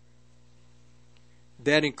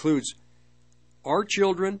 That includes our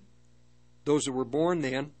children, those that were born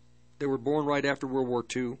then, that were born right after World War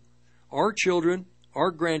II, our children, our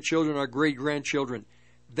grandchildren, our great-grandchildren,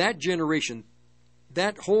 that generation,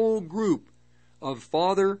 that whole group of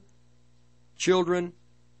father, children,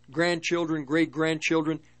 grandchildren,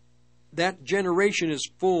 great-grandchildren, that generation is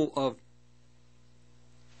full of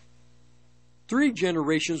 3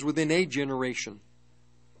 generations within a generation.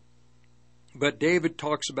 But David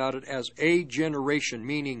talks about it as a generation,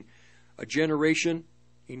 meaning a generation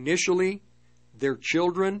initially, their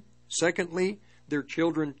children, secondly, their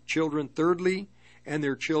children's children, thirdly, and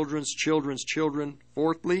their children's children's children,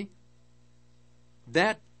 fourthly.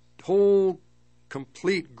 that whole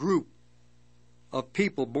complete group of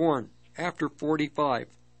people born after 45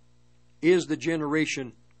 is the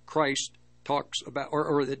generation Christ talks about,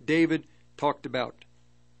 or that David talked about.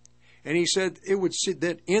 And he said it would see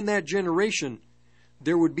that in that generation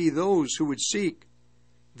there would be those who would seek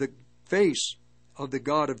the face of the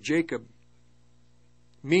God of Jacob,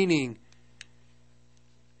 meaning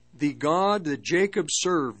the God that Jacob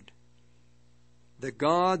served, the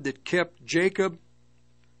God that kept Jacob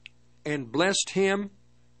and blessed him,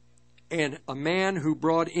 and a man who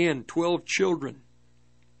brought in 12 children,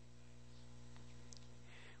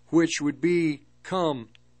 which would become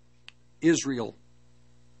Israel,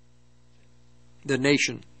 the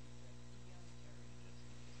nation.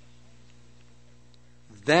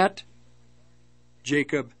 That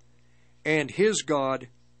Jacob and his God,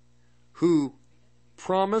 who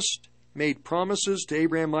made promises to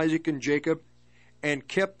Abraham, Isaac, and Jacob, and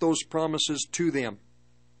kept those promises to them,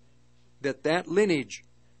 that lineage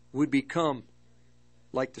would become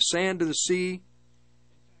like the sand of the sea,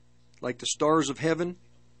 like the stars of heaven,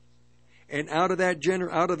 and out of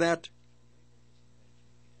that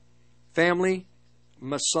family,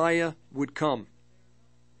 Messiah would come.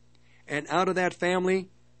 And out of that family,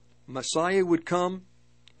 Messiah would come,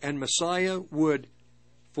 and Messiah would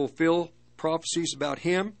fulfill prophecies about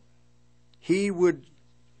him. He would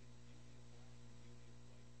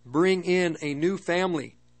bring in a new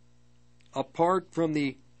family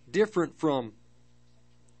different from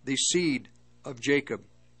the seed of Jacob.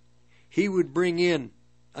 He would bring in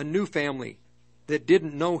a new family that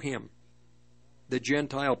didn't know him, the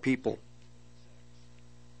Gentile people.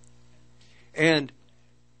 And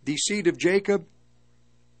the seed of Jacob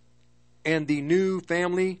and the new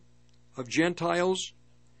family of Gentiles,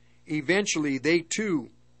 eventually they too,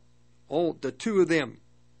 the two of them,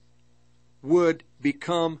 would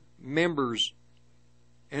become members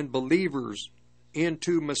and believers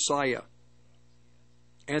into Messiah.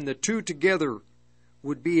 And the two together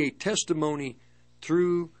would be a testimony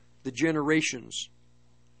through the generations,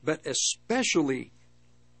 but especially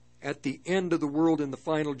at the end of the world in the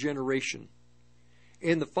final generation.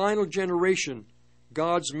 In the final generation,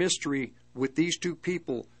 God's mystery with these two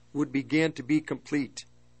people would begin to be complete.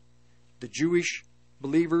 The Jewish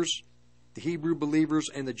believers, the Hebrew believers,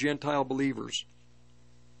 and the Gentile believers.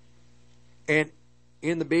 And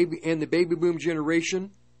in the baby boom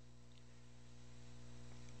generation,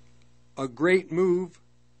 a great move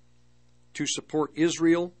to support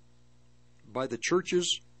Israel by the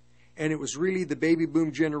churches, and it was really the baby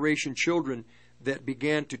boom generation children that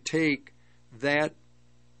began to take that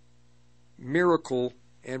miracle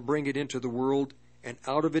and bring it into the world, and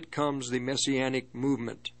out of it comes the Messianic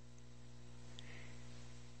movement.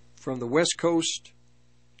 From the West Coast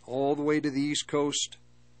all the way to the East Coast,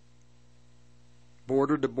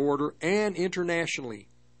 border to border, and internationally.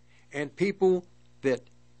 And people that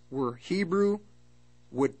were Hebrew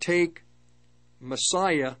would take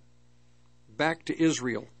Messiah back to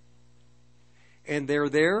Israel. And they're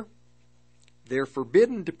there. They're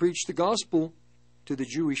forbidden to preach the gospel to the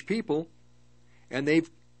Jewish people, and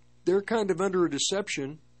they're kind of under a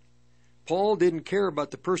deception. Paul didn't care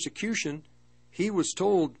about the persecution. He was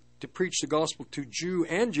told to preach the gospel to Jew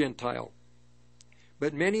and Gentile.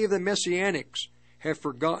 But many of the Messianics have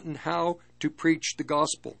forgotten how to preach the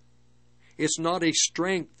gospel. It's not a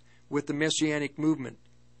strength with the Messianic movement.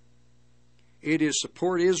 It is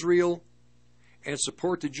support Israel and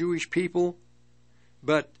support the Jewish people,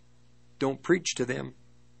 but don't preach to them.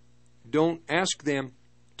 Don't ask them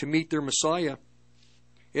to meet their Messiah.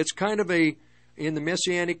 It's kind of in the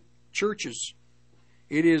Messianic churches,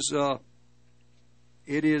 it is a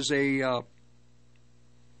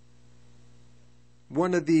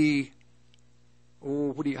one of the,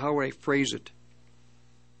 how would I phrase it?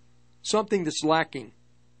 Something that's lacking.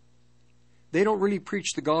 They don't really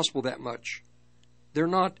preach the gospel that much. They're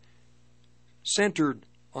not centered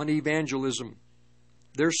on evangelism.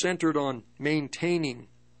 They're centered on maintaining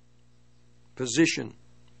position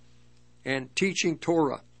and teaching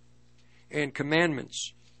Torah and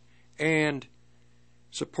commandments and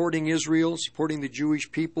supporting Israel, supporting the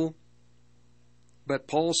Jewish people. But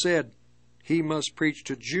Paul said he must preach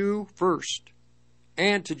to Jew first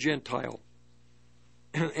and to Gentile.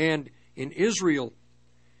 And in Israel,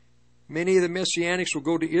 many of the Messianics will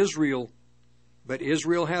go to Israel, but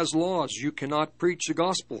Israel has laws. You cannot preach the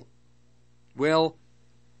gospel. Well,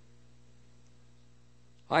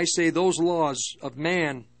 I say those laws of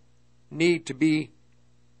man need to be,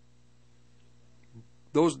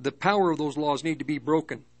 the power of those laws need to be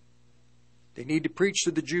broken. They need to preach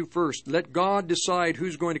to the Jew first. Let God decide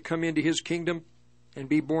who's going to come into his kingdom and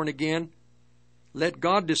be born again. Let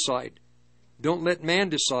God decide. Don't let man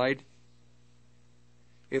decide.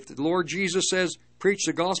 If the Lord Jesus says, preach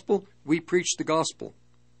the gospel, we preach the gospel.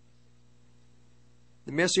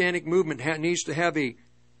 The Messianic movement needs to have a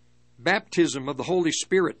baptism of the Holy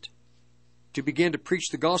Spirit to begin to preach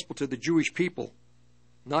the gospel to the Jewish people,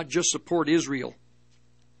 not just support Israel.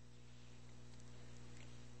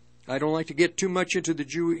 I don't like to get too much into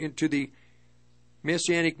the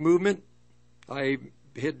Messianic movement. I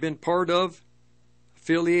had been part of,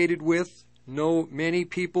 affiliated with, know many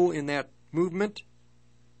people in that movement,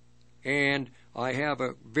 and I have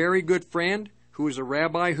a very good friend who is a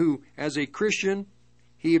rabbi who, as a Christian,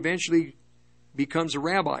 he eventually becomes a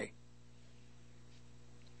rabbi.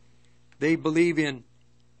 They don't believe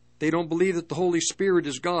that the Holy Spirit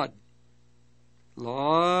is God. A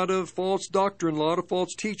lot of false doctrine, a lot of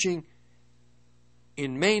false teaching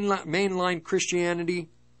in mainline Christianity,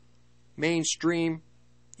 mainstream,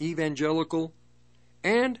 evangelical,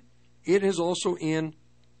 and it is also in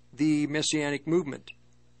the Messianic movement.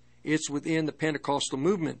 It's within the Pentecostal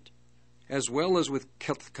movement, as well as with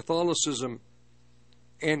Catholicism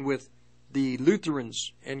and with the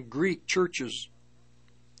Lutherans and Greek churches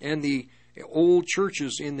and the old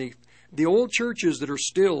churches in the old churches that are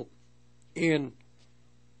still in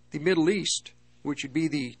the Middle East, which would be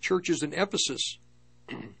the churches in Ephesus.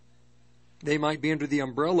 They might be under the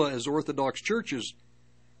umbrella as Orthodox churches,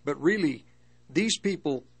 but really these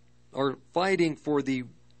people are fighting for the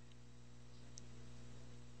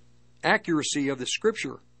accuracy of the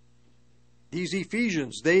Scripture. These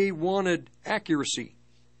Ephesians, they wanted accuracy.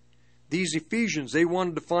 These Ephesians, they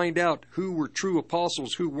wanted to find out who were true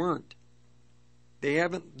apostles, who weren't.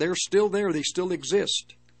 They're still there, they still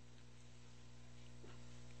exist.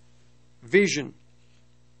 Vision.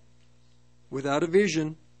 Without a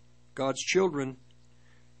vision, God's children,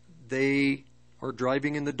 they are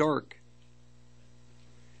driving in the dark.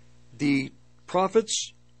 The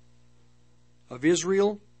prophets of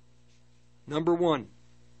Israel, number one,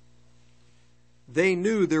 they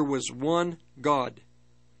knew there was one God.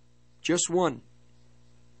 Just one.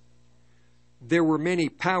 There were many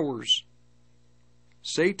powers.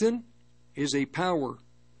 Satan is a power.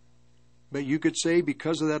 But you could say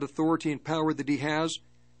because of that authority and power that he has,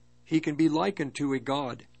 he can be likened to a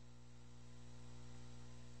god.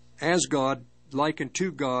 As God, likened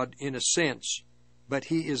to God in a sense. But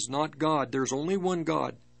he is not God. There's only one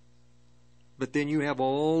God. But then you have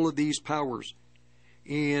all of these powers.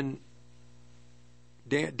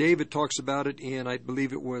 David talks about it in, I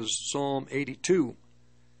believe it was Psalm 82.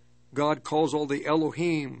 God calls all the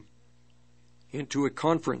Elohim into a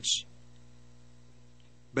conference.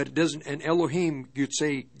 But it doesn't, an Elohim, you'd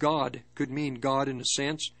say God, could mean God in a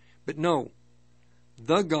sense. But no,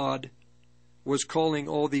 the God was calling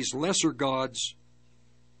all these lesser gods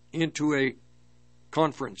into a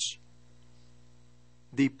conference.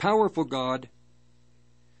 The powerful God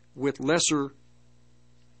with lesser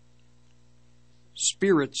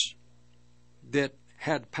spirits that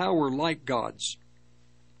had power like gods,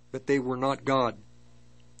 but they were not God.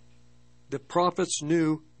 The prophets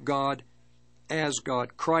knew God as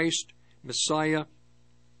God, Christ, Messiah,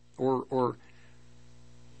 or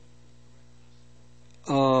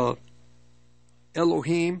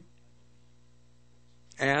Elohim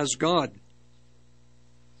as God.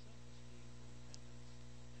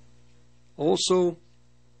 Also,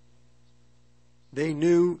 they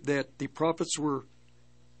knew that the prophets were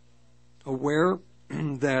aware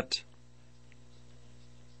that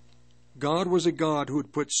God was a God who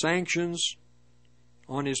would put sanctions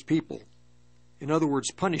on his people. In other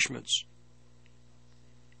words, punishments.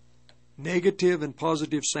 Negative and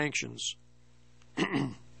positive sanctions.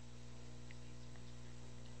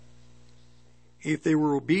 If they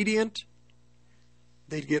were obedient,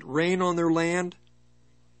 they'd get rain on their land,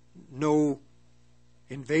 no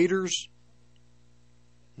invaders,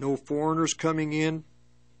 no foreigners coming in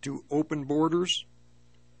to open borders.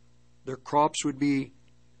 Their crops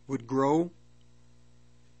would grow.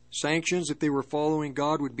 Sanctions, if they were following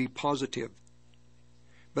God, would be positive.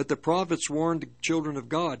 But the prophets warned the children of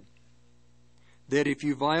God that if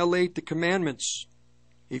you violate the commandments,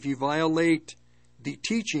 if you violate the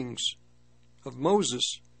teachings of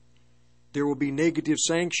Moses, there will be negative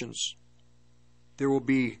sanctions. There will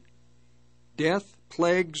be death,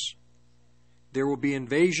 plagues. There will be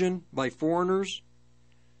invasion by foreigners,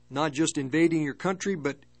 not just invading your country,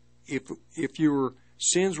 but if your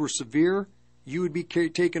sins were severe, you would be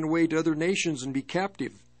taken away to other nations and be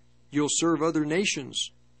captive. You'll serve other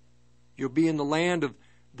nations. You'll be in the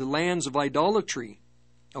lands of idolatry.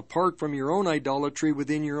 Apart from your own idolatry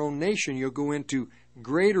within your own nation, you'll go into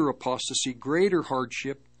greater apostasy, greater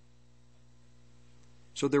hardship.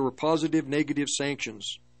 So there were positive, negative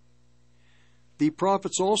sanctions. The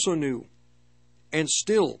prophets also knew, and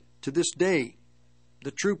still to this day,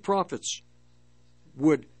 the true prophets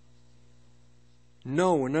would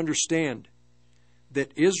know and understand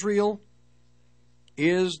that Israel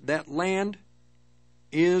is that land,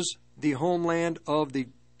 is the homeland of the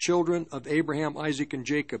children of Abraham, Isaac, and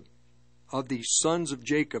Jacob, of the sons of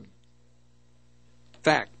Jacob.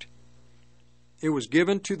 Fact. It was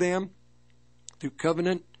given to them through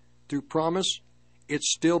covenant, through promise. It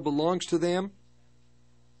still belongs to them.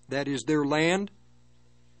 That is their land.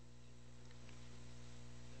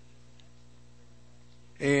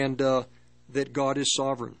 And that God is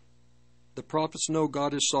sovereign. The prophets know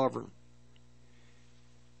God is sovereign.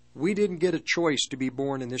 We didn't get a choice to be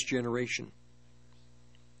born in this generation.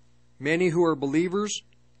 Many who are believers,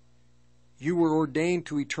 you were ordained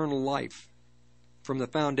to eternal life from the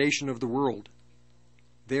foundation of the world.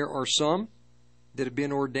 There are some that have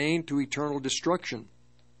been ordained to eternal destruction.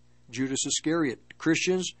 Judas Iscariot.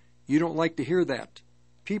 Christians, you don't like to hear that.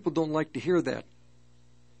 People don't like to hear that.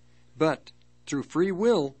 But through free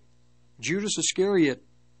will, Judas Iscariot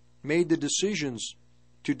made the decisions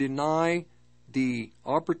to deny the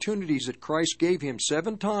opportunities that Christ gave him.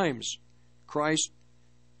 7 times Christ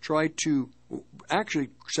tried to, actually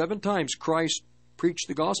 7 times Christ preached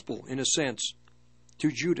the gospel, in a sense, to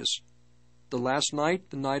Judas. The last night,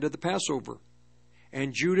 the night of the Passover.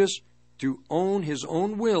 And Judas, through his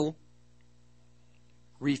own will,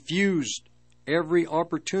 refused every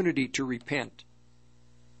opportunity to repent.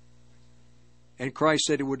 And Christ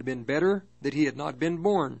said it would have been better that he had not been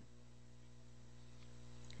born.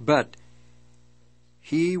 But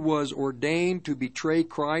he was ordained to betray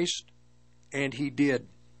Christ, and he did.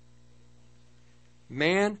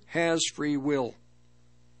 Man has free will.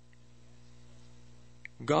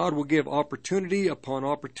 God will give opportunity upon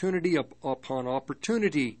opportunity upon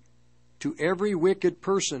opportunity to every wicked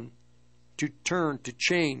person to turn, to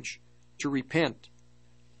change, to repent.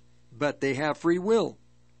 But they have free will.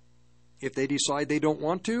 If they decide they don't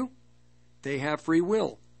want to, they have free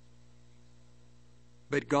will.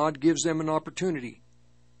 But God gives them an opportunity.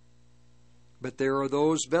 But there are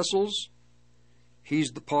those vessels,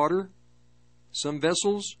 He's the potter. Some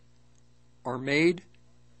vessels are made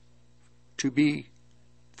to be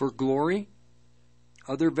for glory.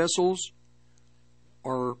 Other vessels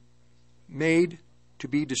are made to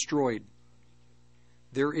be destroyed.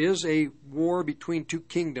 There is a war between 2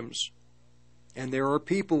 kingdoms, and there are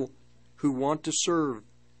people who want to serve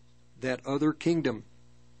that other kingdom.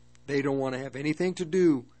 They don't want to have anything to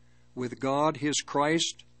do with God, His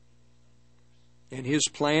Christ, and His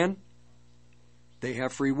plan. They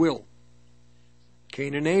have free will.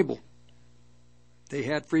 Cain and Abel, they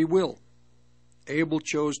had free will. Abel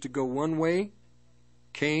chose to go one way.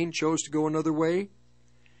 Cain chose to go another way.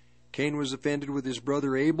 Cain was offended with his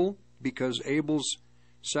brother Abel because Abel's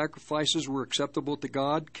sacrifices were acceptable to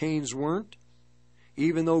God. Cain's weren't.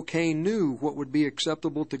 Even though Cain knew what would be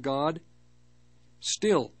acceptable to God,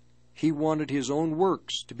 still, he wanted his own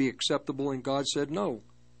works to be acceptable, and God said no.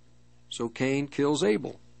 So Cain kills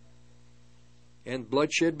Abel. And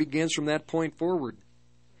bloodshed begins from that point forward.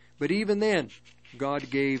 But even then, God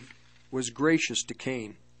was gracious to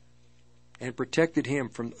Cain and protected him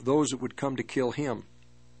from those that would come to kill him.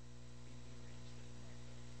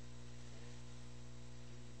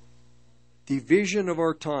 The vision of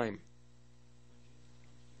our time.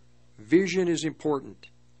 Vision is important.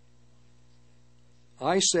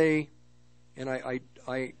 I say, and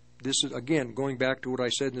this is again going back to what I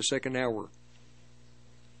said in the second hour.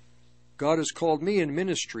 God has called me in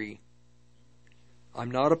ministry.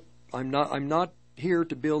 I'm not here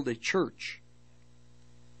to build a church.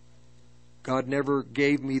 God never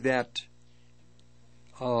gave me that.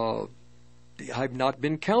 I've not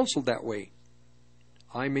been counseled that way.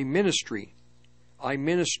 I'm a ministry. I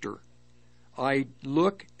minister. I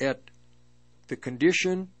look at the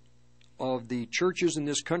condition of the churches in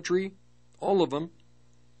this country, all of them,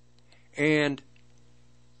 and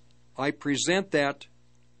I present that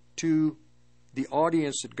to the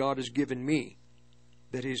audience that God has given me,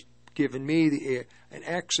 that He's given me an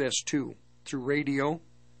access to through radio.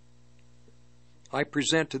 I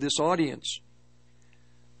present to this audience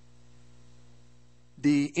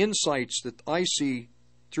the insights that I see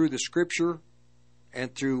through the Scripture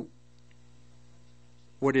and through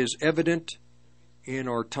what is evident in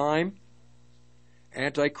our time.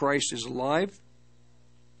 Antichrist is alive.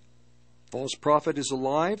 False prophet is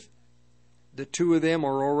alive. The 2 of them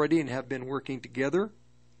are already and have been working together.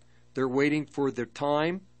 They're waiting for their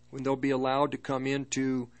time when they'll be allowed to come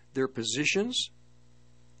into their positions.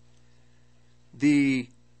 The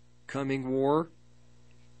coming war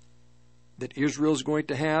that Israel is going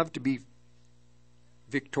to have to be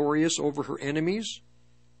victorious over her enemies.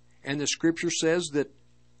 And the Scripture says that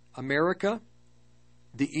America,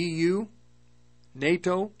 the EU,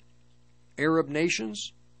 NATO, Arab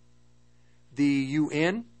nations, the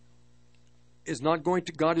UN,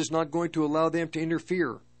 God is not going to allow them to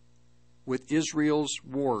interfere with Israel's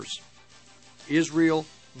wars. Israel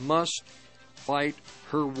must fight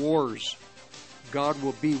her wars. God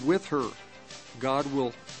will be with her. God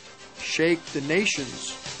will shake the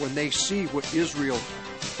nations when they see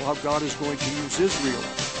how God is going to use Israel.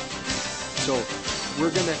 So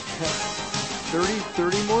we're going to have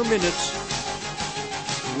 30 more minutes.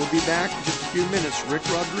 We'll be back in just a few minutes. Rick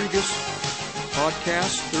Rodriguez,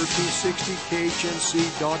 podcast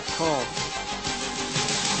 1360khnc.com.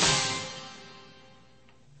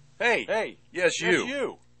 Hey, yes,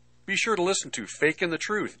 you. Be sure to listen to Faking the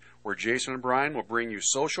Truth, where Jason and Brian will bring you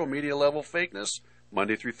social media level fakeness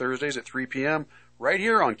Monday through Thursdays at 3 p.m. right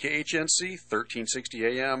here on KHNC 1360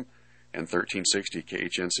 AM and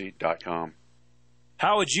 1360khnc.com.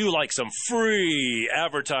 How would you like some free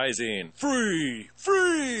advertising? Free!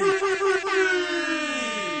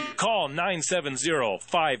 Call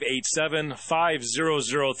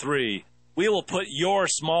 970-587-5003. We will put your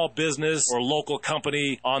small business or local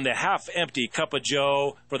company on the half-empty cup of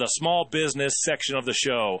joe for the small business section of the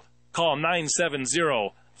show. Call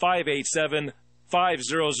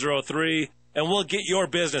 970-587-5003, and we'll get your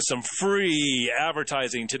business some free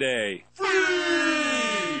advertising today.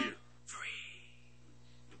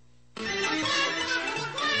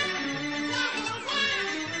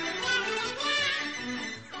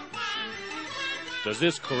 Does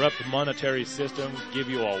this corrupt monetary system give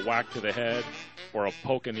you a whack to the head or a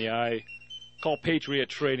poke in the eye? Call Patriot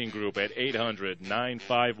Trading Group at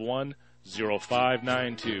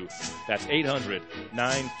 800-951-0592. That's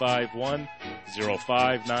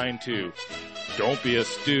 800-951-0592. Don't be a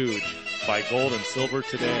stooge. Buy gold and silver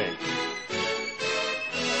today.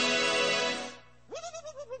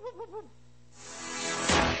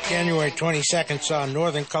 January 22nd saw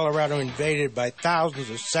northern Colorado invaded by thousands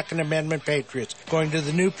of Second Amendment patriots going to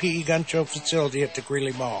the new PE gun show facility at the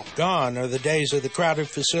Greeley Mall. Gone are the days of the crowded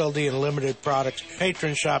facility and limited products.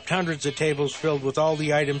 Patrons shopped hundreds of tables filled with all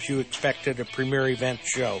the items you expect at a premier event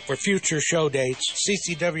show. For future show dates,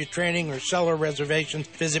 CCW training, or seller reservations,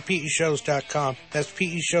 visit PEShows.com. That's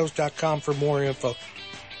PEShows.com for more info.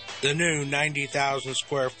 The new 90,000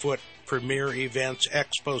 square foot Premier Events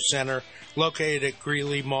Expo Center, located at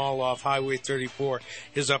Greeley Mall off Highway 34,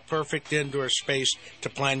 is a perfect indoor space to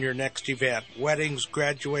plan your next event. Weddings,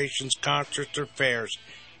 graduations, concerts, or fairs.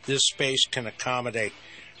 This space can accommodate.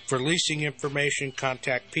 For leasing information,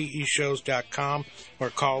 contact PEShows.com or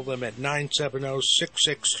call them at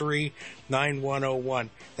 970-663-9101.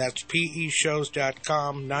 That's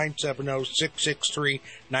PEShows.com,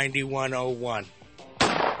 970-663-9101.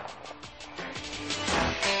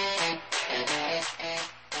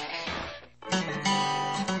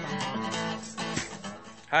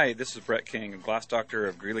 Hi, this is Brett King, Glass Doctor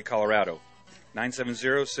of Greeley, Colorado.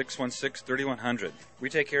 970-616-3100. We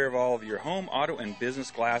take care of all of your home, auto, and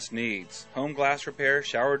business glass needs. Home glass repair,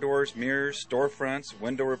 shower doors, mirrors, storefronts,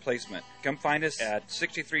 window replacement. Come find us at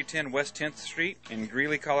 6310 West 10th Street in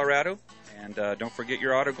Greeley, Colorado. And don't forget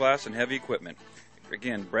your auto glass and heavy equipment.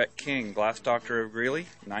 Again, Brett King, Glass Doctor of Greeley,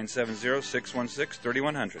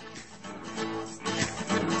 970-616-3100.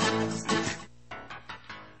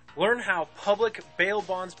 Learn how public bail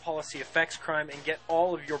bonds policy affects crime and get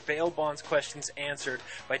all of your bail bonds questions answered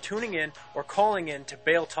by tuning in or calling in to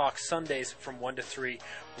Bail Talk Sundays from 1 to 3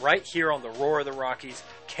 right here on the Roar of the Rockies,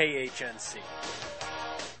 KHNC.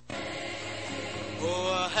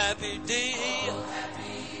 Oh, a happy day. Oh,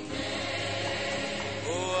 happy day.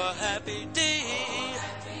 Oh, a happy day.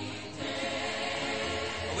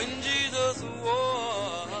 When Jesus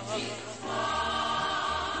was.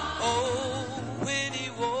 Oh, when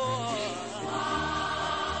he was.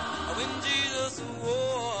 When Jesus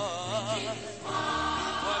was.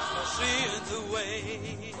 Washed my sins away,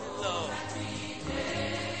 Lord.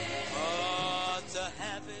 Oh, it's a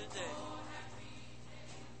happy day.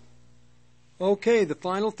 Okay, the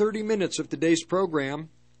final 30 minutes of today's program.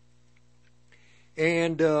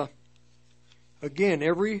 And again,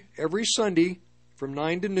 every Sunday from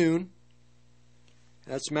 9 to noon,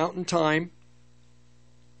 that's Mountain Time,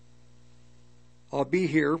 I'll be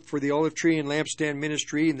here for the Olive Tree and Lampstand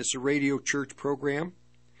Ministry, and this is a radio church program.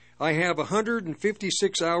 I have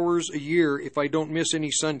 156 hours a year if I don't miss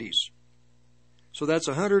any Sundays. So that's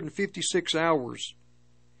 156 hours.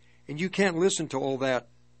 And you can't listen to all that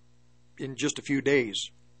in just a few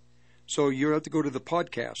days. So you have to go to the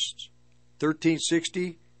podcasts,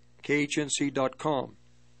 1360 KHNC.com.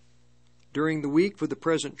 During the week for the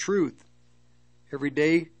Present Truth, every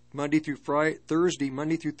day, Monday through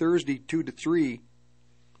Thursday, 2 to 3.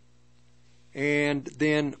 And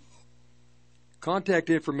then contact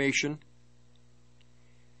information.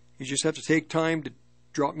 You just have to take time to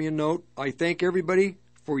drop me a note. I thank everybody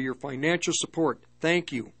for your financial support.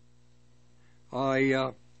 Thank you.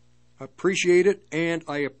 I appreciate it, and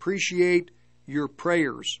I appreciate your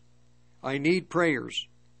prayers. I need prayers.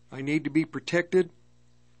 I need to be protected,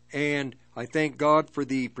 and I thank God for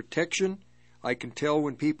the protection. I can tell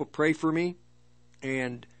when people pray for me,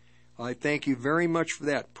 and I thank you very much for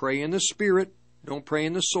that. Pray in the Spirit. Don't pray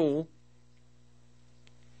in the soul.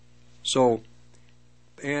 So,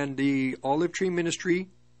 and the Olive Tree Ministry,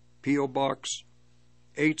 P.O. Box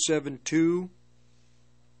 872,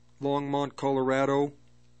 Longmont, Colorado,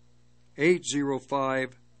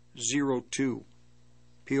 80502.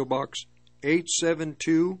 P.O. Box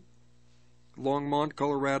 872, Longmont,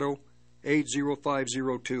 Colorado,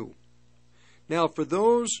 80502. Now, for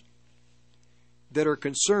those that are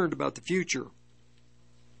concerned about the future,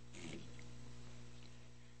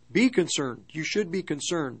 be concerned. You should be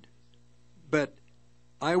concerned. But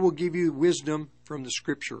I will give you wisdom from the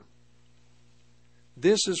Scripture.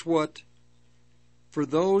 This is what, for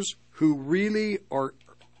those who really are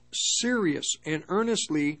serious and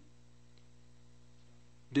earnestly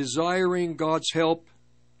desiring God's help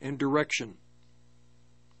and direction,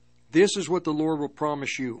 this is what the Lord will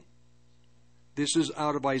promise you. This is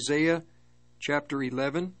out of Isaiah chapter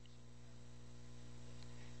 11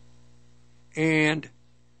 and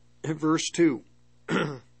verse 2.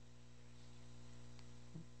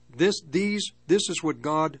 This is what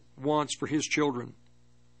God wants for His children.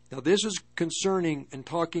 Now, this is concerning and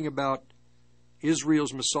talking about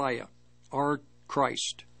Israel's Messiah, our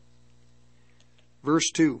Christ.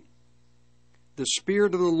 Verse 2. The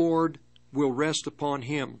Spirit of the Lord will rest upon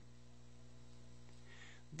Him.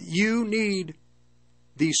 You need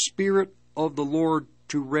the Spirit of the Lord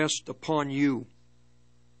to rest upon you.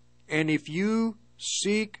 And if you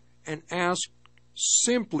seek and ask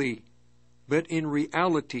simply, but in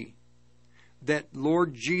reality, that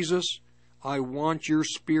Lord Jesus, I want your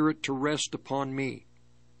Spirit to rest upon me.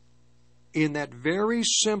 In that very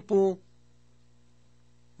simple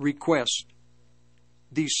request,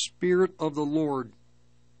 the Spirit of the Lord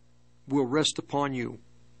will rest upon you.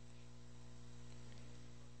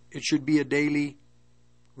 It should be a daily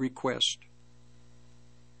request.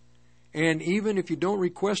 And even if you don't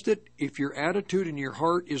request it, if your attitude and your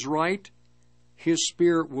heart is right, His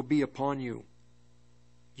Spirit will be upon you.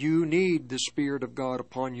 You need the Spirit of God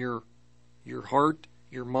upon your heart,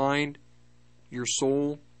 your mind, your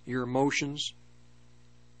soul, your emotions.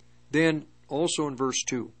 Then also in verse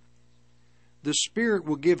 2, the Spirit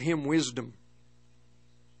will give him wisdom.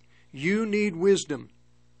 You need wisdom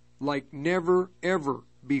like never, ever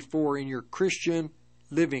before in your Christian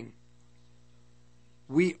living.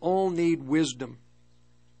 We all need wisdom.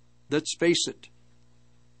 Let's face it.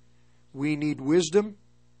 We need wisdom.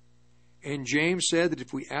 And James said that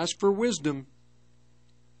if we ask for wisdom,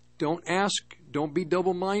 don't be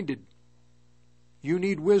double-minded. You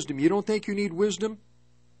need wisdom. You don't think you need wisdom?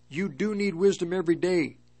 You do need wisdom every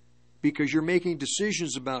day because you're making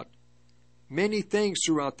decisions about many things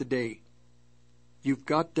throughout the day. You've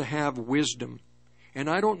got to have wisdom. And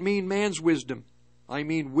I don't mean man's wisdom. I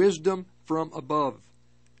mean wisdom from above.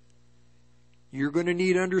 You're going to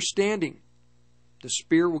need understanding. The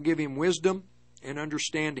Spirit will give him wisdom and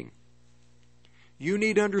understanding. You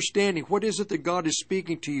need understanding. What is it that God is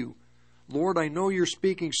speaking to you? Lord, I know you're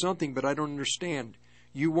speaking something, but I don't understand.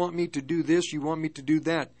 You want me to do this, you want me to do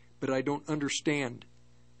that, but I don't understand.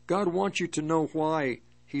 God wants you to know why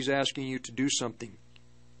He's asking you to do something.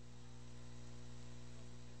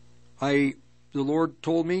 The Lord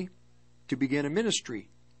told me to begin a ministry,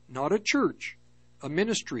 not a church, a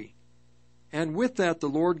ministry. And with that, the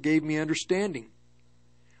Lord gave me understanding.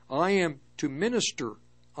 I am to minister.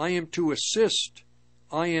 I am to assist.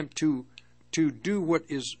 I am to do what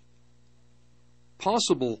is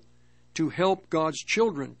possible to help God's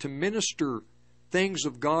children, to minister things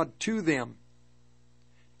of God to them,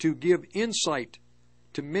 to give insight,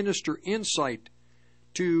 to minister insight,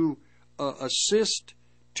 to assist,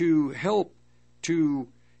 to help, to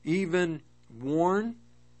even warn.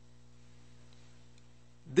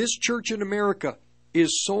 This church in America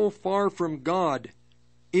is so far from God,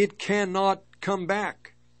 it cannot come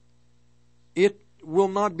back. It will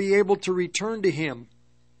not be able to return to Him.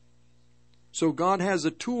 So God has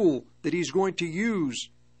a tool that He's going to use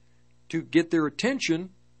to get their attention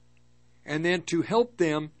and then to help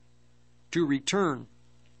them to return.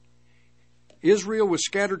 Israel was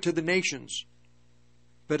scattered to the nations,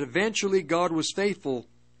 but eventually God was faithful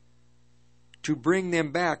to bring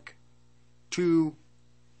them back to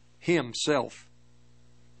Himself.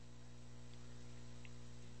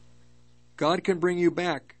 God can bring you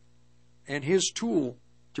back, and His tool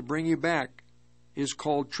to bring you back is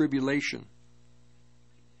called tribulation.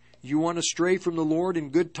 You want to stray from the Lord in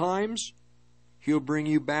good times? He'll bring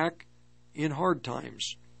you back in hard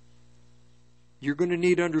times. You're going to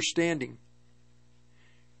need understanding.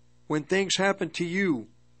 When things happen to you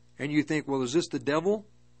and you think, well, is this the devil?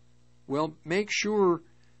 Well, make sure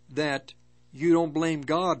that you don't blame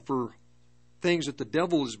God for things that the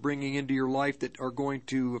devil is bringing into your life that are going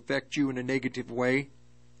to affect you in a negative way.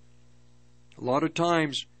 A lot of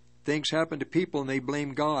times things happen to people and they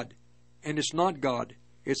blame God. And it's not God.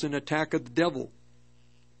 It's an attack of the devil.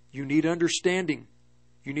 You need understanding.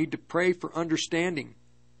 You need to pray for understanding.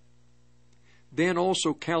 Then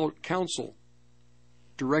also counsel.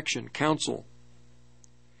 Direction, counsel.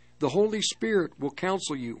 The Holy Spirit will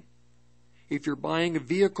counsel you. If you're buying a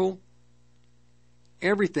vehicle,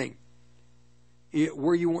 everything.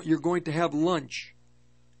 Where you're going to have lunch,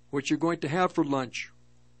 what you're going to have for lunch,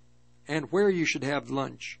 and where you should have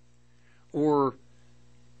lunch. Or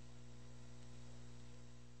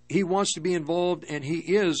He wants to be involved, and He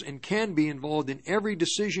is and can be involved in every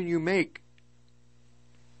decision you make.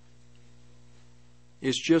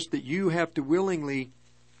 It's just that you have to willingly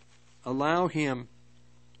allow Him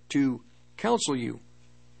to counsel you.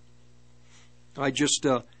 I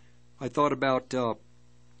thought about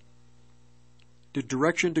the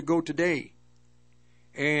direction to go today.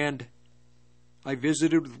 And I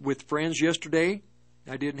visited with friends yesterday.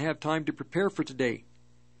 I didn't have time to prepare for today.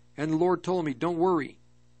 And the Lord told me, don't worry.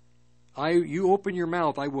 You open your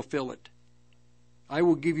mouth, I will fill it. I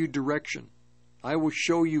will give you direction. I will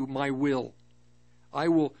show you my will. I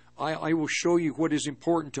will show you what is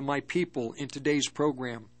important to my people in today's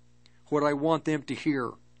program, what I want them to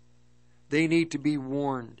hear. They need to be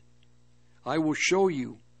warned. I will show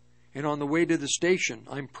you. And on the way to the station,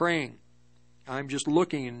 I'm praying. I'm just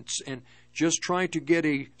looking and just trying to get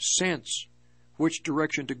a sense which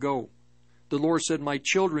direction to go. The Lord said, my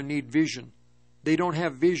children need vision. They don't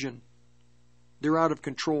have vision. They're out of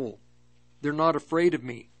control. They're not afraid of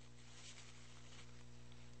me.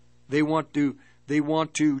 They want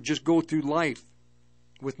to just go through life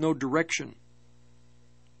with no direction.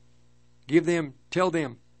 Tell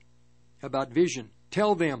them about vision.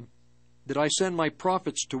 Tell them that I send my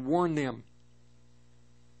prophets to warn them,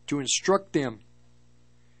 to instruct them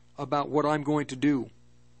about what I'm going to do.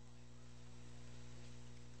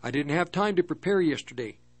 I didn't have time to prepare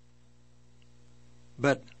yesterday.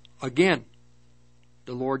 But again,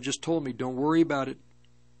 the Lord just told me, don't worry about it.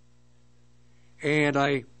 And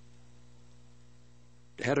I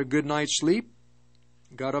had a good night's sleep,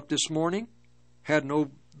 got up this morning, had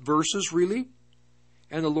no verses really,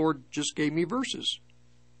 and the Lord just gave me verses.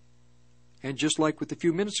 And just like with a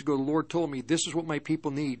few minutes ago, the Lord told me, this is what my people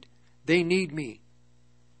need. They need me.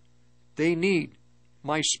 They need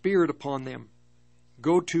my Spirit upon them.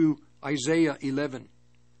 Go to Isaiah 11.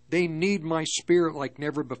 They need my Spirit like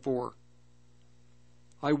never before.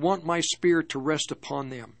 I want my Spirit to rest upon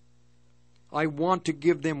them. I want to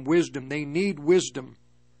give them wisdom. They need wisdom.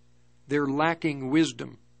 They're lacking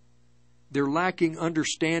wisdom. They're lacking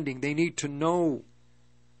understanding. They need to know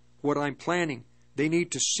what I'm planning. They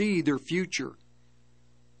need to see their future.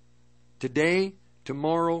 Today,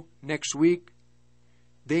 tomorrow, next week,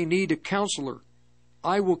 they need a counselor.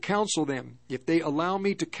 I will counsel them. If they allow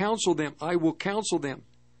me to counsel them, I will counsel them.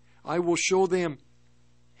 I will show them,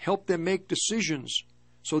 help them make decisions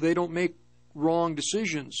so they don't make wrong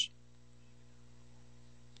decisions.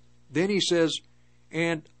 Then He says,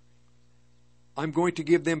 and I'm going to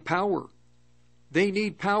give them power. They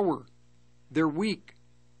need power. They're weak.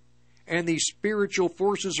 And these spiritual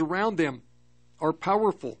forces around them are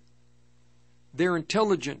powerful. They're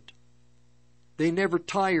intelligent. They never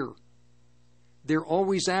tire. They're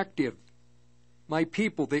always active. My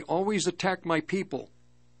people, they always attack my people,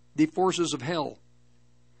 the forces of hell.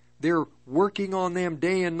 They're working on them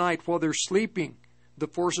day and night while they're sleeping. The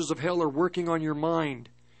forces of hell are working on your mind,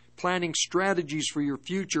 planning strategies for your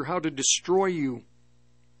future, how to destroy you.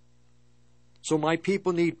 So my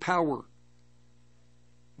people need power.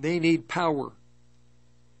 They need power.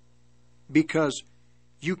 Because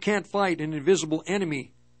you can't fight an invisible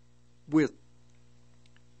enemy with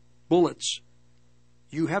bullets.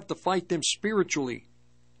 You have to fight them spiritually.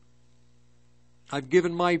 I've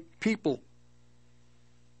given my people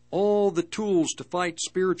all the tools to fight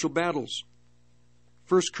spiritual battles.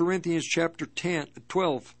 1 Corinthians chapter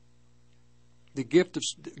 12. the gift of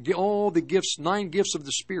all the gifts, 9 gifts of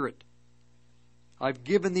the Spirit. I've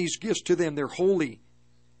given these gifts to them. They're holy,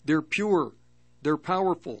 they're pure, they're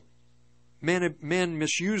powerful. Men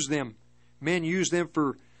misuse them. Men use them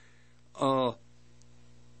for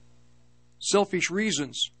selfish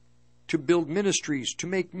reasons, to build ministries, to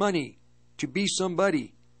make money, to be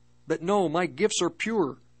somebody. But no, my gifts are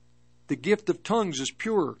pure. The gift of tongues is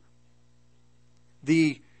pure.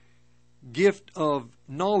 The gift of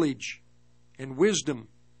knowledge and wisdom,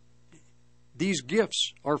 these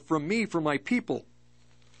gifts are from me for my people.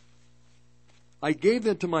 I gave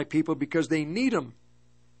them to my people because they need them.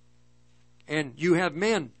 And you have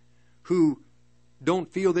men who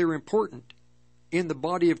don't feel they're important in the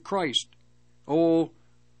body of Christ. Oh,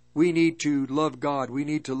 we need to love God. We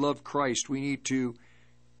need to love Christ. We need to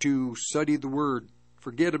study the Word.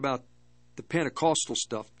 Forget about the Pentecostal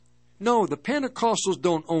stuff. No, the Pentecostals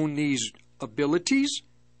don't own these abilities.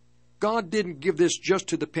 God didn't give this just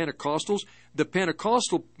to the Pentecostals. The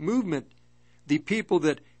Pentecostal movement, the people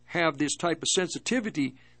that have this type of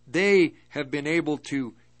sensitivity, they have been able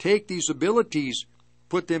to take these abilities,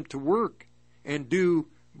 put them to work, and do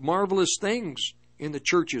marvelous things in the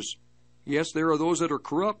churches. Yes, there are those that are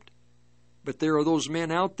corrupt, but there are those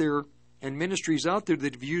men out there and ministries out there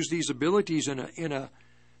that have used these abilities in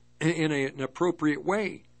an appropriate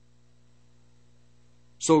way.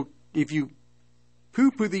 So if you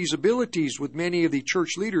poo-poo these abilities with many of the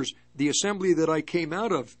church leaders, the assembly that I came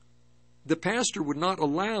out of, the pastor would not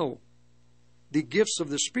allow the gifts of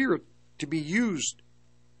the Spirit to be used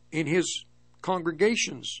in his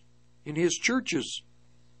congregations, in his churches.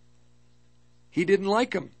 He didn't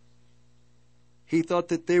like them. He thought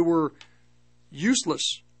that they were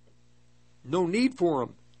useless. No need for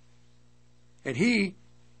them. And he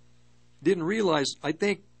didn't realize, I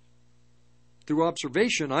think, through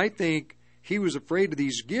observation, I think he was afraid of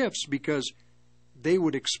these gifts because they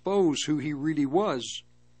would expose who he really was.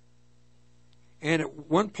 And at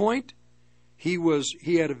one point, he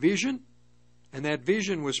had a vision, and that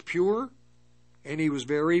vision was pure, and he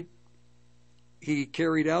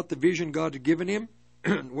carried out the vision God had given him,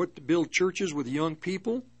 what to build churches with young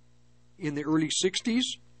people in the early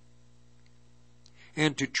 60s,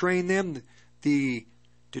 and to train them, to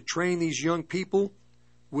train these young people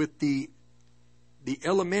with the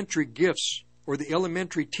elementary gifts or the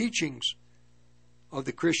elementary teachings of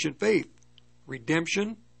the Christian faith: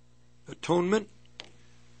 redemption, atonement,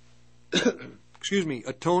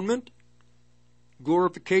 atonement,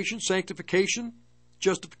 glorification, sanctification,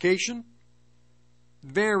 justification.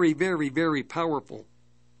 Very, very, very powerful.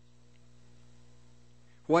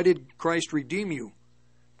 Why did Christ redeem you?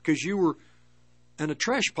 Because you were in a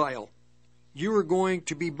trash pile. You were going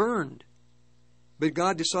to be burned. But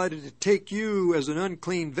God decided to take you as an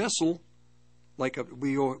unclean vessel, like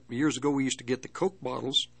years ago we used to get the Coke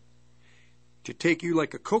bottles, to take you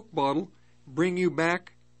like a Coke bottle, bring you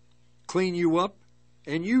back, clean you up,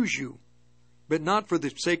 and use you. But not for the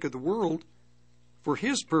sake of the world, for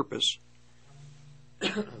His purpose.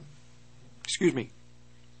 Excuse me.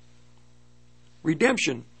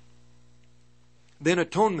 Redemption. Then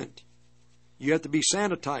atonement. You have to be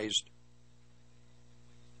sanitized.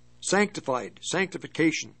 Sanctified.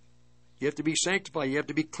 Sanctification. You have to be sanctified. You have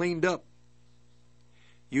to be cleaned up.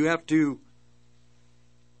 You have to...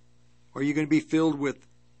 Are you going to be filled with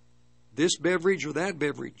this beverage or that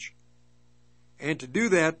beverage? And to do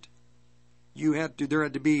that, there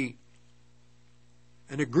had to be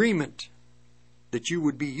an agreement that you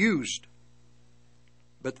would be used.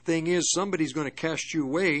 But the thing is, somebody's going to cast you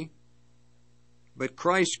away. But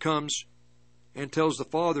Christ comes and tells the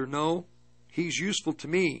Father, no, He's useful to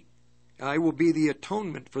me. I will be the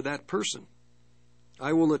atonement for that person.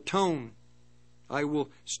 I will atone. I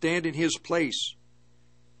will stand in His place.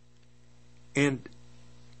 And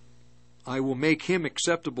I will make Him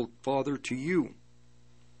acceptable, Father, to you.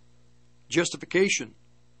 Justification.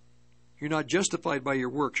 You're not justified by your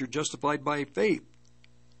works. You're justified by faith.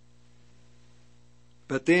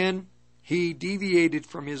 But then he deviated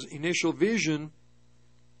from his initial vision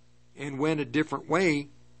and went a different way,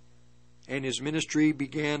 and his ministry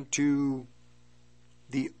began to...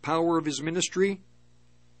 The power of his ministry,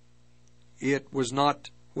 it was not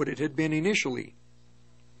what it had been initially.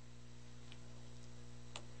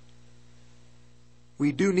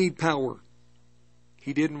 We do need power.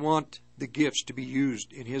 He didn't want the gifts to be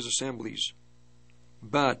used in his assemblies.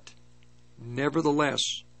 But, nevertheless,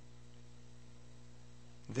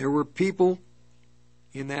 there were people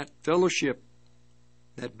in that fellowship,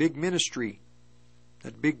 that big ministry,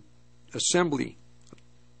 that big assembly,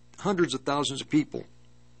 hundreds of thousands of people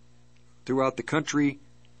throughout the country,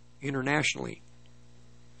 internationally,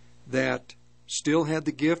 that still had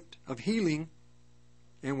the gift of healing,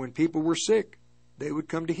 and when people were sick, they would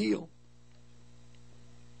come to heal.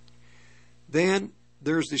 Then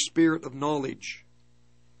there's the spirit of knowledge.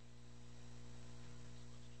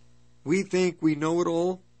 We think we know it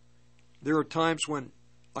all. There are times when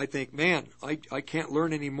I think, man, I can't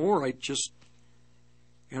learn anymore.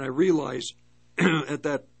 And I realize at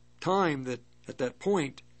that time, at that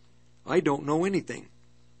point, I don't know anything.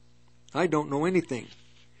 I don't know anything.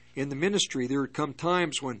 In the ministry, there would come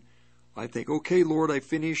times when I think, okay, Lord, I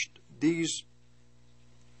finished these,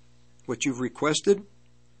 what you've requested,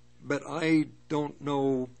 but I don't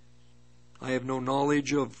know, I have no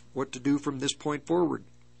knowledge of what to do from this point forward.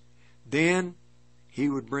 Then He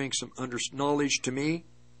would bring some knowledge to me,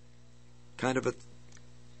 kind of a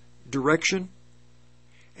direction,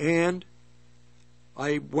 and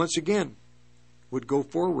I once again would go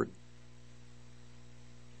forward.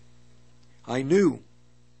 I knew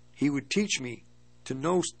He would teach me to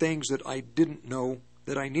know things that I didn't know,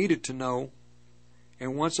 that I needed to know,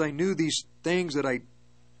 and once I knew these things that I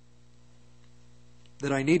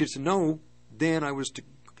needed to know, then I was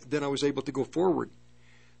able to go forward.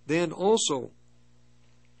 Then also,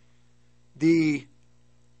 the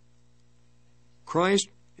Christ,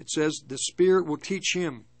 it says, the Spirit will teach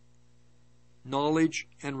him knowledge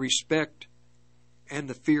and respect and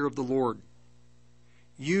the fear of the Lord.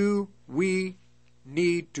 We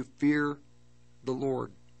need to fear the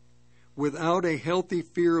Lord. Without a healthy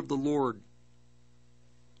fear of the Lord,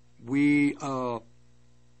 we will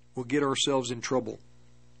get ourselves in trouble.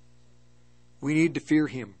 We need to fear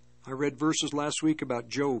Him. I read verses last week about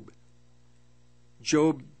Job.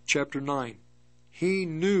 Job chapter 9. He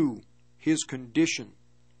knew his condition,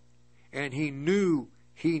 and he knew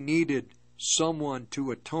he needed someone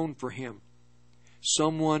to atone for him,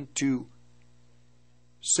 someone to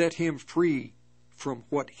set him free from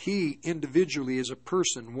what he individually as a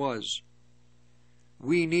person was.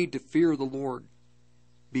 We need to fear the Lord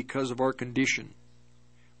because of our condition.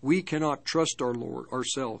 We cannot trust our Lord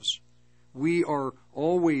ourselves. We can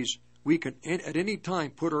at any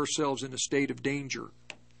time put ourselves in a state of danger.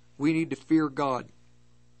 We need to fear God.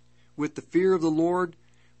 With the fear of the Lord,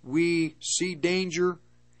 we see danger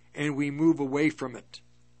and we move away from it.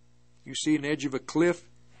 You see an edge of a cliff,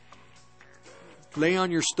 lay on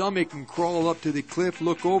your stomach and crawl up to the cliff,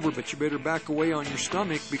 look over, but you better back away on your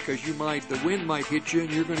stomach because the wind might hit you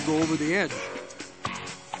and you're going to go over the edge.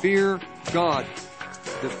 Fear God.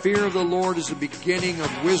 The fear of the Lord is the beginning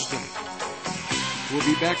of wisdom. We'll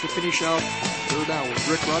be back to finish out third hour with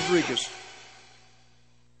Rick Rodriguez.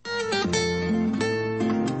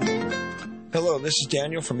 Hello, this is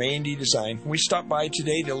Daniel from A&D Design. We stopped by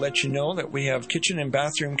today to let you know that we have kitchen and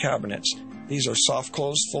bathroom cabinets. These are soft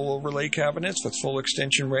closed full overlay cabinets with full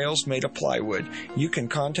extension rails made of plywood. You can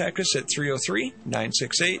contact us at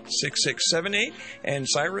 303-968-6678, and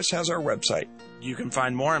Cyrus has our website. You can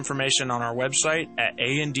find more information on our website at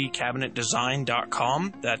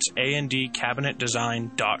andcabinetdesign.com. That's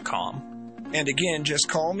andcabinetdesign.com. And again, just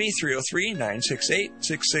call me,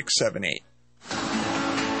 303-968-6678.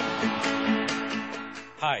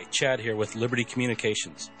 Hi, Chad here with Liberty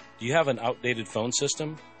Communications. Do you have an outdated phone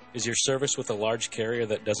system? Is your service with a large carrier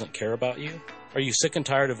that doesn't care about you? Are you sick and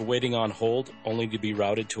tired of waiting on hold only to be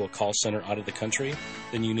routed to a call center out of the country?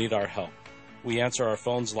 Then you need our help. We answer our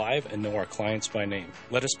phones live and know our clients by name.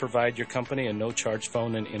 Let us provide your company a no-charge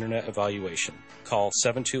phone and internet evaluation. Call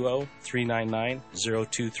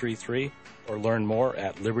 720-399-0233 or learn more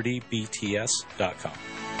at libertybts.com.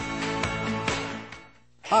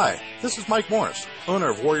 Hi, this is Mike Morris, owner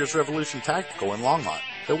of Warriors Revolution Tactical in Longmont.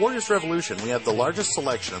 At Warriors Revolution, we have the largest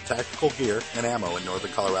selection of tactical gear and ammo in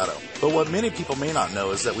northern Colorado. But what many people may not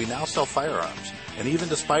know is that we now sell firearms. And even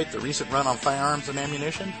despite the recent run on firearms and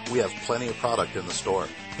ammunition, we have plenty of product in the store,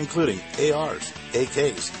 including ARs,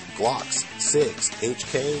 AKs, Glocks, SIGs,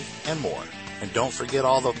 HK, and more. And don't forget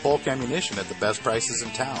all the bulk ammunition at the best prices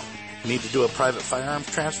in town. Need to do a private firearms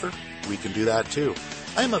transfer? We can do that too.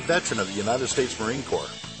 I am a veteran of the United States Marine Corps,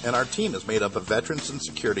 and our team is made up of veterans and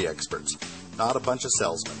security experts, not a bunch of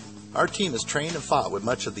salesmen. Our team is trained and fought with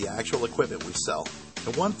much of the actual equipment we sell.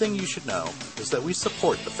 And one thing you should know is that we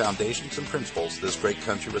support the foundations and principles this great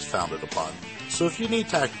country was founded upon. So if you need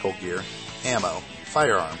tactical gear, ammo,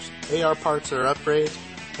 firearms, AR parts or upgrades,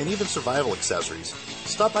 and even survival accessories,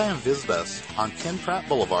 stop by and visit us on Ken Pratt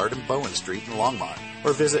Boulevard and Bowen Street in Longmont,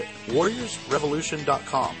 or visit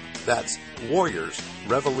warriorsrevolution.com. That's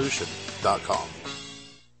warriorsrevolution.com.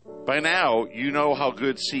 By now, you know how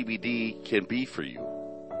good CBD can be for you.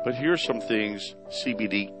 But here's some things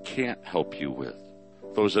CBD can't help you with.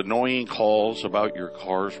 Those annoying calls about your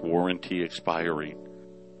car's warranty expiring.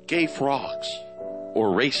 gay frogs, or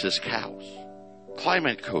racist cows,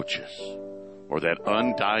 climate coaches, or that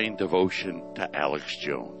undying devotion to Alex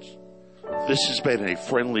Jones. This has been a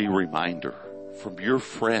friendly reminder from your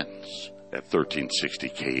friends at 1360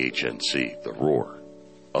 KHNC, the roar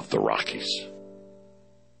of the Rockies.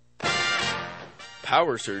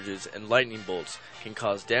 Power surges and lightning bolts can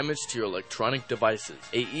cause damage to your electronic devices.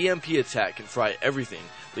 A EMP attack can fry everything,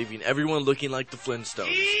 leaving everyone looking like the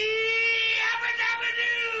Flintstones.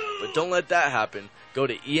 But don't let that happen. Go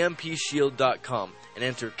to EMPShield.com and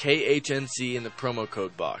enter KHNC in the promo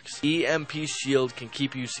code box. EMP Shield can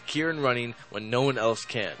keep you secure and running when no one else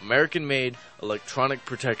can. American-made electronic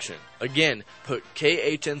protection. Again, put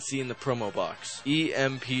KHNC in the promo box.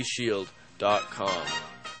 EMPShield.com.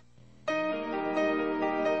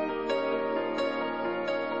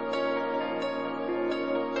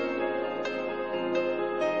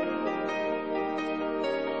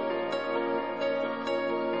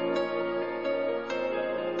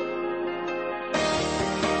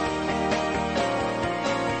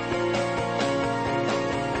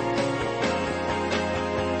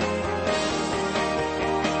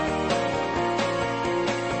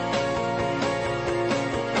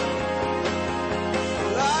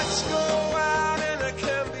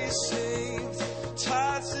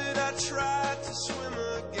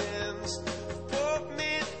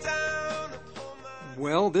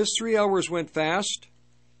 Well, this 3 hours went fast.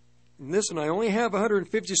 And listen, I only have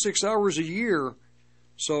 156 hours a year,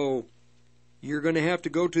 so you're going to have to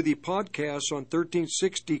go to the podcast on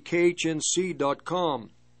 1360khnc.com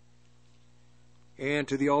and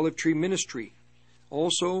to the Olive Tree Ministry.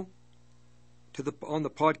 Also, on the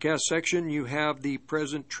podcast section, you have the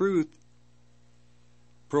Present Truth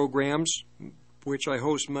programs, which I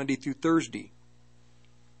host Monday through Thursday.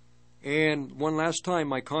 And one last time,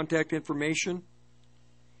 my contact information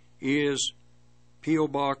is P.O.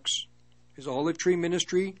 Box, is Olive Tree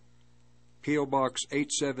Ministry, P.O. Box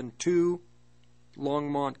 872,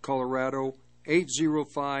 Longmont, Colorado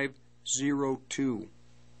 80502.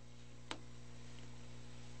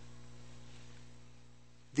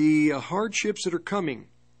 The hardships that are coming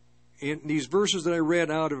in these verses that I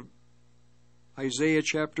read out of Isaiah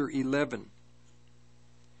chapter 11,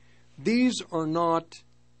 these are not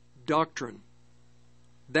doctrine.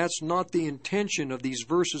 That's not the intention of these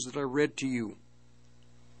verses that I read to you.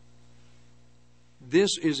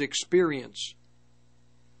 This is experience.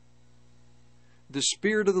 The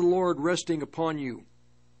Spirit of the Lord resting upon you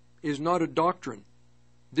is not a doctrine.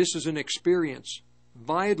 This is an experience,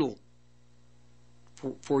 vital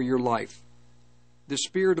for your life. The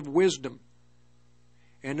Spirit of wisdom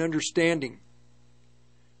and understanding,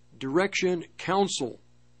 direction, counsel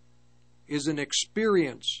is an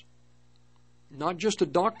experience. Not just a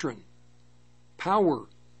doctrine. Power.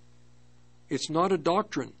 It's not a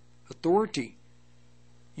doctrine. Authority.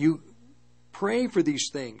 You pray for these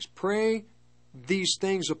things. Pray these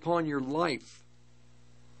things upon your life.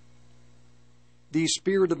 The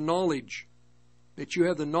spirit of knowledge. That you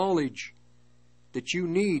have the knowledge that you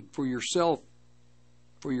need for yourself,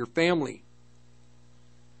 for your family.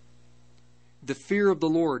 The fear of the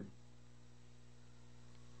Lord.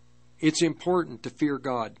 It's important to fear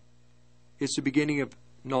God. It's the beginning of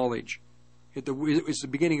knowledge. It's the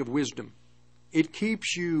beginning of wisdom. It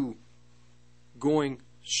keeps you going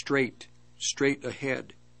straight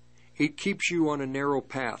ahead. It keeps you on a narrow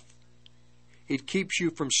path. It keeps you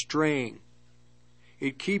from straying.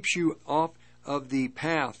 It keeps you off of the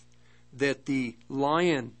path that the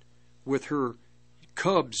lion with her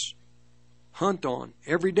cubs hunt on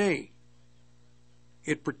every day.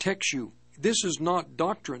 It protects you. This is not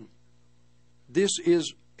doctrine. This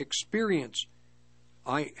is experience.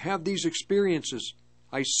 I have these experiences.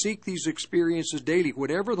 I seek these experiences daily.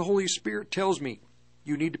 Whatever the Holy Spirit tells me,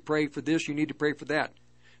 you need to pray for this, you need to pray for that.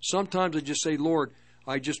 Sometimes I just say, Lord,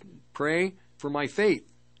 I just pray for my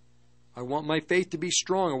faith. I want my faith to be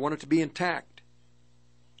strong. I want it to be intact.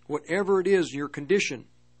 Whatever it is, your condition.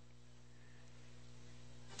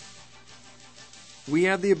 We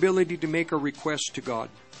have the ability to make a request to God.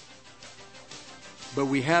 But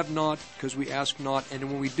we have not, because we ask not. And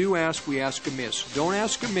when we do ask, we ask amiss. Don't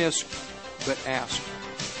ask amiss, but ask.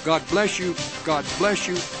 God bless you. God bless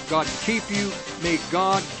you. God keep you. May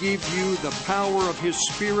God give you the power of His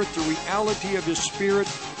Spirit, the reality of His Spirit.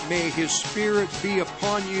 May His Spirit be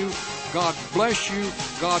upon you. God bless you.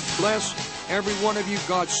 God bless every one of you.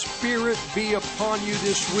 God's Spirit be upon you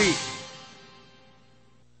this week.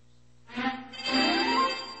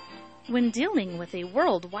 When dealing with a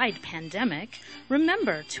worldwide pandemic,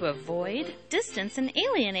 remember to avoid, distance, and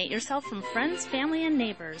alienate yourself from friends, family, and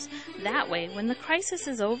neighbors. That way, when the crisis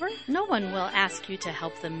is over, no one will ask you to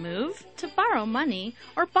help them move, to borrow money,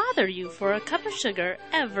 or bother you for a cup of sugar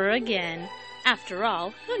ever again. After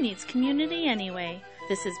all, who needs community anyway?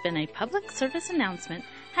 This has been a public service announcement.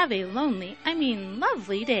 Have a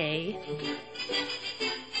lovely day.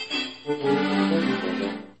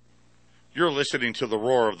 You're listening to the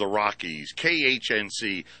Roar of the Rockies,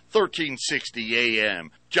 KHNC, 1360 AM,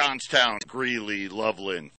 Johnstown, Greeley, Loveland,